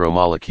of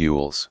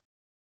macromolecules.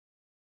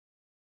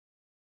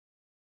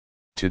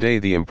 Today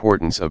the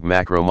importance of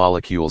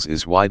macromolecules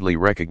is widely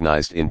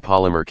recognized in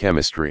polymer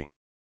chemistry,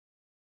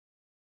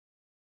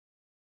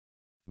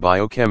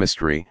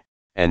 biochemistry,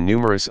 and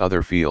numerous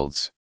other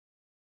fields.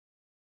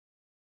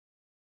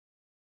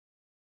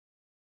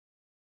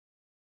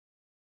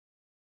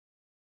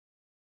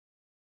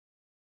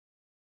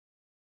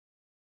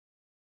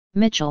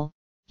 Mitchell,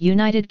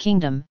 United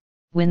Kingdom,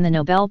 win the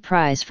Nobel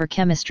Prize for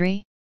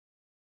Chemistry?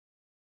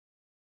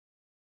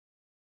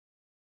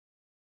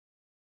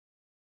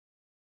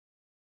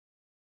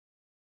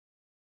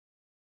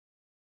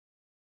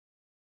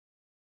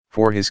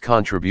 For his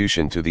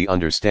contribution to the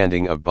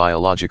understanding of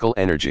biological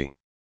energy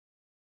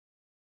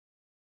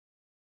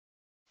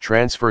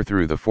transfer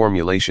through the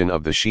formulation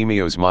of the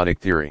chemiosmotic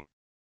theory.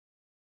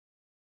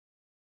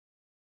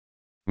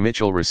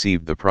 Mitchell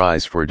received the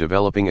prize for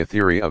developing a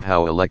theory of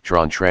how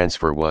electron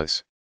transfer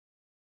was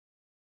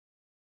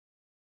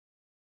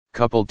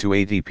coupled to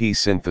ATP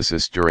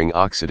synthesis during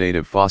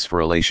oxidative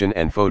phosphorylation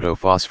and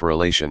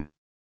photophosphorylation.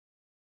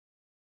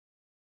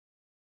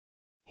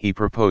 He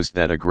proposed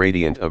that a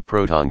gradient of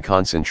proton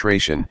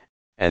concentration,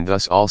 and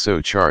thus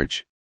also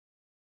charge,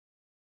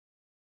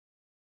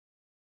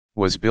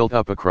 was built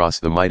up across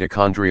the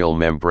mitochondrial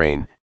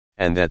membrane,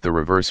 and that the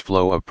reverse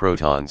flow of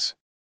protons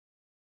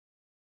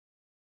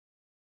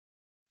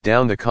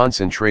Down the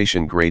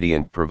concentration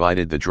gradient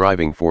provided the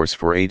driving force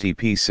for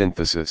ATP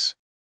synthesis.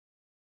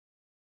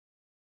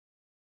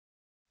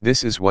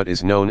 This is what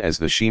is known as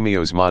the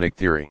chemiosmotic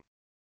theory.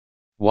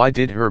 Why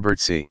did Herbert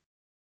C.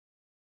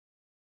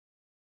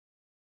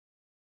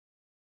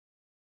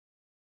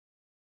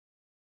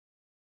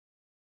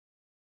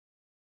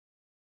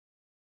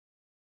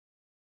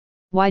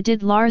 Why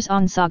did Lars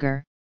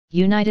Onsager,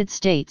 United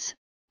States,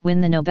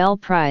 win the Nobel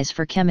Prize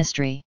for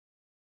Chemistry?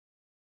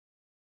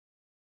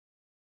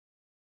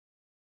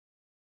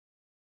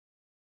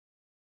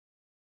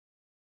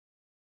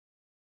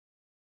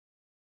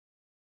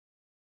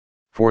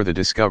 For the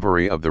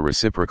discovery of the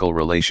reciprocal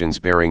relations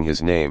bearing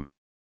his name,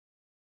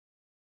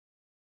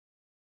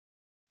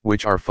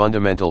 which are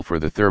fundamental for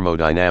the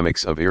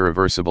thermodynamics of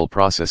irreversible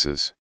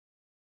processes.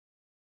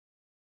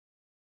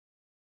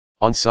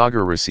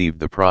 Onsager received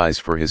the prize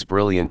for his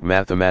brilliant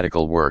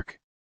mathematical work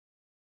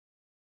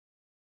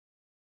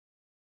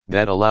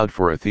that allowed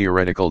for a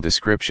theoretical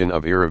description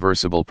of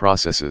irreversible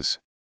processes.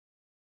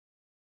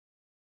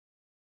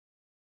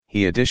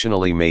 He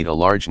additionally made a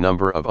large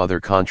number of other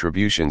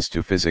contributions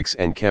to physics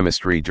and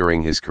chemistry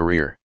during his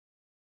career,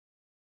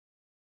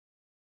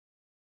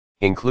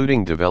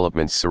 including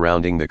developments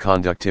surrounding the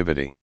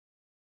conductivity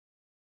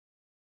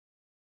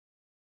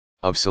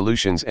of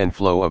solutions and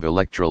flow of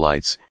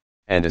electrolytes,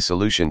 and a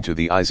solution to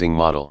the Ising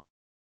model.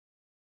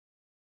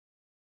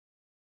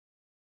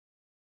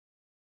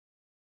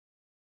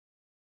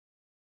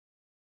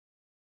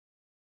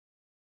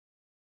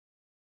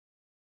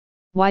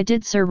 Why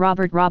did Sir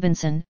Robert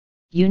Robinson,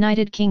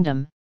 United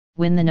Kingdom,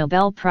 win the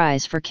Nobel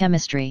Prize for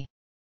Chemistry?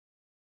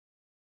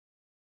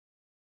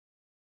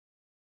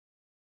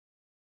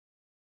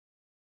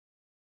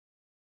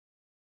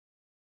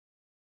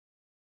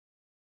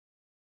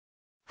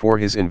 For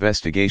his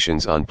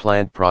investigations on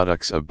plant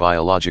products of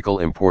biological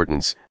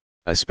importance,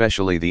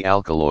 especially the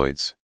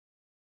alkaloids.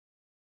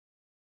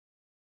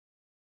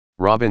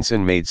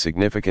 Robinson made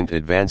significant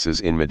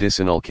advances in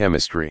medicinal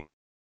chemistry,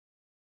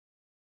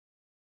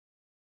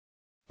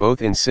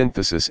 both in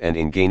synthesis and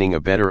in gaining a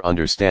better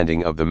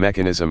understanding of the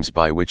mechanisms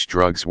by which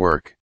drugs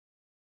work.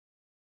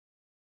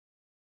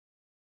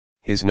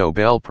 His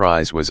Nobel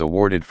Prize was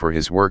awarded for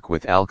his work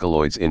with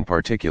alkaloids in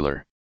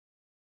particular,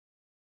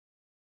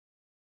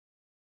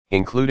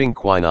 including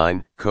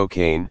quinine,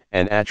 cocaine,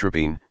 and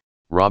atropine.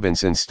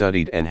 Robinson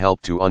studied and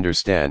helped to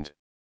understand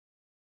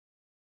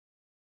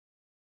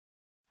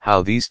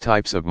how these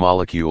types of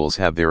molecules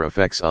have their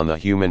effects on the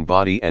human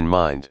body and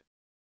mind.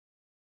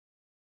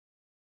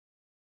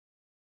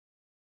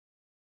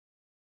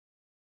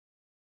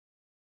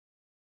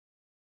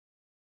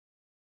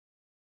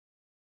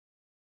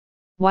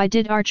 Why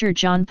did Archer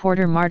John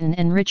Porter Martin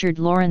and Richard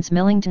Lawrence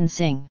Millington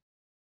Singh,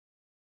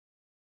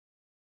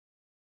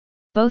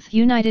 both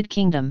United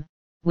Kingdom,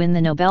 win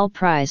the Nobel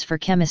Prize for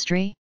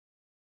Chemistry?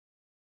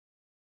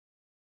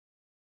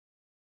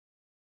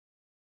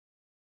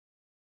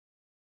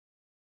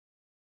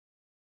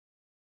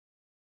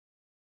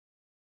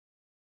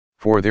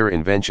 For their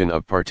invention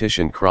of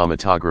partition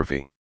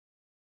chromatography.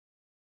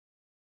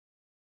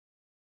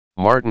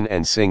 Martin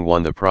and Singh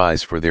won the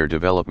prize for their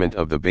development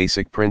of the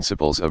basic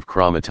principles of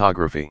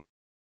chromatography,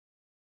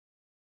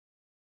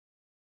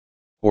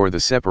 or the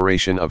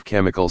separation of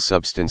chemical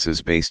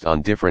substances based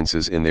on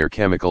differences in their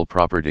chemical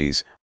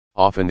properties,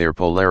 often their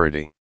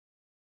polarity.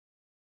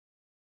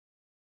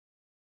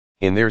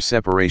 In their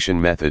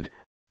separation method,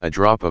 a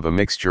drop of a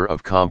mixture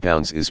of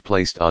compounds is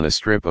placed on a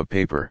strip of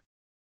paper,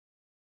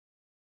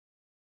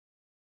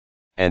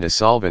 and a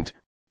solvent,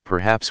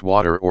 perhaps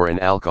water or an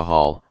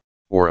alcohol,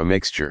 or a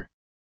mixture,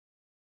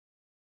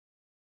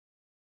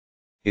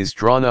 is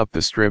drawn up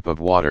the strip of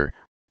water,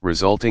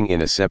 resulting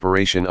in a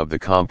separation of the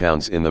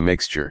compounds in the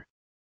mixture.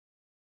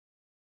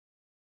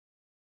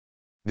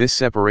 This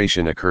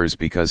separation occurs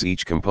because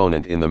each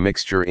component in the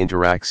mixture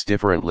interacts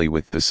differently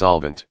with the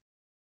solvent.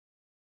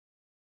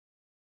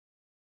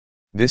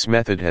 This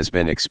method has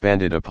been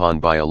expanded upon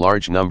by a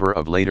large number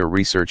of later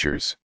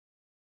researchers,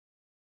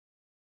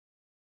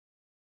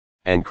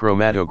 and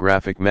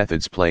chromatographic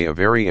methods play a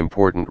very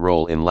important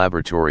role in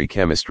laboratory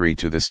chemistry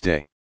to this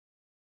day.